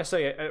 or not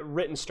necessarily a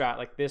written strat,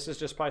 like this is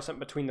just probably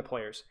something between the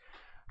players.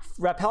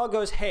 Rappel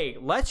goes, hey,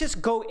 let's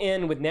just go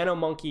in with Nano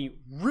Monkey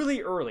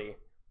really early.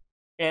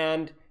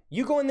 And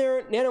you go in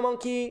there, Nano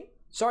Monkey,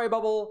 sorry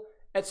Bubble,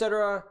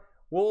 etc.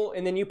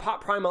 And then you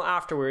pop Primal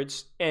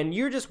afterwards, and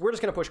we're just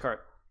gonna push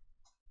cart.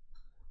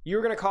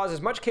 You're gonna cause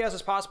as much chaos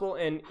as possible,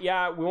 and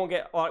yeah, we won't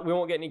get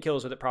any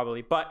kills with it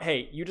probably. But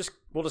hey,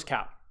 we'll just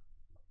cap.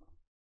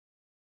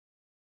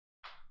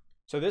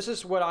 So this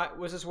is what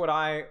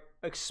I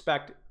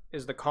expect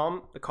is the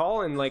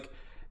call, and like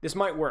this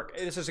might work.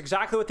 This is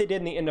exactly what they did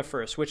in the end of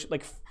first, which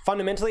like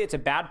fundamentally it's a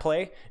bad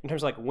play in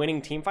terms of like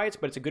winning team fights,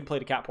 but it's a good play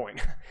to cap point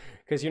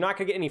because you're not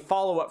gonna get any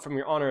follow up from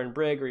your Honor and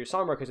Brig or your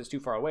Sombra because it's too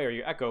far away, or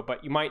your Echo,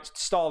 but you might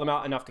stall them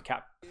out enough to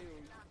cap.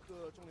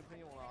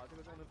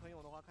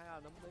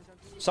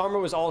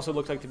 Sombra was also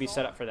looked like to be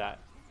set up for that.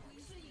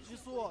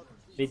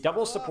 They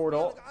double support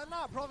ult.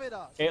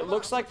 It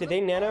looks like, did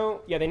they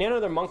nano? Yeah, they nano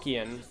their monkey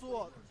in.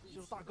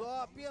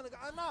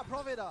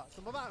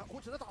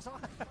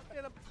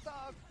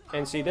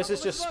 And see, this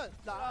is just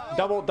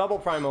double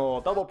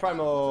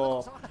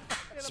primal.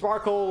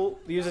 Sparkle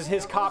uses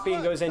his copy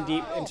and goes in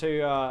deep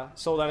into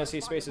Seoul Dynasty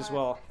space as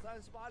well.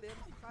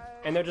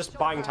 And they're just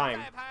buying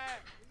time.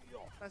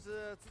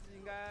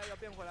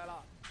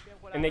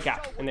 And they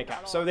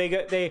cap. So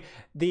they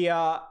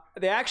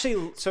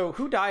actually, so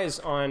who dies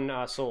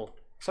on Seoul?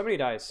 Somebody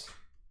dies.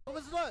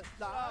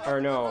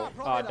 Or no,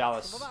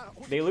 Dallas.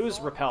 They lose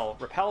Rappel.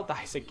 Rappel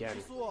dies again.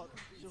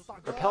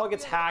 Rappel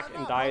gets hacked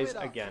and dies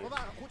again.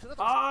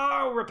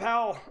 Oh,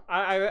 Rappel!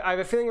 I have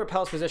a feeling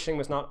Rappel's positioning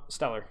was not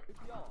stellar.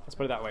 Let's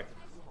put it that way.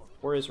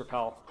 Where is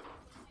Rappel?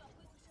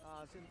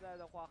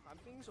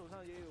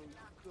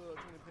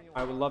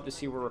 I would love to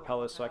see where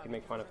Rappel is so I can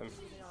make fun of him.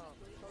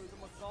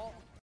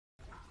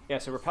 Yeah,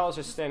 so Rappel is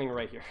just standing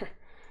right here.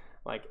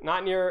 Like,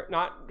 not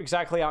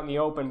exactly out in the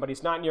open, but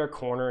he's not near a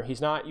corner.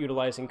 He's not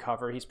utilizing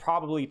cover. He's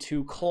probably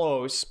too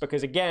close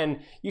because,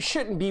 again, you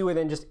shouldn't be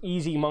within just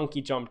easy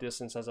monkey jump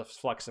distance as a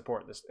flex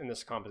support in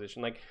this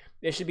composition. Like,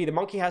 it should be the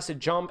monkey has to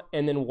jump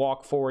and then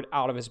walk forward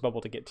out of his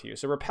bubble to get to you.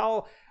 So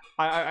Rappel,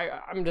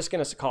 I'm just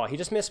going to call it. He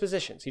just missed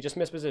positions. He just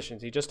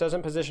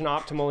doesn't position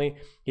optimally.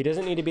 He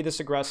doesn't need to be this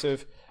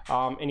aggressive,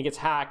 and he gets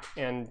hacked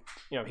and,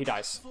 you know, he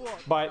dies.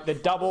 But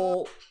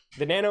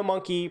the Nano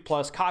Monkey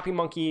plus Copy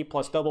Monkey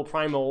plus double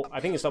Primal,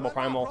 I think it's double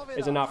Primal,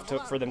 is enough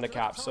for them to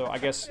cap. So I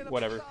guess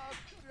whatever.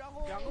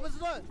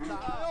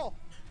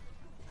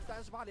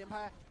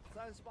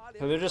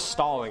 So they're just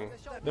stalling.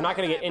 They're not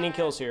going to get any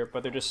kills here,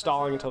 but they're just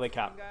stalling until they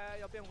cap.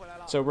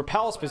 So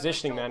Rappel's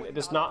positioning, man, it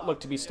does not look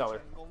to be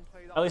stellar.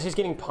 At least he's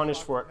getting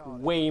punished for it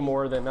way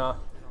more than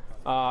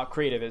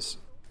Creative is.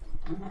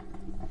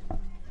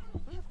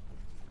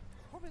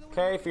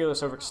 Okay,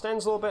 Fearless overextends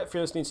a little bit.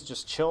 Fearless needs to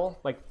just chill.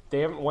 Like, they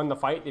haven't won the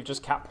fight, they've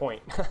just cap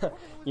point.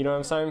 You know what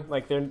I'm saying?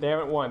 Like, they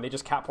haven't won, they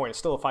just cap point. It's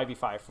still a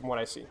 5v5 from what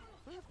I see.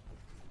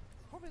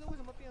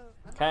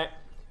 Okay,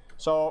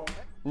 so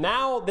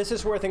now this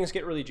is where things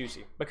get really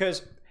juicy.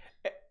 Because,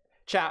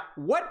 chat,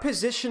 what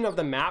position of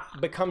the map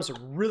becomes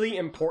really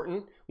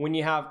important when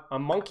you have a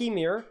monkey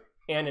mirror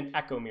and an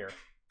echo mirror?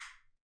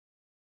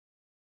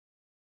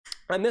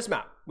 On this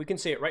map, we can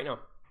see it right now.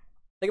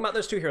 Think about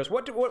those two heroes.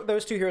 What do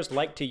those two heroes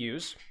like to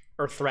use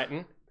or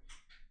threaten?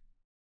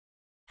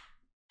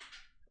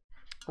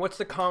 What's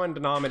the common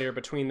denominator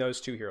between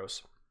those two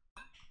heroes?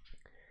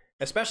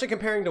 Especially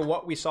comparing to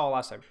what we saw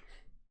last time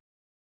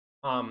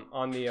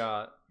on the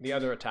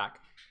other attack.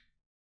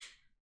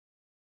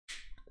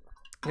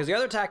 Because the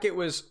other attack, it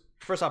was,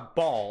 first off,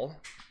 Ball.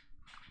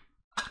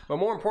 But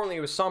more importantly,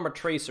 it was Sombra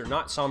Tracer,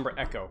 not Sombra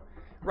Echo.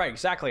 Right,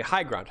 exactly,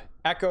 high ground.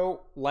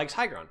 Echo likes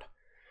high ground,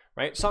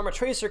 right? Sombra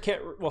Tracer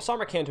can't, well,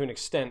 Sombra can to an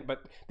extent,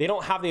 but they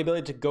don't have the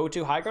ability to go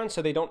to high ground,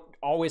 so they don't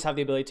always have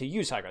the ability to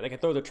use high ground. They can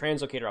throw the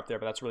translocator up there,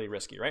 but that's really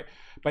risky, right?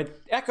 But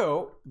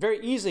Echo, very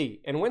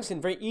easily, and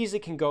Winston very easily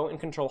can go and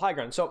control high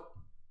ground. So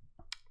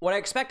what I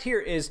expect here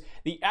is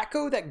the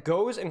Echo that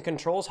goes and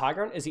controls high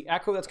ground is the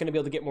Echo that's going to be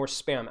able to get more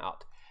spam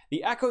out.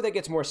 The Echo that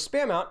gets more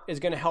spam out is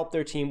going to help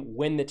their team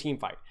win the team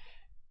fight,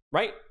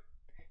 right?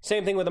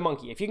 Same thing with a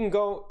monkey. If you can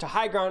go to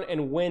high ground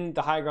and win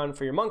the high ground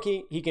for your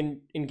monkey, he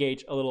can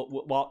engage a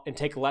little well and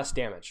take less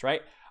damage,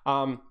 right?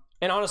 And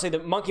honestly, the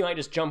monkey might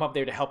just jump up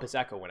there to help his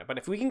Echo win it. But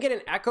if we can get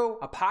an Echo,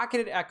 a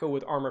pocketed Echo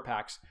with armor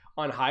packs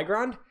on high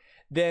ground,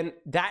 then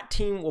that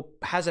team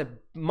has a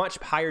much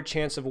higher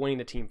chance of winning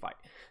the team fight.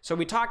 So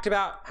we talked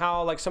about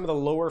how like some of the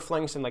lower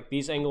flanks and like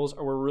these angles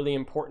were really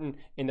important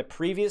in the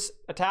previous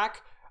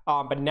attack.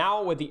 But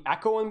now with the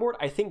Echo on board,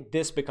 I think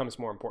this becomes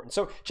more important.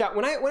 So chat,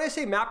 when I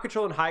say map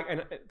control and high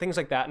and things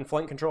like that and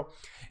flank control,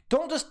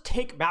 don't just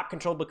take map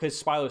control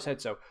because Spilo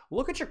said so.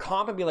 Look at your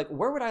comp and be like,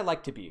 where would I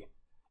like to be?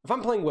 If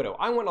I'm playing Widow,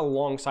 I want a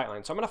long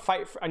sightline. So I'm going to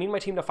fight. I need my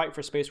team to fight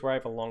for space where I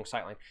have a long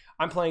sightline.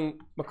 I'm playing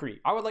McCree.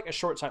 I would like a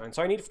short sightline.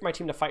 So I need my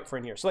team to fight for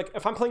in here. So like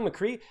if I'm playing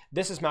McCree,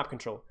 this is map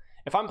control.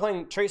 If I'm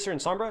playing Tracer and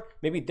Sombra,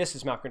 maybe this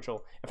is map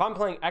control. If I'm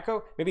playing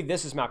Echo, maybe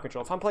this is map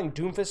control. If I'm playing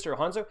Doomfist or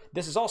Hanzo,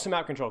 this is also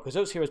map control because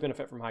those heroes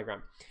benefit from high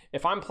ground.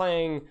 If I'm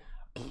playing,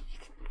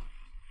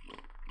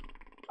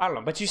 I don't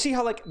know, but you see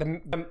how like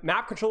the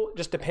map control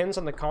just depends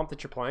on the comp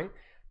that you're playing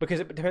because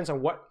it depends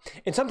on what,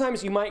 and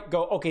sometimes you might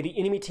go, okay, the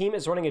enemy team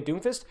is running a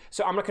Doomfist,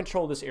 so I'm gonna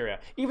control this area.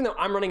 Even though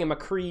I'm running a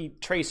McCree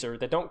Tracer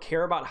that don't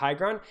care about high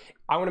ground,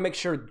 I wanna make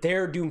sure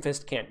their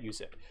Doomfist can't use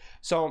it.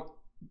 So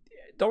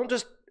don't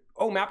just,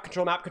 oh, map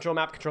control, map control,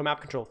 map control,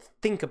 map control.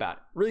 Think about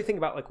it. Really think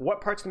about like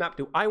what parts of the map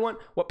do I want?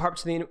 What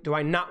parts do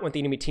I not want the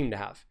enemy team to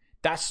have?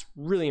 That's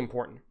really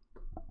important.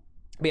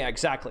 But yeah,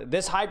 exactly.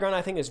 This high ground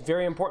I think is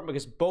very important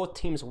because both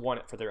teams want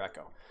it for their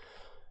Echo.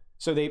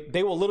 So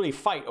they will literally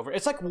fight over it.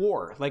 It's like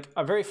war. Like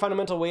a very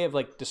fundamental way of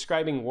like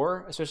describing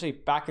war, especially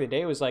back in the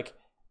day, was like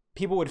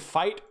people would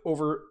fight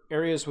over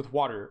areas with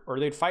water, or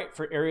they'd fight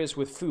for areas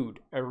with food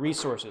or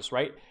resources,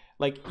 right?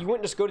 Like you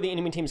wouldn't just go to the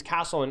enemy team's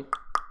castle and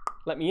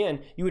let me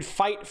in. You would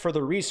fight for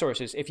the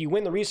resources. If you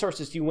win the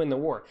resources, you win the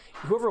war.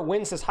 Whoever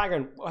wins this high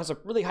ground has a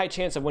really high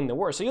chance of winning the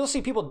war. So you'll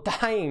see people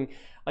dying,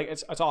 like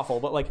it's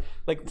awful, but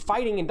like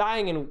fighting and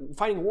dying and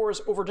fighting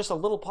wars over just a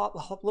little plot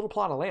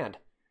of land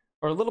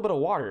or a little bit of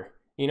water,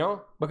 you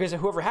know, because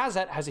whoever has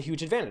that has a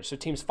huge advantage. So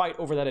teams fight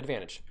over that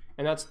advantage,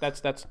 and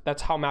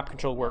that's how map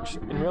control works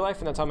in real life,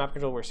 and that's how map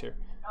control works here.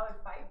 I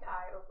would fight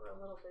die over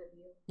a little bit of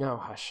you. No,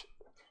 hush.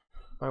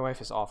 My wife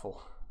is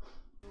awful.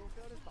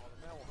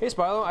 Hey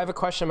Spilo, I have a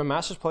question. I'm a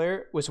Masters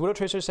player. Was Widow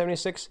Tracer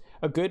 76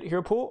 a good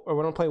hero pool, or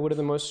when I play Widow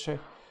the most, or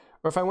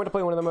if I want to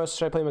play one of the most,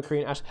 should I play McCree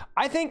and Ashe?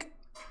 I think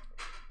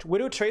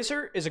Widow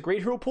Tracer is a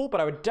great hero pool,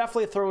 but I would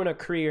definitely throw in a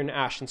Kree or an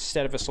Ashe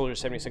instead of a Soldier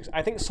 76.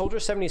 I think Soldier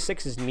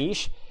 76 is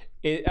niche.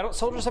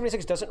 Soldier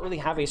 76 doesn't really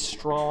have a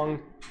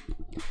strong.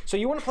 So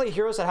you want to play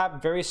heroes that have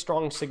very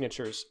strong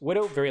signatures.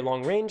 Widow, very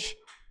long range.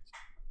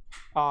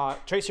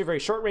 Tracer, very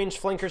short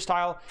range, flanker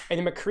style, and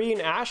then McCree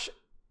and Ashe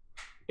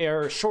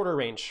are shorter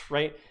range,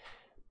 right?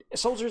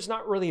 Soldier's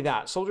not really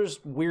that.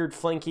 Soldier's weird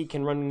flanky,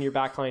 can run in your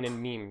backline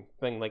and meme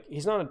thing. Like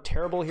he's not a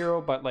terrible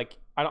hero, but like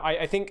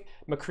I think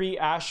McCree,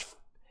 Ashe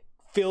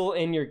fill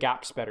in your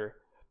gaps better,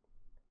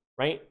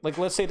 right? Like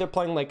let's say they're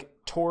playing like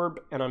Torb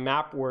and a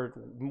map where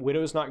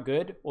Widow's not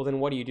good. Well, then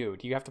what do?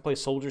 Do you have to play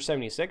Soldier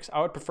 76?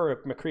 I would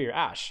prefer McCree or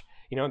Ashe.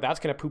 You know, that's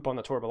gonna poop on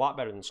the Torb a lot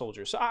better than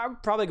Soldier. So I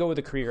would probably go with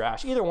a Kree or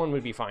Ashe. Either one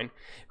would be fine.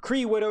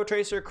 Kree Widow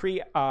Tracer,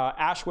 Kree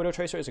Ashe Widow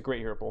Tracer is a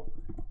great hero pool.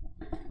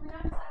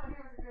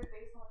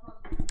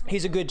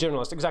 He's a good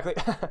generalist, exactly.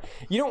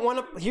 You don't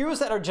want to, heroes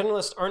that are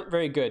generalists aren't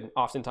very good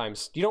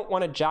oftentimes. You don't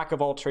want a jack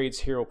of all trades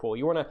hero pool.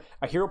 You want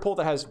a hero pool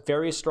that has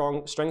very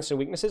strong strengths and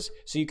weaknesses,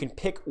 so you can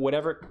pick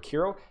whatever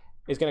hero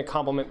is going to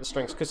complement the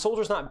strengths. Because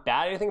Soldier's not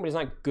bad at anything, but he's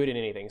not good at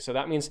anything. So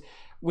that means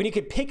when you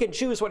could pick and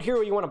choose what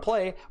hero you want to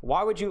play,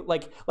 why would you,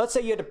 like, let's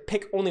say you had to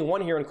pick only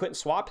one hero and couldn't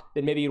swap,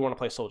 then maybe you'd want to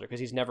play Soldier because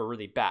he's never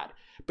really bad.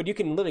 But you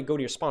can literally go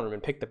to your spawn room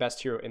and pick the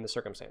best hero in the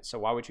circumstance. So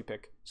why would you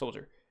pick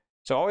Soldier?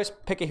 So always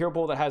pick a hero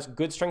pool that has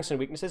good strengths and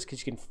weaknesses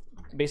because you can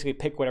basically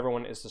pick whatever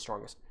one is the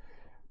strongest.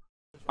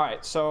 All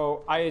right,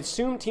 so I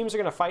assume teams are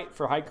going to fight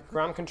for high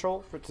ground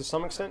control to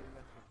some extent,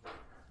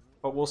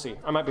 but we'll see.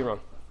 I might be wrong.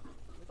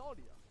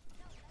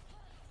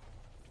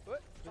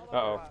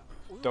 Uh-oh.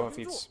 Doha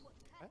feats.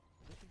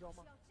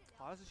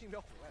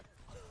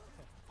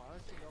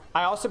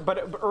 I also,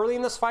 but early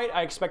in this fight,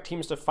 I expect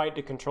teams to fight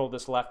to control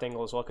this left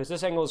angle as well, because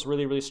this angle is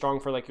really, really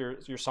strong for like your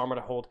Sombra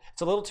to hold.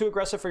 It's a little too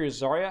aggressive for your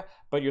Zarya,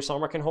 but your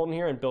Sombra can hold in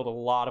here and build a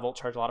lot of ult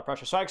charge, a lot of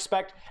pressure. So I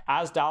expect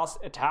as Dallas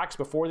attacks,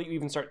 before you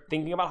even start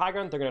thinking about high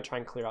ground, they're going to try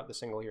and clear out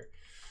this angle here.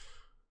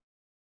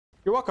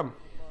 You're welcome.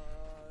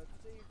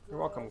 You're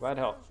welcome. Glad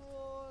to help.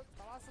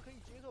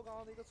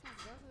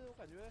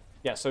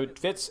 Yeah, so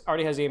Fitz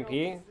already has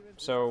EMP,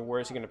 so where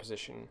is he going to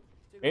position?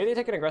 Maybe they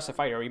take an aggressive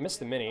fight, or he missed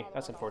the mini.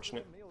 That's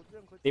unfortunate.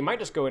 They might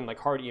just go in like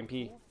hard EMP.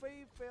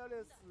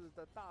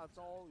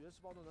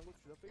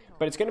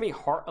 But it's going to be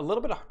hard, a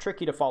little bit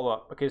tricky to follow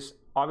up because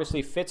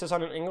obviously Fitz is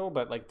on an angle,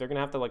 but like they're going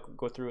to have to like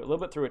go through a little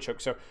bit through a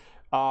choke. So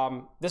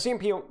this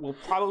EMP will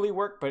probably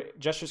work, but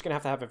Gesture's going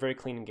to have a very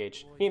clean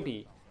engage.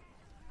 EMP.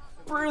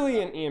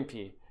 Brilliant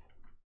EMP.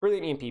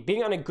 Brilliant EMP.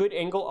 Being on a good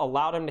angle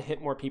allowed him to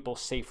hit more people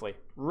safely.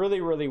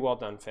 Really, really well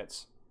done,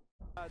 Fitz.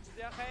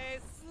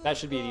 That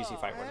should be an easy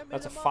fight win.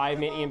 That's a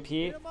 5-man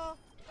EMP.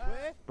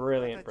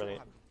 Brilliant,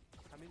 brilliant.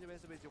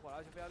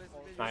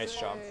 Nice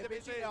job.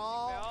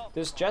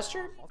 This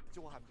Gesture?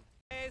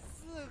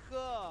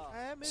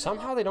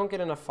 Somehow they don't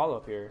get enough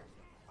follow-up here.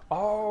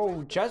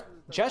 Oh,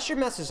 Gesture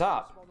messes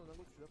up.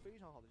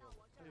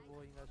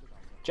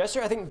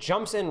 Gesture, I think,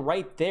 jumps in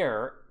right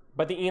there,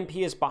 but the EMP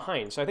is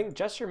behind. So I think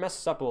Gesture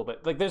messes up a little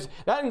bit. Like,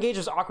 that engage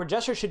is awkward.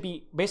 Gesture should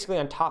be basically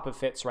on top of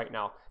Fitz right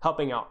now,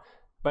 helping out.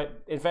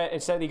 But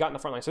instead he got in the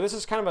front line. So this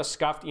is kind of a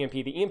scuffed EMP.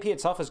 The EMP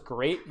itself is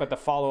great, but the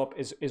follow-up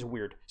is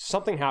weird.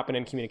 Something happened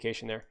in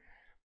communication there.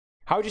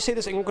 How would you say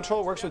this angle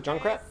control works with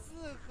Junkrat?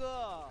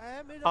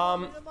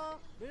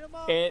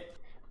 It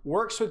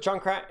works with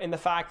Junkrat in the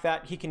fact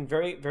that he can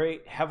very,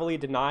 very heavily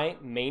deny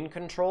main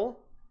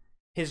control.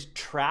 His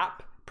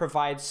trap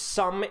provides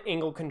some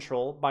angle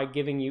control by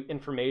giving you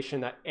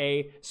information that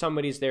A,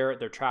 somebody's there,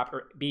 they're trapped,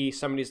 or B,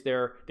 somebody's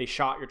there, they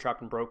shot, you're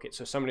trapped and broke it.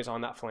 So somebody's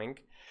on that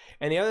flank.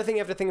 And the other thing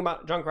you have to think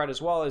about Junkrat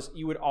as well is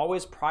you would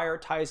always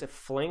prioritize a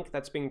flank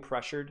that's being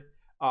pressured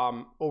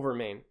over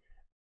main,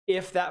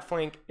 if that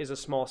flank is a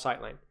small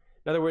sightline.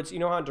 In other words, you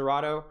know how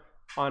Dorado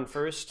on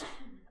first,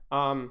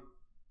 like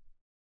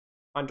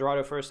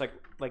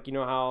you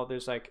know how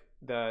there's like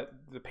the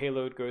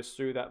payload goes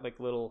through that like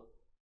little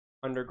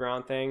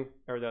underground thing,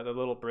 or the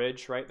little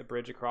bridge, right? The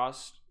bridge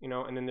across, you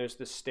know, and then there's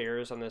the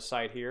stairs on this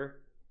side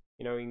here.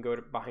 You know, you can go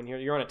to behind here.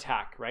 You're on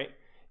attack, right?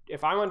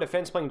 If I'm on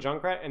defense playing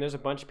Junkrat and there's a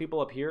bunch of people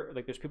up here,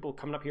 like there's people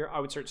coming up here, I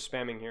would start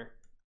spamming here.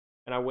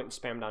 And I wouldn't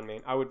spam down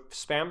main. I would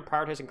spam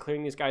prioritizing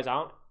clearing these guys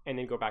out and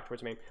then go back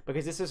towards main.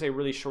 Because this is a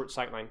really short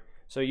sightline.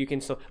 So you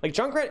can still... Like,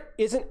 Junkrat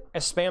isn't a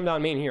spam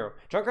down main hero.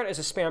 Junkrat is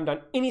a spam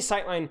down any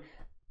sightline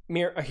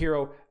a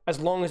hero as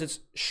long as it's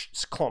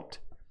clumped.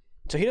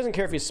 So he doesn't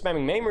care if he's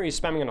spamming main or he's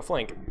spamming on a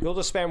flank. He'll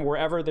just spam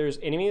wherever there's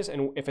enemies,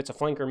 and if it's a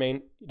flank or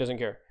main, he doesn't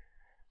care.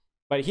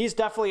 But he's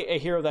definitely a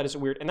hero that is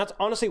weird. And that's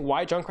honestly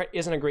why Junkrat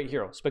isn't a great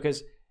hero. It's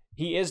because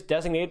he is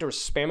designated to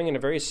spamming in a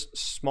very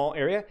small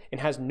area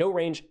and has no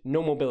range,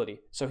 no mobility.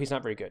 So he's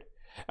not very good.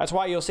 That's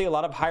why you'll see a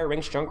lot of higher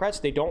ranked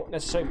Junkrats. They don't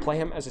necessarily play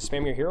him as a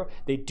spammier hero.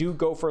 They do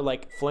go for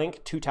like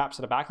flank, 2 taps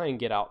to the backline and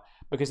get out.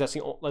 Because that's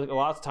a lot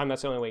of the time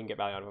that's the only way you can get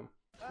value out of him.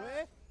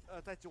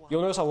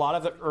 You'll notice a lot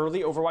of the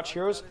early Overwatch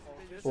heroes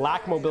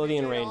lack mobility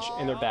and range,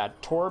 and they're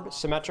bad. Torb,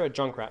 Symmetra,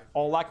 Junkrat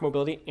all lack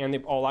mobility and they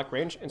all lack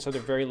range, and so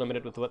they're very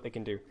limited with what they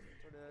can do.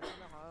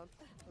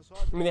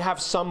 I mean, they have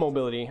some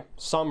mobility,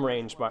 some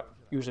range, but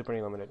usually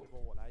pretty limited.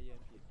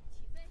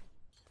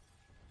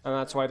 And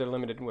that's why they're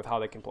limited with how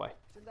they can play.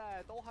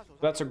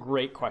 That's a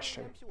great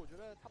question.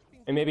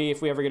 And maybe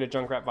if we ever get a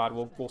Junkrat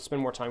VOD, we'll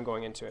spend more time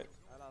going into it.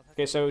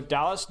 Okay, so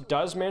Dallas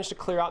does manage to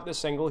clear out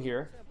this angle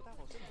here.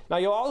 Now,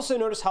 you'll also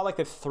notice how like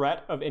the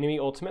threat of enemy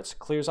ultimates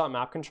clears out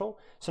map control.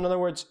 So in other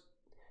words,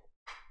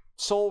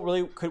 Seoul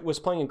really was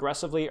playing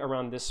aggressively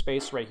around this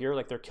space right here.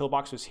 Like their kill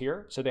box was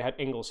here, so they had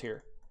angles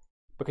here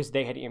because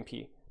they had EMP.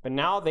 But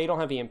now they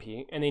don't have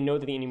EMP, and they know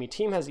that the enemy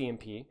team has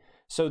EMP.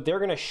 So they're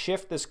going to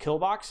shift this kill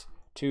box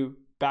to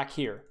back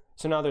here.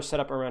 So now they're set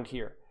up around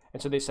here. And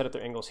so they set up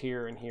their angles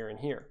here and here and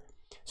here.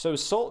 So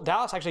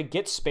Dallas actually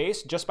gets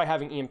space just by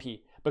having EMP,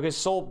 because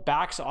Seoul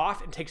backs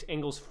off and takes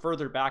angles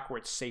further back where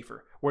it's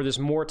safer, where there's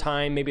more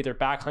time. Maybe their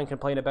backline can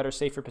play in a better,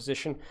 safer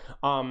position.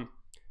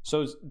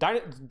 So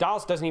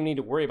Dallas doesn't even need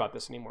to worry about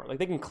this anymore. Like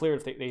they can clear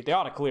it if they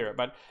ought to clear it,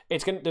 but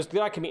there's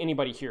not gonna be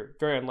anybody here.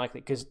 Very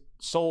unlikely, because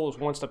Seoul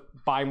wants to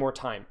buy more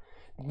time.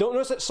 Don't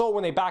notice that Seoul,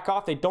 when they back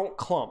off, they don't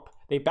clump.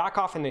 They back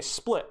off and they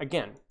split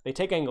again. They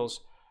take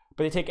angles,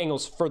 but they take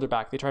angles further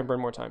back. They try and burn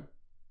more time.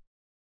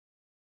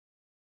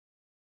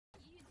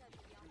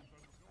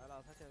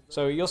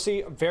 So you'll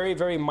see very,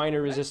 very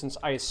minor resistance,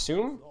 I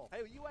assume.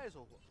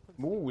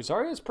 Ooh,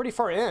 Zarya is pretty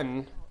far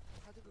in.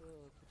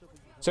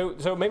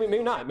 So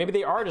maybe not. Maybe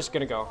they are just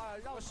gonna go.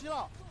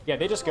 Yeah,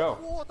 they just go.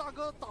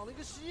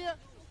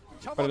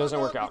 But it doesn't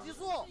work out.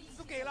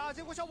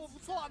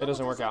 It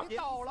doesn't work out.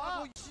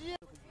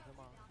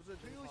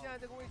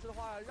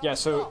 Yeah,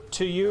 so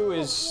to you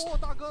is...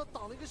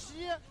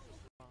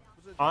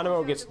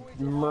 Animo gets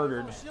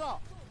murdered.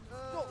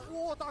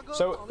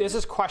 So this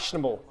is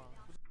questionable.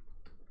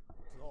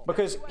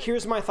 Because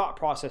here's my thought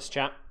process,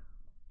 chat.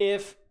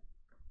 If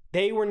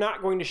they were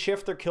not going to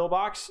shift their kill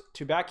box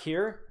to back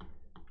here,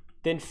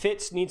 then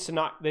Fitz needs to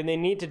not... Then they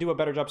need to do a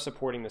better job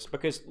supporting this.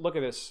 Because look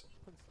at this.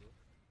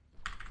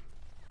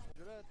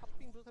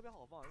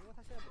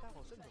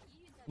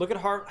 Look at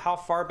how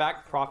far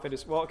back Prophet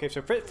is. Well, okay,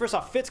 so first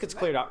off, Fitz gets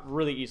cleared out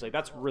really easily.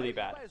 That's really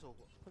bad.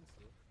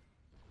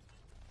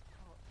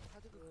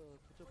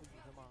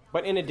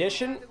 But in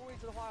addition,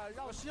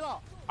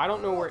 I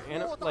don't know where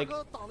like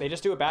they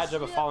just do a bad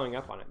job of following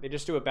up on it. They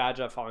just do a bad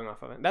job following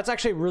off of it. That's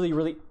actually really,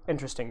 really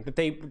interesting that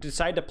they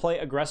decide to play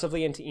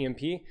aggressively into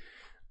EMP.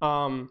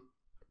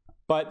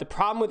 But the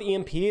problem with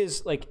EMP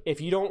is like if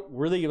you don't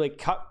really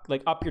like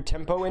up your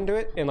tempo into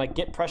it and like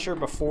get pressure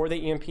before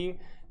the EMP,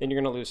 then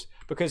you're gonna lose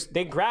because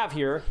they grab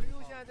here,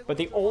 but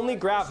they only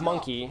grab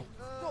monkey.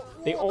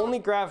 They only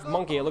grab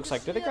monkey. It looks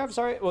like. Did they grab?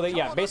 Sorry. Well,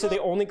 yeah. Basically,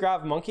 they only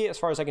grab monkey as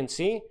far as I can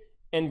see.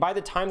 And by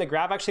the time the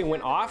grab actually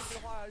went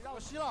off,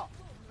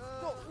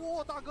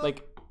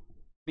 like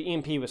the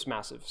EMP was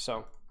massive.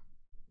 So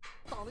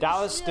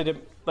Dallas did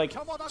it. Like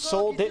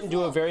Seoul didn't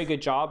do a very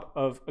good job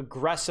of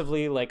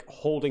aggressively like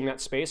holding that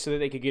space so that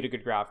they could get a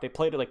good grab. They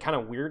played it like kind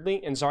of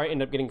weirdly, and Zarya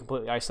ended up getting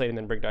completely isolated, and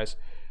then Brig dies.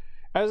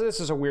 As this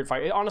is a weird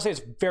fight. Honestly,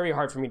 it's very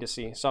hard for me to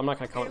see, so I'm not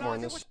gonna comment more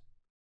on this.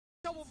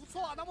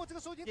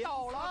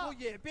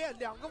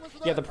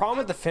 Yeah, the problem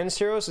with the Fence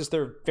heroes is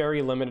they're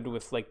very limited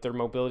with like their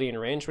mobility and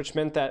range, which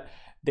meant that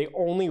they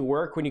only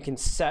work when you can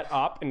set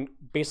up and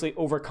basically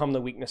overcome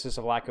the weaknesses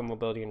of lack of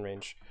mobility and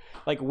range.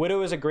 Like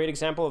Widow is a great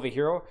example of a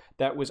hero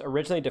that was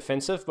originally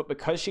defensive, but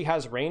because she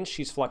has range,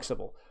 she's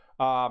flexible.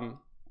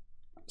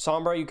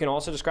 Sombra you can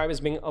also describe as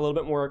being a little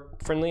bit more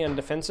friendly and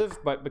defensive,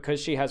 but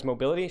because she has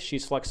mobility,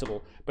 she's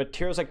flexible. But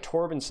heroes like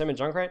Torb and Sim and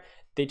Junkrat,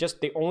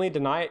 they only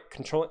deny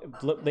control.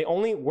 They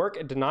only work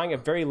at denying a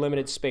very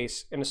limited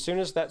space, and as soon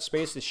as that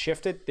space is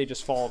shifted, they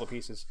just fall to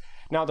pieces.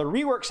 Now the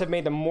reworks have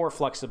made them more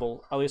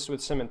flexible, at least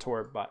with Sim and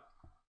Torb. But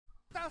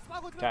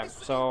okay,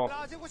 so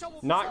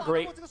not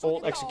great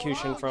ult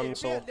execution from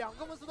Seoul.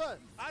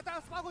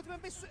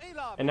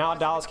 And now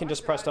Dallas can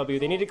just press W.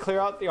 They need to clear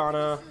out the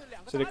Ana,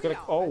 so they could.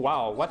 Oh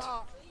wow, what?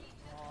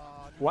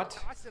 What?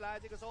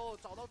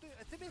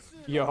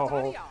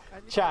 Yo,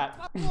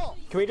 chat.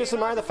 Can we just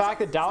admire the fact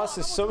that Dallas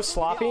is so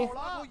sloppy?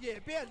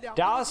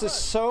 Dallas is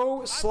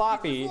so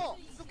sloppy.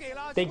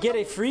 They get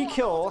a free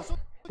kill.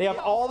 They have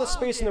all the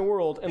space in the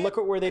world, and look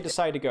at where they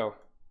decide to go.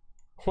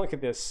 Look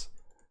at this.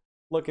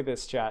 Look at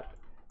this, chat.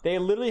 They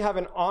literally have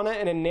an Ana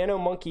and a Nano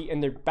Monkey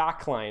in their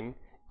backline,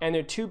 and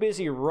they're too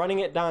busy running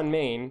it down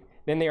main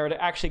than they are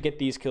to actually get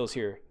these kills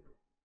here.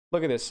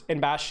 Look at this.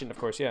 And Bastion, of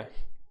course, yeah.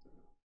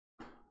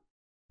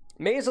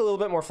 Mei is a little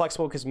bit more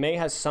flexible because Mei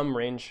has some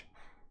range.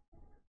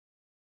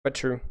 But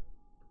true.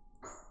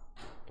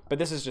 But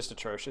this is just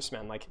atrocious,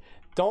 man. Like,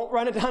 don't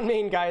run it down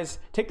main, guys.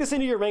 Take this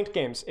into your ranked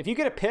games. If you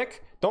get a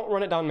pick, don't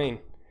run it down main.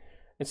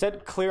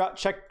 Instead, clear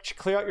out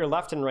your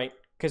left and right.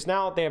 Because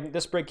now they have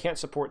this Brig can't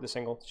support this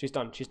angle. She's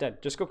done. She's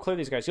dead. Just go clear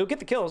these guys. You'll get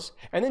the kills,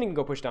 and then you can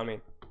go push down main.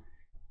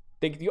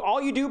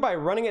 All you do by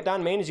running it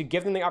down main is you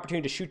give them the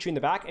opportunity to shoot you in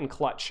the back and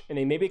clutch. And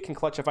they maybe can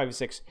clutch a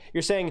 5v6.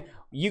 You're saying,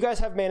 you guys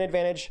have man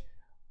advantage.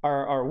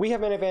 Or we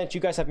have an advantage,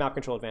 you guys have map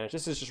control advantage.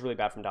 This is just really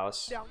bad from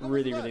Dallas.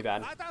 Really, really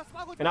bad.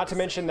 And not to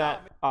mention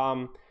that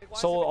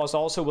Seoul is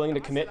also willing to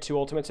commit 2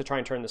 ultimates to try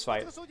and turn this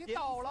fight.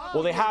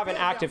 Well, they have an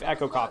active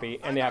Echo copy,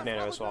 and they have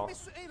Nano as well.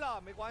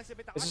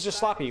 This is just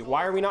sloppy.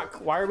 Why are we not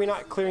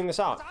clearing this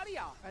out?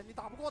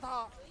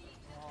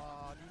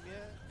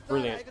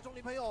 Brilliant.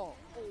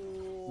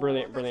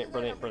 Brilliant, brilliant,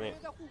 brilliant, brilliant.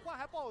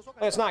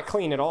 It's not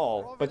clean at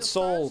all, but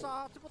Seoul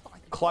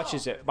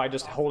clutches it by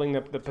just holding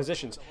the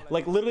positions.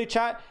 Like literally,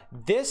 chat,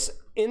 this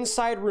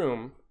inside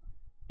room,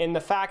 and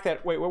the fact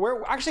that where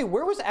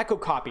was Echo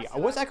Copy?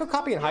 Was Echo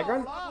Copy in high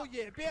ground?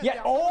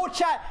 Yeah. Oh,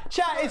 chat,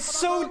 it's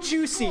so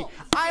juicy.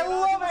 I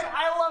love it.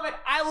 I love it.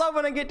 I love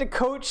when I get to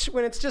coach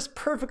when it's just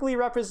perfectly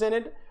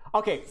represented.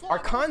 Okay, our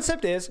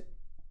concept is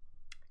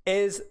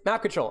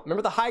map control.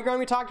 Remember the high ground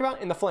we talked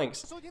about in the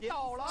flanks?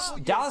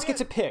 Dallas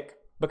gets a pick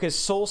because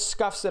Seoul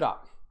scuffs it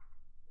up.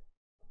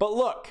 But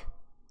look,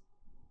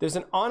 there's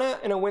an Ana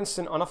and a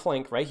Winston on a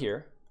flank right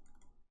here.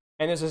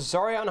 And there's a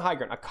Zarya on high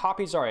ground, a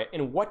copy Zarya.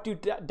 And what do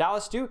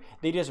Dallas do?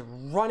 They just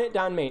run it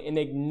down main and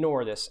they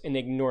ignore this and they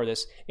ignore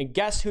this. And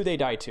guess who they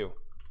die to?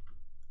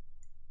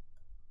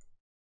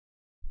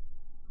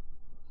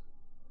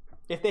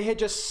 If they had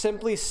just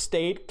simply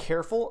stayed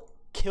careful,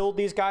 killed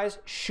these guys,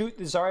 shoot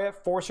the Zarya,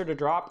 force her to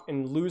drop,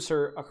 and lose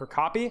her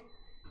copy,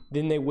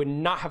 then they would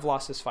not have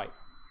lost this fight.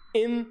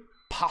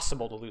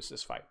 Impossible to lose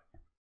this fight.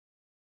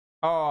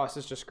 Oh, this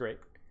is just great.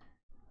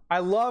 I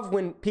love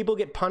when people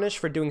get punished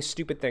for doing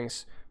stupid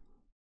things.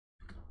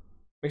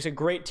 Makes a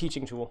great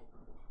teaching tool.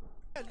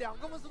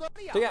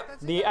 So yeah,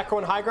 the Echo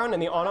on high ground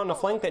and the Ana on the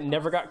flank that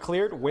never got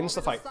cleared wins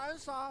the fight.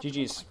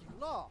 GG's.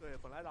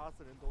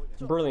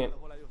 Brilliant.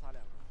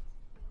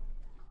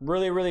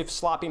 Really, really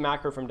sloppy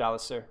macro from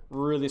Dallas there.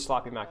 Really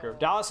sloppy macro.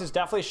 Dallas is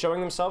definitely showing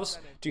themselves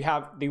to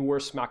have the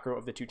worst macro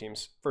of the two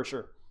teams, for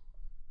sure.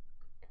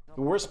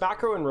 The worst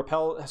macro, and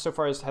Repel so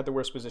far has had the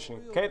worst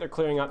positioning. Okay, they're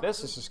clearing out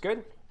this. This is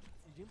good.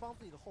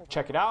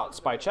 Check it out.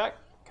 Spy check.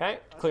 Okay,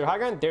 clear high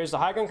ground. There's the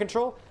high ground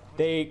control.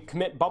 They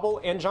commit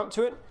bubble and jump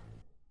to it.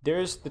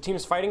 There's the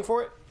teams fighting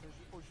for it.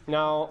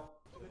 Now,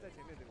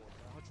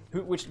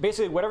 which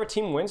basically whatever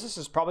team wins this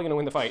is probably going to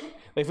win the fight.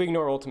 If we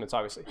ignore ultimates,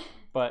 obviously.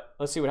 But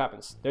let's see what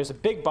happens. There's a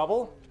big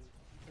bubble.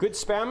 Good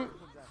spam.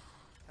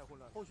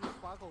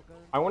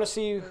 I want to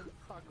see.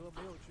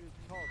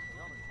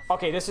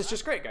 Okay, this is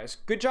just great, guys.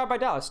 Good job by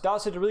Dallas.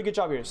 Dallas did a really good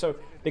job here. So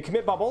they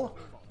commit bubble.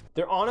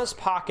 They're on us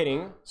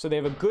pocketing, so they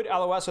have a good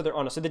LOS, so they're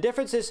on us. So the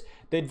difference is,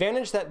 the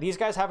advantage that these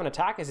guys have in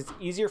attack is it's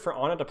easier for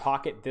Ana to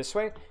pocket this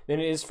way than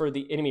it is for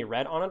the enemy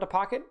red Ana to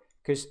pocket,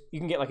 because you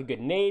can get like a good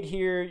nade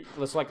here.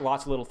 There's like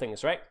lots of little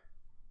things, right?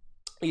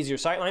 Easier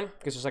sightline,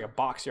 because there's like a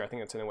box here, I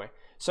think that's in the way.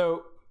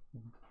 So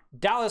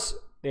Dallas,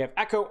 they have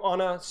Echo,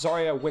 Ana,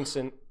 Zarya,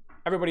 Winston.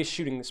 Everybody's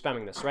shooting,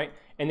 spamming this, right?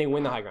 And they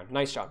win the high ground.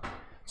 Nice job.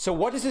 So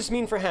what does this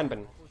mean for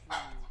Hanbin?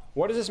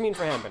 What does this mean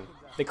for Hanbin?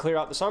 They clear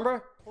out the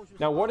Sombra.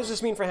 Now, what does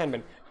this mean for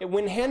Hanbin?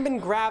 When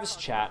Hanbin grabs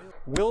chat,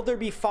 will there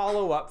be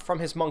follow-up from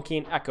his Monkey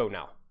and Echo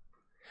now?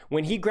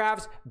 When he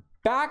grabs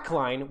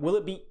backline, will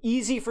it be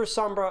easy for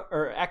Sombra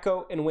or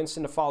Echo and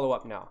Winston to follow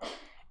up now?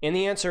 And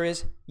the answer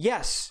is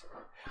yes,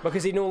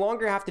 because they no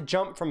longer have to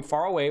jump from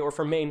far away or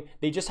from main.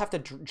 They just have to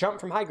jump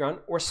from high ground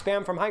or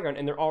spam from high ground,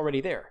 and they're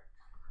already there.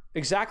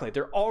 Exactly.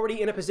 They're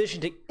already in a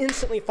position to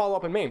instantly follow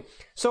up in main.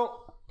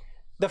 So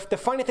the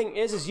funny thing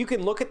is you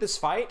can look at this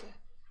fight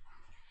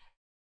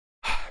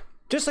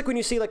just like when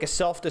you see like a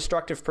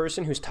self-destructive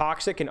person who's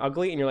toxic and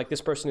ugly and you're like, this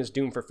person is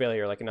doomed for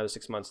failure like another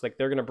 6 months. Like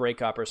they're going to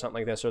break up or something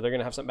like this, or they're going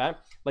to have something bad.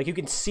 Like you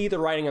can see the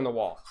writing on the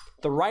wall.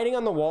 The writing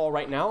on the wall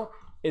right now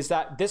is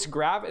that this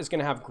grab is going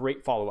to have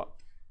great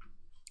follow-up.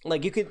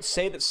 Like you could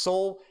say that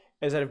Seoul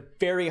is at a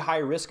very high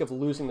risk of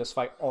losing this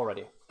fight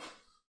already,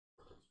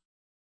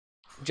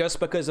 just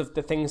because of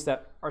the things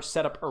that are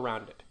set up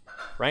around it,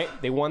 right?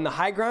 They won the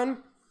high ground.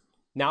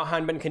 Now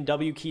Hanbin can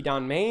W key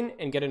down main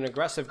and get an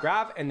aggressive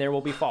grab, and there will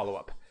be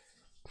follow-up.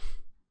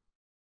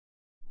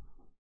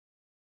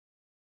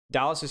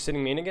 Dallas is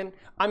sitting main again.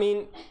 I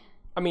mean,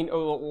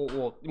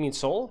 you mean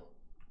Seoul?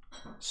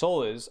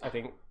 Seoul is, I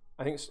think,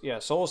 yeah,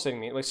 Seoul is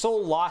sitting main. Like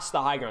Seoul lost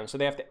the high ground, so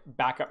they have to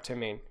back up to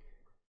main.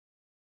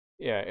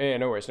 Yeah,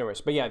 no worries.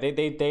 But yeah,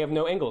 they have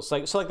no angles.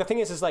 Like, so like the thing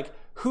is like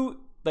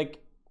who,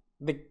 like,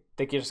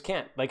 they just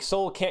can't. Like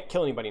Seoul can't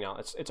kill anybody now.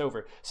 It's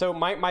over. So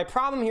my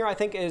problem here, I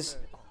think, is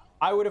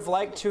I would have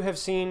liked to have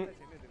seen.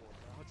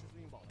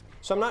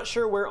 So I'm not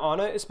sure where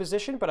Ana is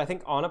positioned, but I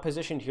think Ana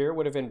positioned here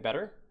would have been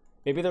better.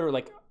 Maybe they were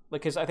like,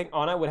 because I think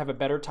Ana would have a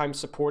better time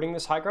supporting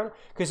this high ground.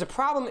 Because the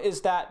problem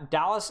is that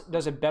Dallas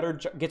does a better,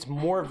 gets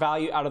more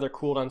value out of their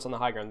cooldowns on the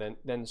high ground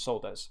than Seoul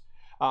does.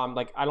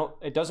 Like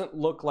it doesn't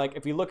look like,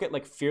 if you look at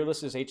like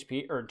Fearless's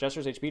HP or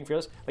Jester's HP and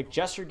Fearless, like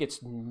Jester gets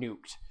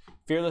nuked.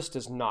 Fearless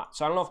does not.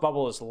 So I don't know if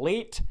Bubble is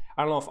late.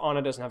 I don't know if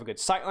Ana doesn't have a good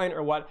sightline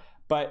or what,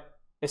 but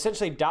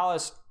essentially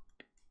Dallas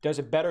does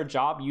a better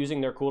job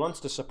using their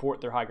cooldowns to support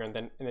their high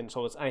ground than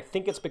Seoul does. And I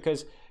think it's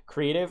because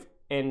Creative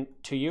and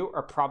To You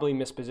are probably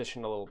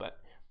mispositioned a little bit.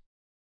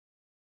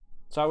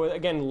 So I would,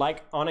 again,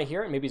 like Ana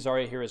here and maybe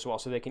Zarya here as well,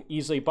 so they can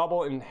easily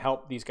bubble and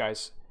help these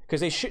guys.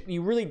 Because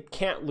you really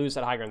can't lose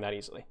that high ground that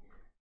easily.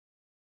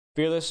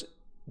 Fearless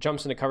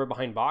jumps into cover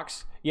behind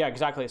box. Yeah,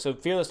 exactly. So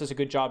Fearless does a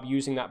good job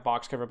using that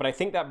box cover, but I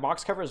think that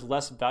box cover is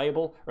less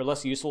valuable or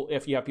less useful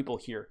if you have people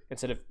here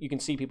instead of, you can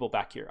see people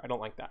back here. I don't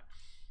like that.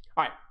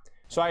 All right,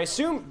 so I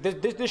assume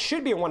this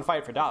should be a one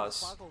fight for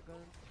Dallas.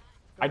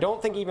 I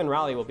don't think even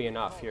rally will be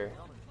enough here.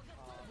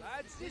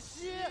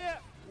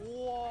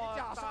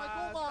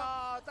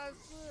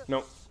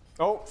 No.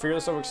 Oh,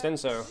 Fearless overextends,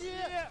 so.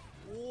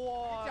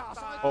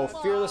 Oh,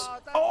 Fearless.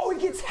 Oh,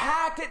 he gets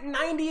hacked at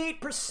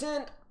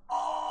 98%.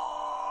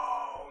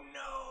 Oh,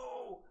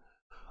 no.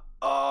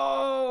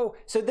 Oh.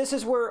 So this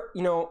is where,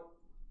 you know,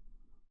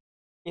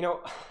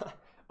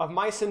 of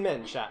mice and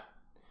men, chat.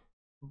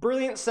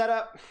 Brilliant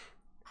setup,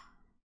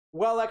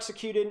 well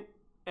executed,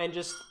 and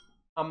just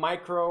a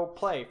micro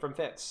play from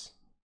Fitz.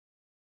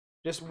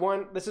 Just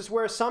one, this is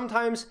where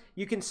sometimes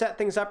you can set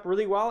things up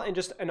really well and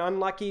just an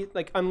unlucky,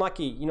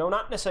 you know,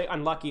 not necessarily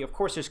unlucky. Of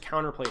course, there's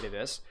counterplay to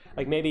this.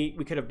 Like maybe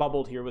we could have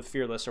bubbled here with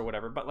Fearless or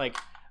whatever, but like,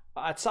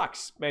 it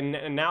sucks.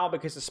 And now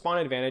because of spawn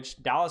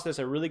advantage, Dallas does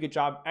a really good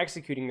job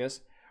executing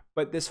this,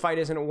 but this fight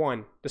isn't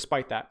won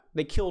despite that.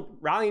 They killed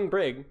Rallying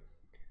Brig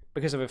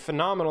because of a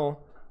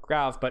phenomenal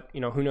grab, but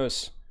you know, who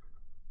knows?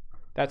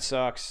 That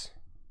sucks.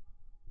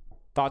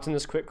 Thoughts on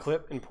this quick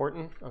clip?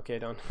 Important? Okay,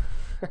 done.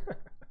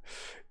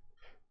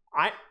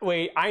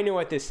 Wait, I know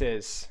what this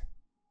is.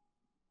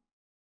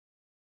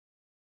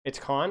 It's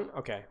Khan?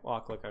 Okay, well,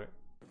 I'll click on it.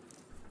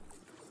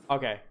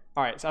 Okay,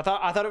 alright, so I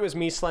thought it was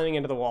me slamming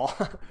into the wall.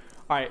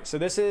 Alright, so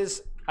this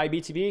is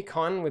IBTB,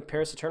 Khan with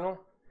Paris Eternal.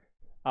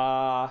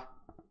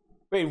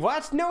 Wait,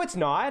 what? No, it's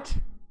not.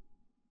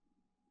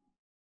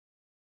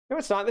 No,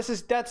 it's not.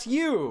 That's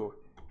you.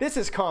 This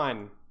is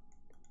Khan.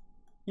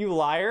 You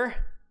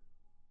liar.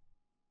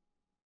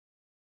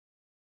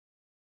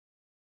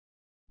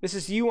 This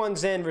is you on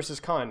Zen versus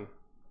Khan.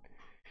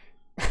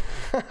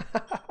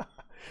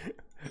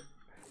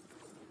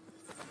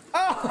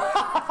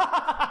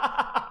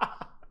 Oh!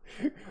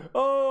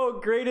 Oh,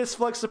 greatest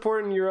Flux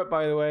support in Europe,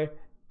 by the way.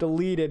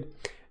 Deleted.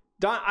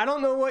 I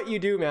don't know what you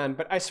do, man,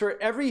 but I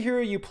swear every hero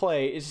you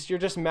play you're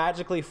just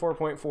magically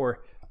 4.4.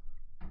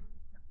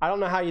 I don't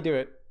know how you do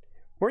it.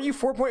 Weren't you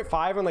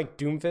 4.5 on like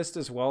Doomfist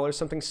as well or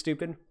something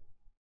stupid?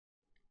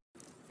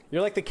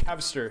 You're like the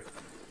Kevster.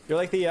 You're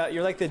like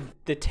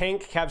the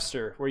tank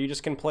Kevster, where you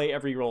just can play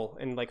every role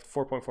in like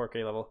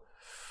 4.4k level.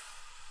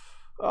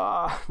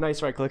 Ah,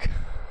 nice right click.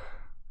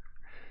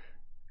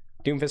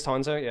 Doomfist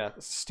Hanzo, yeah,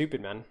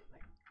 stupid, man.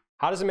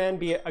 How does a man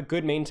be a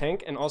good main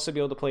tank and also be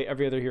able to play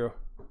every other hero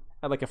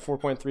at like a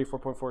 4.3,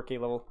 4.4k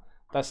level?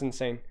 That's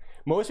insane.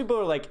 Most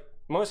people I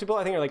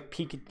think are like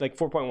peak like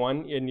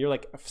 4.1, and you're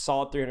like a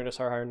solid 300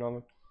 SR higher than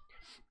normal.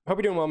 Hope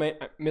you're doing well, mate.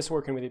 I miss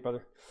working with you,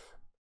 brother.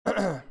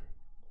 But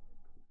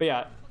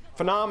yeah,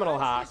 phenomenal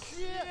hack.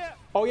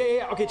 Oh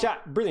yeah. Okay,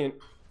 chat, brilliant.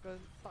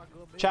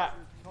 Chat,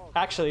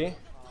 actually,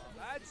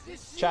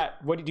 chat.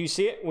 What do you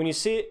see it? When you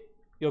see it,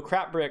 you'll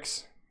crap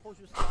bricks.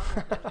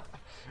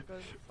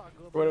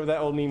 Whatever that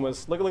old meme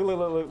was. Look at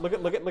Hanbin. Look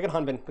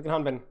at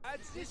Hanbin.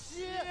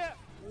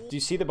 Do you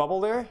see the bubble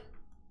there?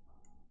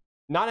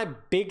 Not a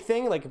big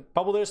thing. Like,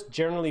 bubble there's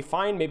generally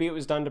fine. Maybe it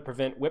was done to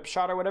prevent whip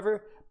shot or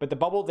whatever. But the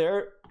bubble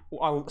there,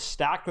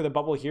 stacked with a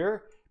bubble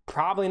here,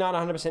 probably not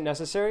 100%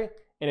 necessary.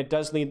 And it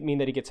does mean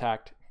that he gets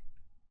hacked.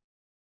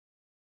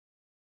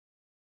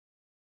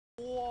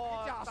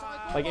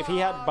 Like, if he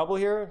had bubble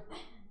here,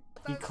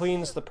 he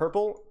cleans the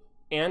purple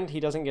and he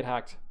doesn't get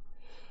hacked.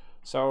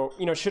 So,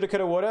 you know, shoulda,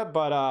 coulda, woulda,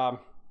 but,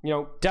 you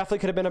know, definitely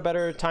could have been a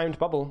better timed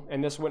bubble,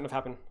 and this wouldn't have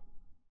happened.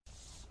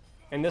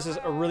 And this is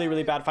a really,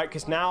 really bad fight,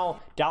 because now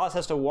Dallas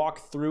has to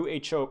walk through a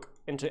choke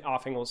into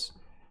off angles,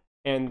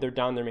 and they're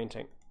down their main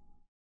tank.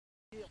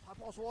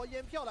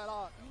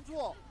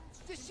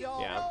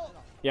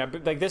 Yeah,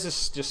 but, like, this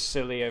is just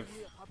silly.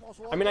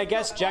 I mean, I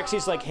guess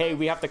Jexy's like, hey,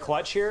 we have to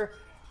clutch here,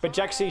 but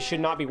Jexy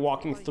should not be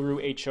walking through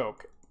a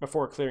choke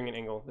before clearing an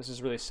angle. This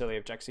is really silly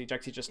of Jexy.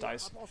 Jexy just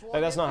dies.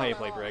 Like, that's not how you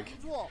play Brig.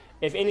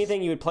 If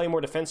anything, you would play more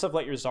defensive,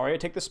 let your Zarya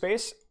take the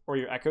space, or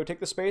your Echo take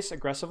the space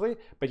aggressively,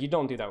 but you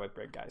don't do that with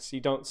Brig, guys.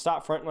 You don't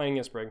stop frontlining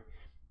as Brig.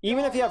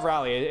 Even if you have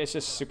Rally, it's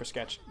just super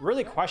sketch.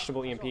 Really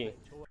questionable EMP.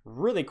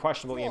 Really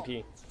questionable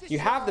EMP. You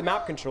have the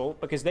map control,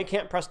 because they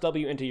can't press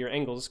W into your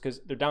angles,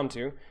 because they're down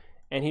to,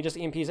 and he just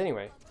EMPs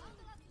anyway.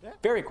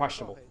 Very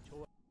questionable.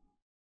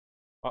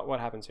 What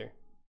happens here?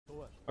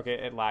 Okay,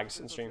 it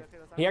lags in stream.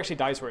 He actually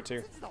dies for it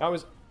too. That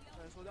was...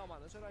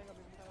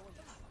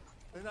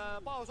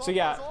 So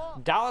yeah,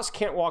 Dallas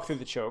can't walk through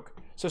the choke.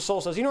 So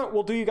Seoul says, you know what,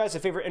 we'll do you guys a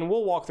favor and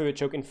we'll walk through the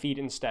choke and feed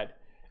instead.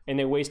 And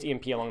they waste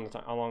EMP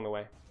along the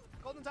way.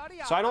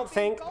 So I don't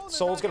think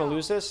Seoul's gonna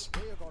lose this,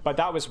 but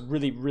that was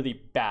really, really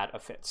bad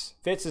of Fitz.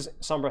 Fitz's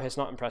Sombra has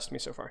not impressed me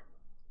so far.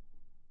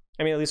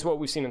 I mean, at least what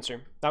we've seen in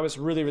stream. That was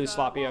really, really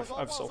sloppy of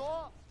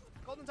Seoul.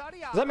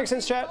 Does that make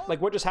sense, chat?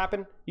 Like, what just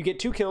happened? You get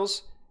 2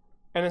 kills,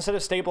 and instead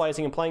of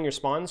stabilizing and playing your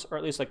spawns, or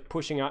at least like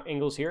pushing out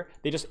angles here,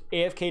 they just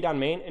AFK down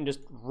main and just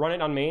run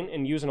it on main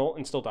and use an ult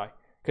and still die.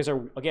 Because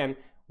they're, again,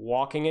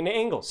 walking into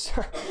angles.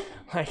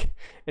 Like,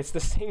 it's the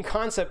same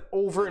concept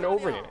over and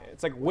over again.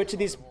 It's like, which of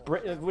these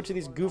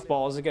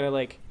goofballs is gonna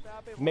like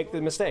make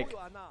the mistake?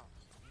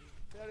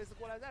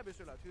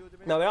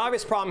 Now, the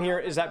obvious problem here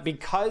is that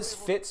because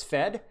Fitz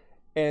fed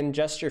and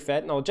Gesture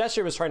fed, no,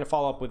 Gesture was trying to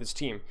follow up with his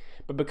team,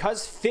 but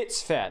because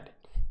Fitz fed,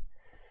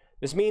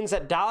 this means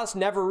that Dallas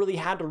never really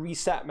had to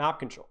reset map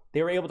control.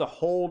 They were able to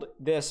hold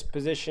this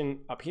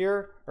position up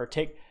here, or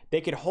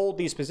they could hold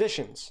these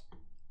positions.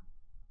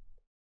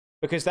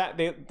 Because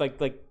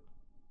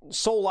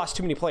Seoul lost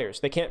too many players.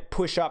 They can't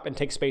push up and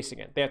take space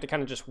again. They have to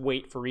kind of just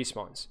wait for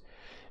respawns.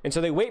 And so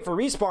they wait for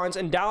respawns,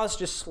 and Dallas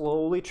just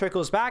slowly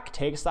trickles back,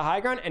 takes the high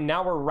ground, and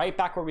now we're right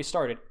back where we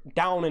started,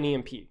 down an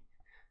EMP.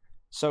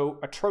 So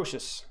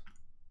atrocious.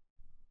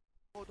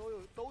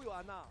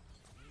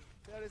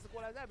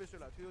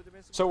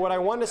 So what I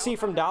want to see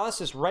from Dallas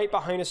is right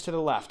behind us to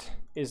the left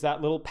is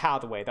that little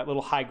pathway, that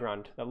little high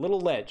ground, that little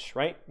ledge,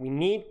 right? We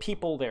need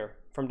people there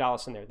from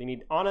Dallas in there. They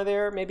need Ana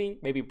there, maybe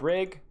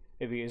Brig,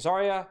 maybe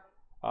Zarya.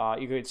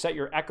 You could set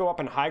your Echo up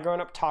and high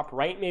ground up top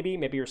right, maybe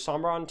your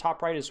Sombra on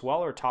top right as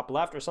well, or top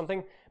left or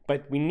something.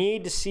 But we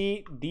need to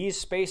see these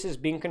spaces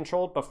being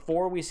controlled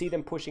before we see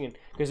them pushing in,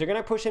 because they're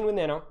going to push in with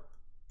Nano,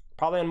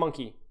 probably on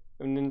Monkey,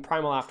 and then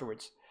Primal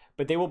afterwards.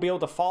 But they will be able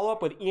to follow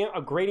up with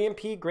a great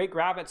EMP, great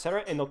grab,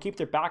 etc., and they'll keep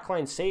their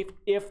backline safe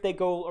if they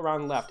go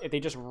around left. If they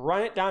just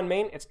run it down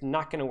main, it's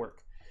not going to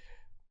work.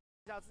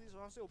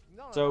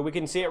 So we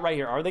can see it right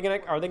here. Are they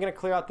gonna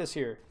clear out this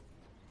here?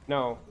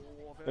 No,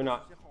 they're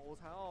not.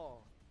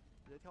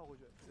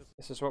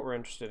 This is what we're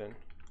interested in.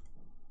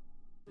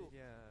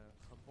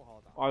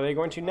 Are they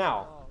going to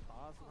now?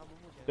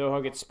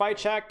 Doho gets spy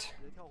checked.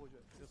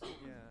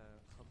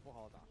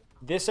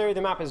 This area of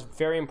the map is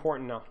very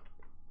important now,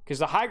 because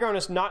the high ground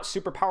is not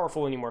super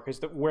powerful anymore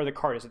because where the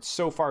card is, it's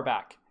so far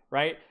back,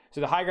 right?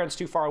 So the high ground's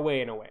too far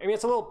away in a way. I mean,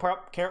 it's a little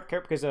carrot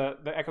because the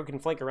Echo can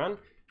flank around,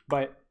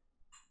 but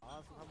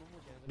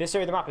this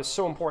area of the map is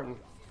so important.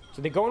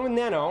 So they go in with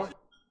Nano,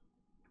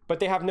 but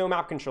they have no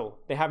map control.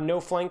 They have no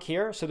flank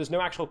here, so there's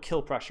no actual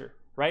kill pressure,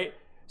 right?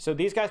 So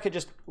these guys could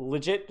just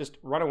legit just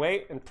run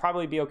away and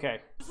probably be okay.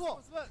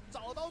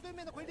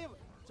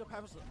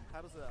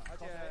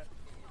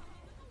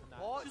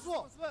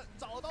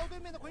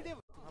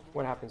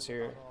 What happens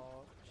here?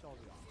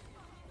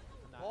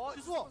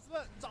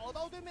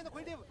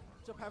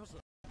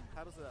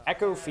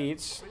 Echo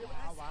feeds,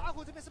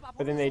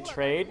 but then they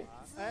trade.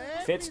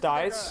 Fitz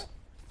dies.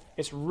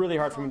 It's really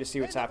hard for me to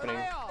see what's happening.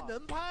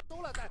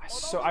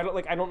 So I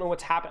don't know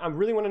what's happening. I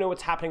really want to know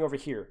what's happening over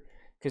here,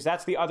 because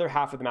that's the other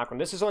half of the map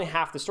ground. This is only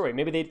half the story.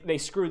 Maybe they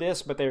screw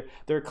this, but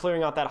they're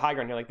clearing out that high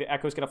ground here. Like the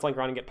Echo's gonna flank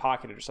around and get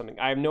pocketed or something.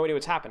 I have no idea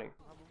what's happening.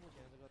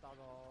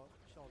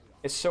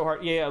 It's so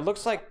hard. Yeah, it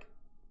looks like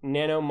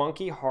Nano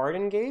Monkey hard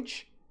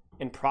engage,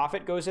 and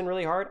Prophet goes in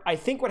really hard. I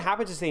think what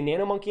happens is they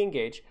Nano Monkey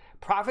engage,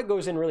 Prophet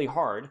goes in really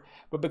hard,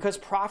 but because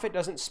Prophet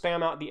doesn't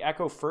spam out the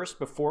Echo first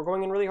before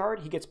going in really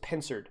hard, he gets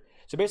pincered.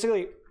 So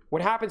basically,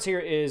 what happens here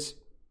is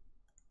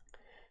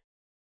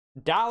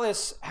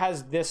Dallas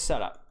has this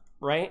setup,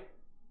 right?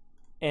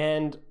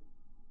 And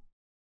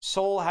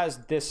Seoul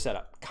has this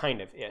setup,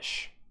 kind of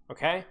ish,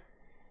 okay?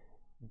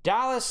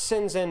 Dallas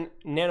sends in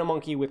Nano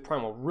Monkey with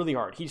Primal really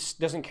hard. He just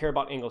doesn't care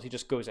about angles. He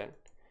just goes in.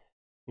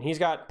 And he's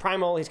got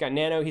Primal, he's got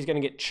Nano, he's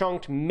going to get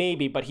chunked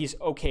maybe, but he's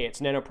okay. It's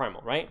Nano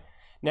Primal, right?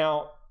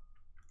 Now,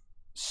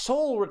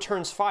 Seoul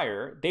returns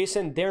fire. They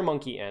send their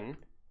Monkey in,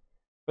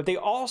 but they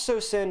also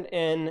send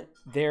in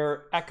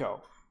their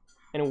Echo.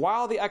 And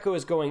while the Echo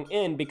is going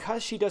in,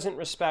 because she doesn't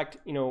respect,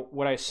 you know,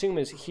 what I assume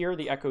is here,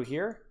 the Echo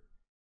here,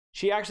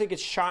 she actually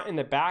gets shot in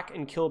the back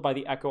and killed by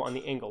the Echo on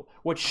the angle.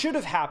 What should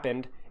have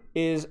happened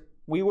is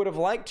we would have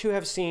liked to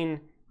have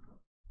seen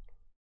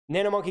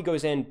Nano Monkey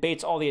goes in,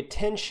 baits all the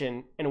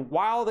attention, and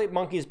while the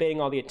Monkey is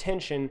baiting all the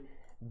attention,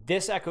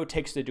 this Echo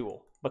takes the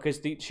duel, because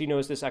she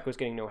knows this Echo is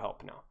getting no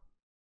help now.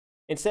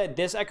 Instead,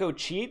 this Echo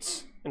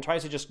cheats and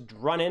tries to just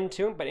run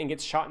into him, but it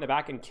gets shot in the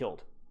back and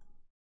killed,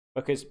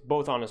 because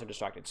both Anas are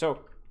distracted. So,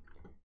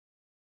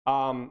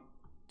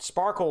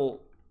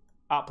 Sparkle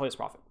outplays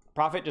Prophet.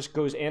 Prophet just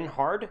goes in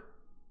hard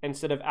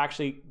instead of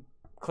actually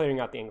clearing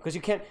out the angle, because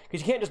you can't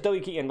just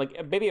W key in.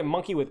 Like maybe a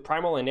Monkey with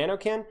Primal and Nano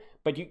can,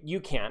 but you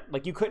can't.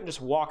 Like you couldn't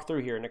just walk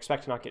through here and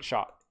expect to not get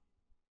shot,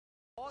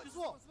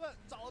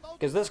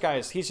 because this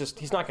guy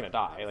he's not gonna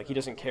die. Like he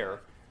doesn't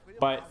care.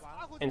 But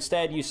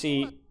instead you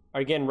see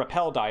again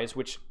Repel dies,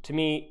 which to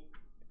me,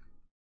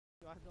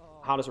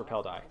 how does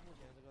Repel die?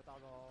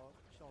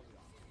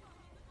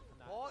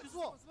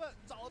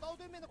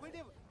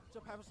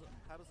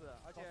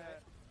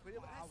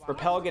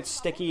 Repel gets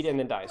stickied and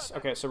then dies.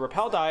 Okay, so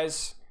Repel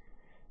dies.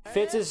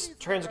 Fitz's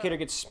Translocator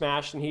gets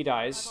smashed and he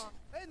dies.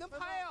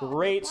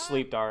 Great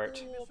sleep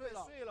dart.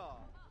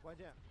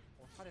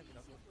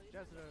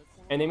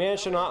 And they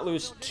managed to not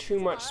lose too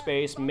much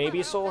space.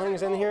 Maybe Soul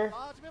hangs in here.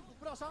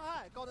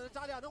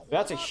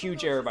 That's a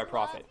huge error by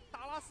Prophet.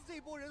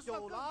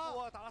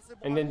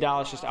 And then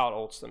Dallas just out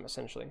ults them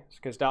essentially,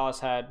 because Dallas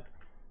had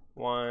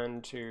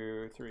 1,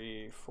 2,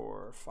 3,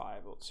 4,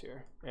 5 ults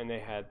here, and they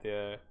had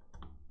the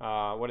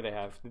what do they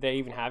have? Did they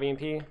even have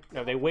EMP?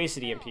 No, they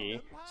wasted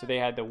EMP. So they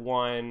had the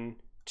 1,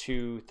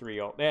 2, 3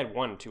 ult. They had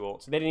 1, 2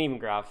 ults. They didn't even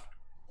grab.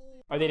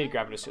 Or they did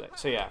grab it, too late.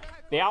 So yeah,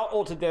 they out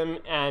ulted them,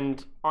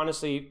 and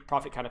honestly,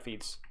 Prophet kind of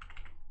feeds.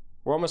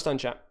 We're almost done,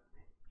 chat.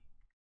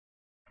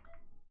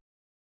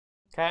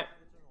 Okay.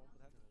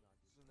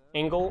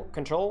 Angle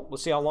control.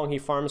 Let's see how long he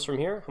farms from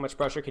here. How much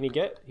pressure can he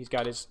get? He's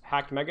got his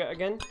hacked Mega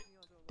again.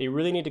 They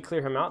really need to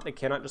clear him out. They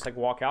cannot just like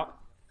walk out.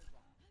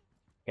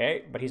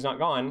 Okay, but he's not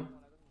gone.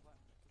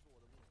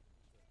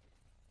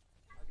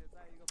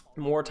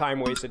 More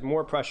time wasted,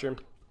 more pressure,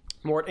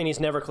 more, and he's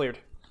never cleared.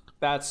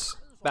 That's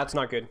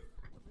not good.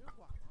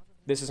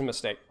 This is a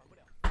mistake.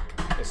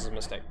 This is a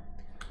mistake.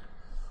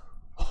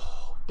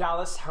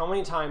 Dallas, how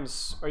many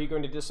times are you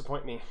going to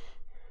disappoint me?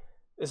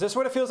 Is this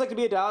what it feels like to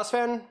be a Dallas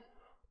fan?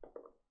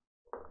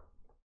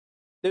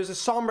 There's a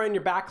Sombra in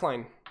your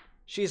backline.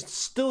 She's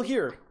still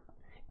here.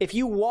 If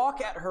you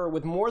walk at her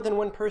with more than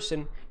one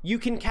person, you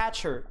can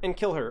catch her and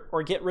kill her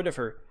or get rid of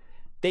her.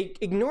 They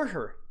ignore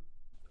her.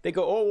 They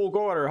go, oh, we'll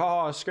go at her.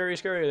 Oh, scary,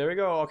 scary. There we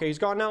go. Okay, he's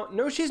gone now.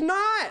 No, she's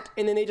not.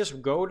 And then they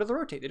just go to the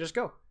rotate. They just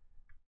go.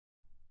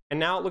 And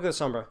now look at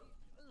the Sombra.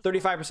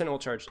 35%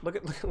 ult charge. Look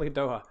at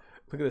Doha.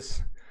 Look at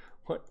this.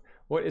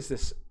 What is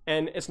this?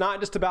 And it's not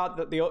just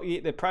about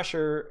the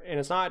pressure, and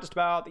it's not just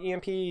about the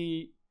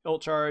EMP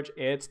ult charge.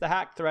 It's the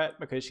hack threat,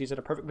 because she's in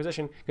a perfect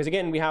position. Because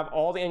again, we have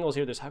all the angles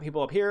here. There's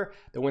people up here.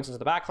 The Winston's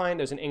the back line.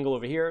 There's an angle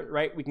over here,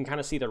 right? We can kind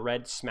of see the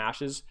red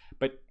smashes,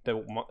 but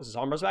the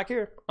Sombra's back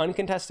here,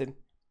 uncontested.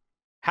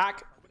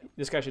 Hack,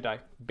 this guy should die.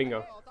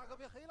 Bingo.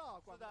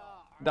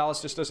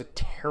 Dallas just does a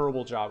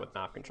terrible job with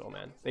map control,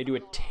 man. They do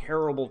a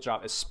terrible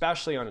job,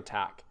 especially on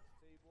attack.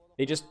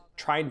 They just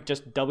try and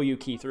just W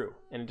key through,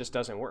 and it just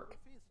doesn't work.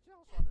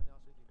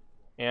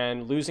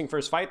 And losing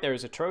first fight there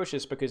is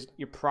atrocious, because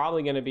you're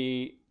probably going to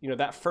be, you know,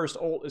 that first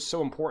ult is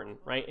so important,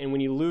 right? And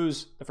when you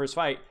lose the first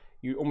fight,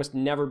 you almost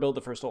never build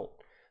the first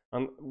ult.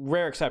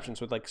 Rare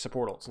exceptions with like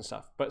support ults and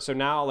stuff. But so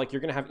now like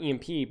you're going to have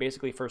EMP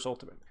basically first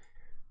ultimate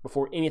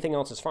before anything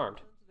else is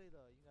farmed.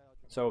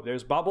 So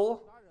there's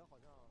Bubble.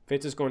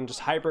 Fitz is going just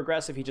hyper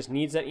aggressive. He just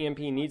needs that EMP,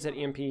 needs that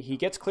EMP. He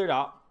gets cleared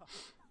out.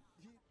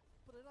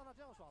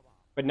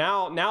 But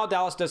now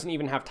Dallas doesn't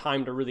even have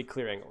time to really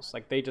clear angles.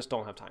 Like they just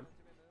don't have time.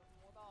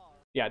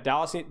 Yeah,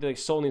 Dallas, the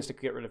Soul needs to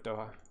get rid of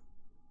Doha.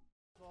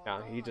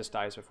 Yeah, he just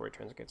dies before he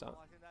translocates out.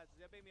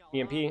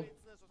 EMP.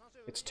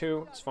 It's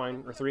 2. It's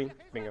fine. Or 3.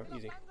 Bingo.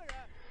 Easy.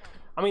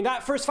 I mean,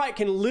 that first fight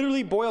can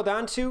literally boil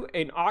down to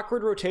an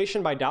awkward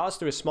rotation by Dallas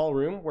through a small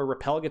room where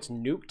Repel gets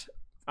nuked.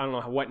 I don't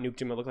know what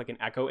nuked him. It looked like an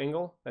echo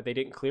angle that they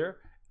didn't clear.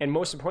 And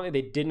most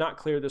importantly, they did not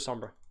clear the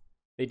Sombra.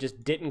 They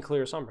just didn't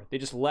clear Sombra. They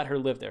just let her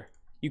live there.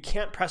 You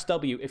can't press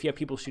W if you have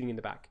people shooting in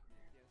the back.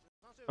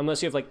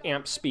 Unless you have like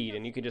amp speed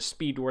and you can just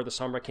speed where the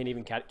Sombra can't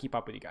even keep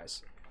up with you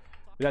guys.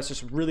 But that's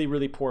just really,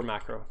 really poor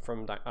macro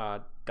from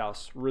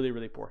Dallas. Really,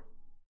 really poor.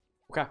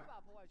 Okay.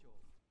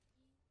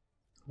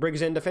 Brig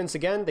Zen defense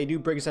again. They do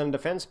Brig Zen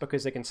defense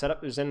because they can set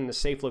up their Zen in a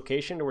safe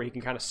location to where he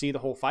can kind of see the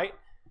whole fight,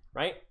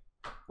 right?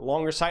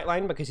 Longer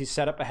sightline because he's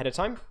set up ahead of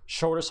time.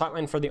 Shorter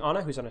sightline for the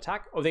Ana who's on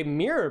attack. Oh, they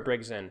mirror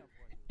Brig Zen.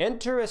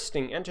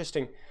 Interesting,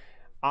 interesting.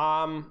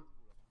 Yeah,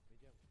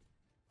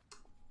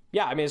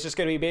 I mean, it's just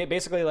going to be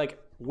basically like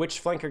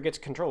which flanker gets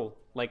control.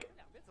 Like,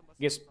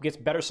 gets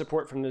better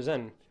support from the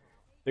Zen.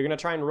 They're going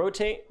to try and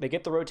rotate. They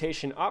get the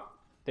rotation up.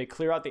 They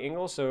clear out the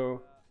angle,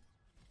 so...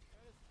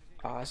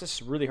 it's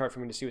just really hard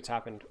for me to see what's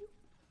happened.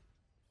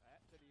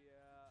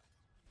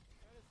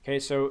 Okay,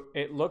 so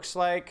it looks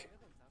like...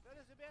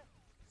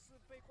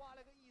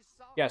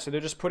 Yeah, so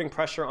they're just putting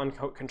pressure on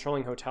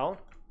controlling Hotel.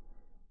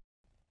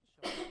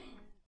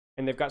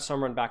 And they've got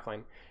Sombra in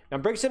backline. Now,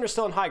 Brigson are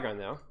still in high ground,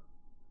 though.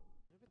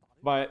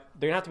 But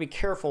they're going to have to be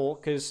careful,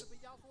 because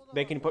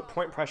they can put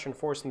point pressure and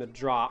force them to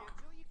drop.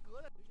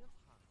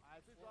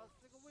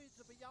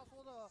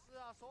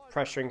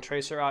 Pressuring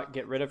Tracer out,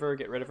 get rid of her,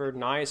 get rid of her.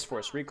 Nice,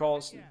 force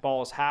recalls,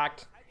 ball is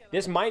hacked.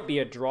 This might be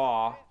a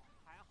draw.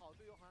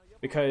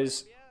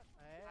 Because...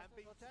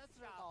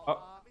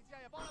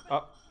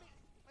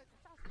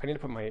 I need to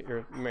put my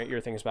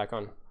ear things back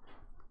on.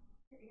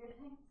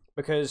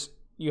 Because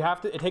you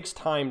have to, it takes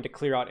time to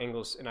clear out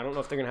angles, and I don't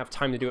know if they're going to have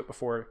time to do it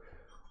before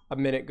a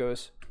minute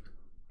goes.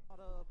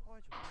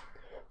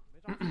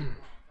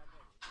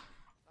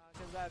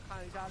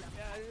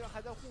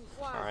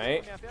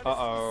 Alright.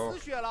 Uh-oh.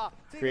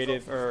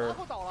 Creative,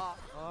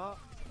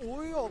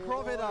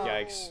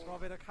 Yikes.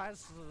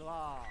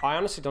 I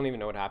honestly don't even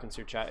know what happens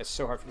here, chat. It's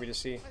so hard for me to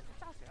see.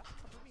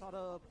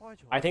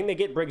 I think they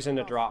get Briggs in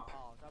to drop.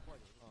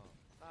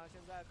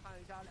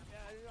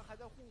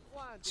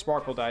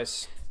 Sparkle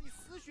dice.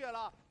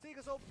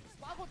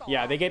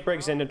 Yeah, they get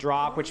Briggs in to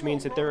drop, which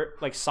means that their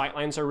like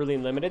sightlines are really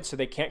limited, so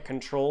they can't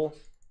control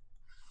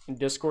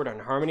Discord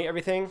and Harmony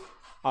everything.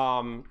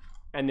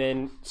 And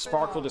then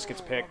Sparkle just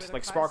gets picked.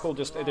 Like Sparkle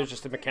just, there's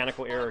just a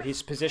mechanical error.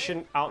 He's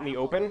positioned out in the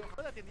open.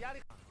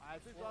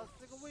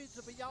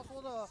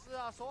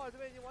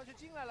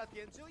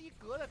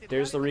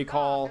 There's the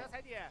recall.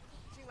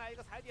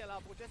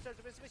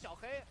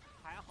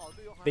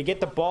 They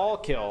get the ball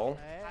kill,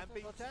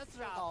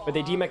 but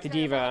they demech the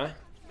Diva.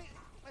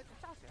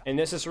 And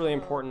this is really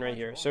important right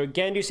here. So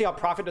again, do you see how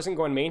Prophet doesn't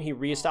go in main? He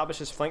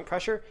reestablishes flank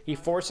pressure. He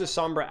forces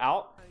Sombra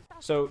out.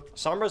 So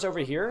Sombra's over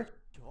here.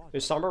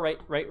 There's Sombra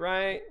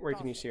right. Where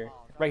can you see her?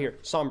 Right here,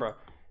 Sombra.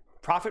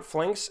 Prophet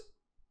flanks,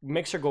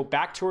 makes her go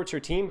back towards her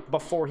team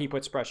before he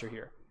puts pressure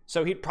here.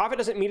 So Prophet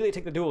doesn't immediately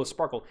take the duel with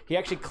Sparkle. He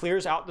actually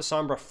clears out the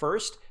Sombra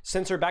first,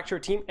 sends her back to her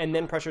team, and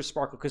then pressures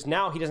Sparkle. Because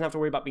now he doesn't have to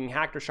worry about being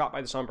hacked or shot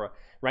by the Sombra,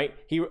 right?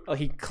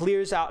 He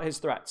clears out his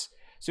threats.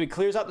 So he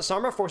clears out the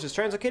Sombra, forces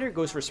Translocator,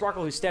 goes for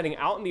Sparkle, who's standing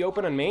out in the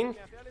open on main,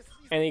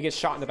 and he gets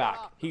shot in the back.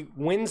 He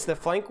wins the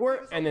flank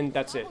war, and then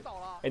that's it.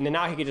 And then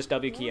now he can just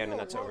W key in, and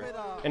that's over.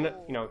 And,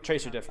 you know,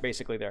 Tracer diff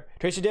basically there.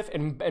 Tracer diff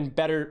and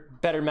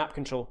better map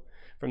control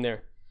from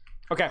there.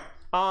 Okay,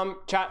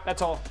 chat,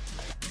 that's all.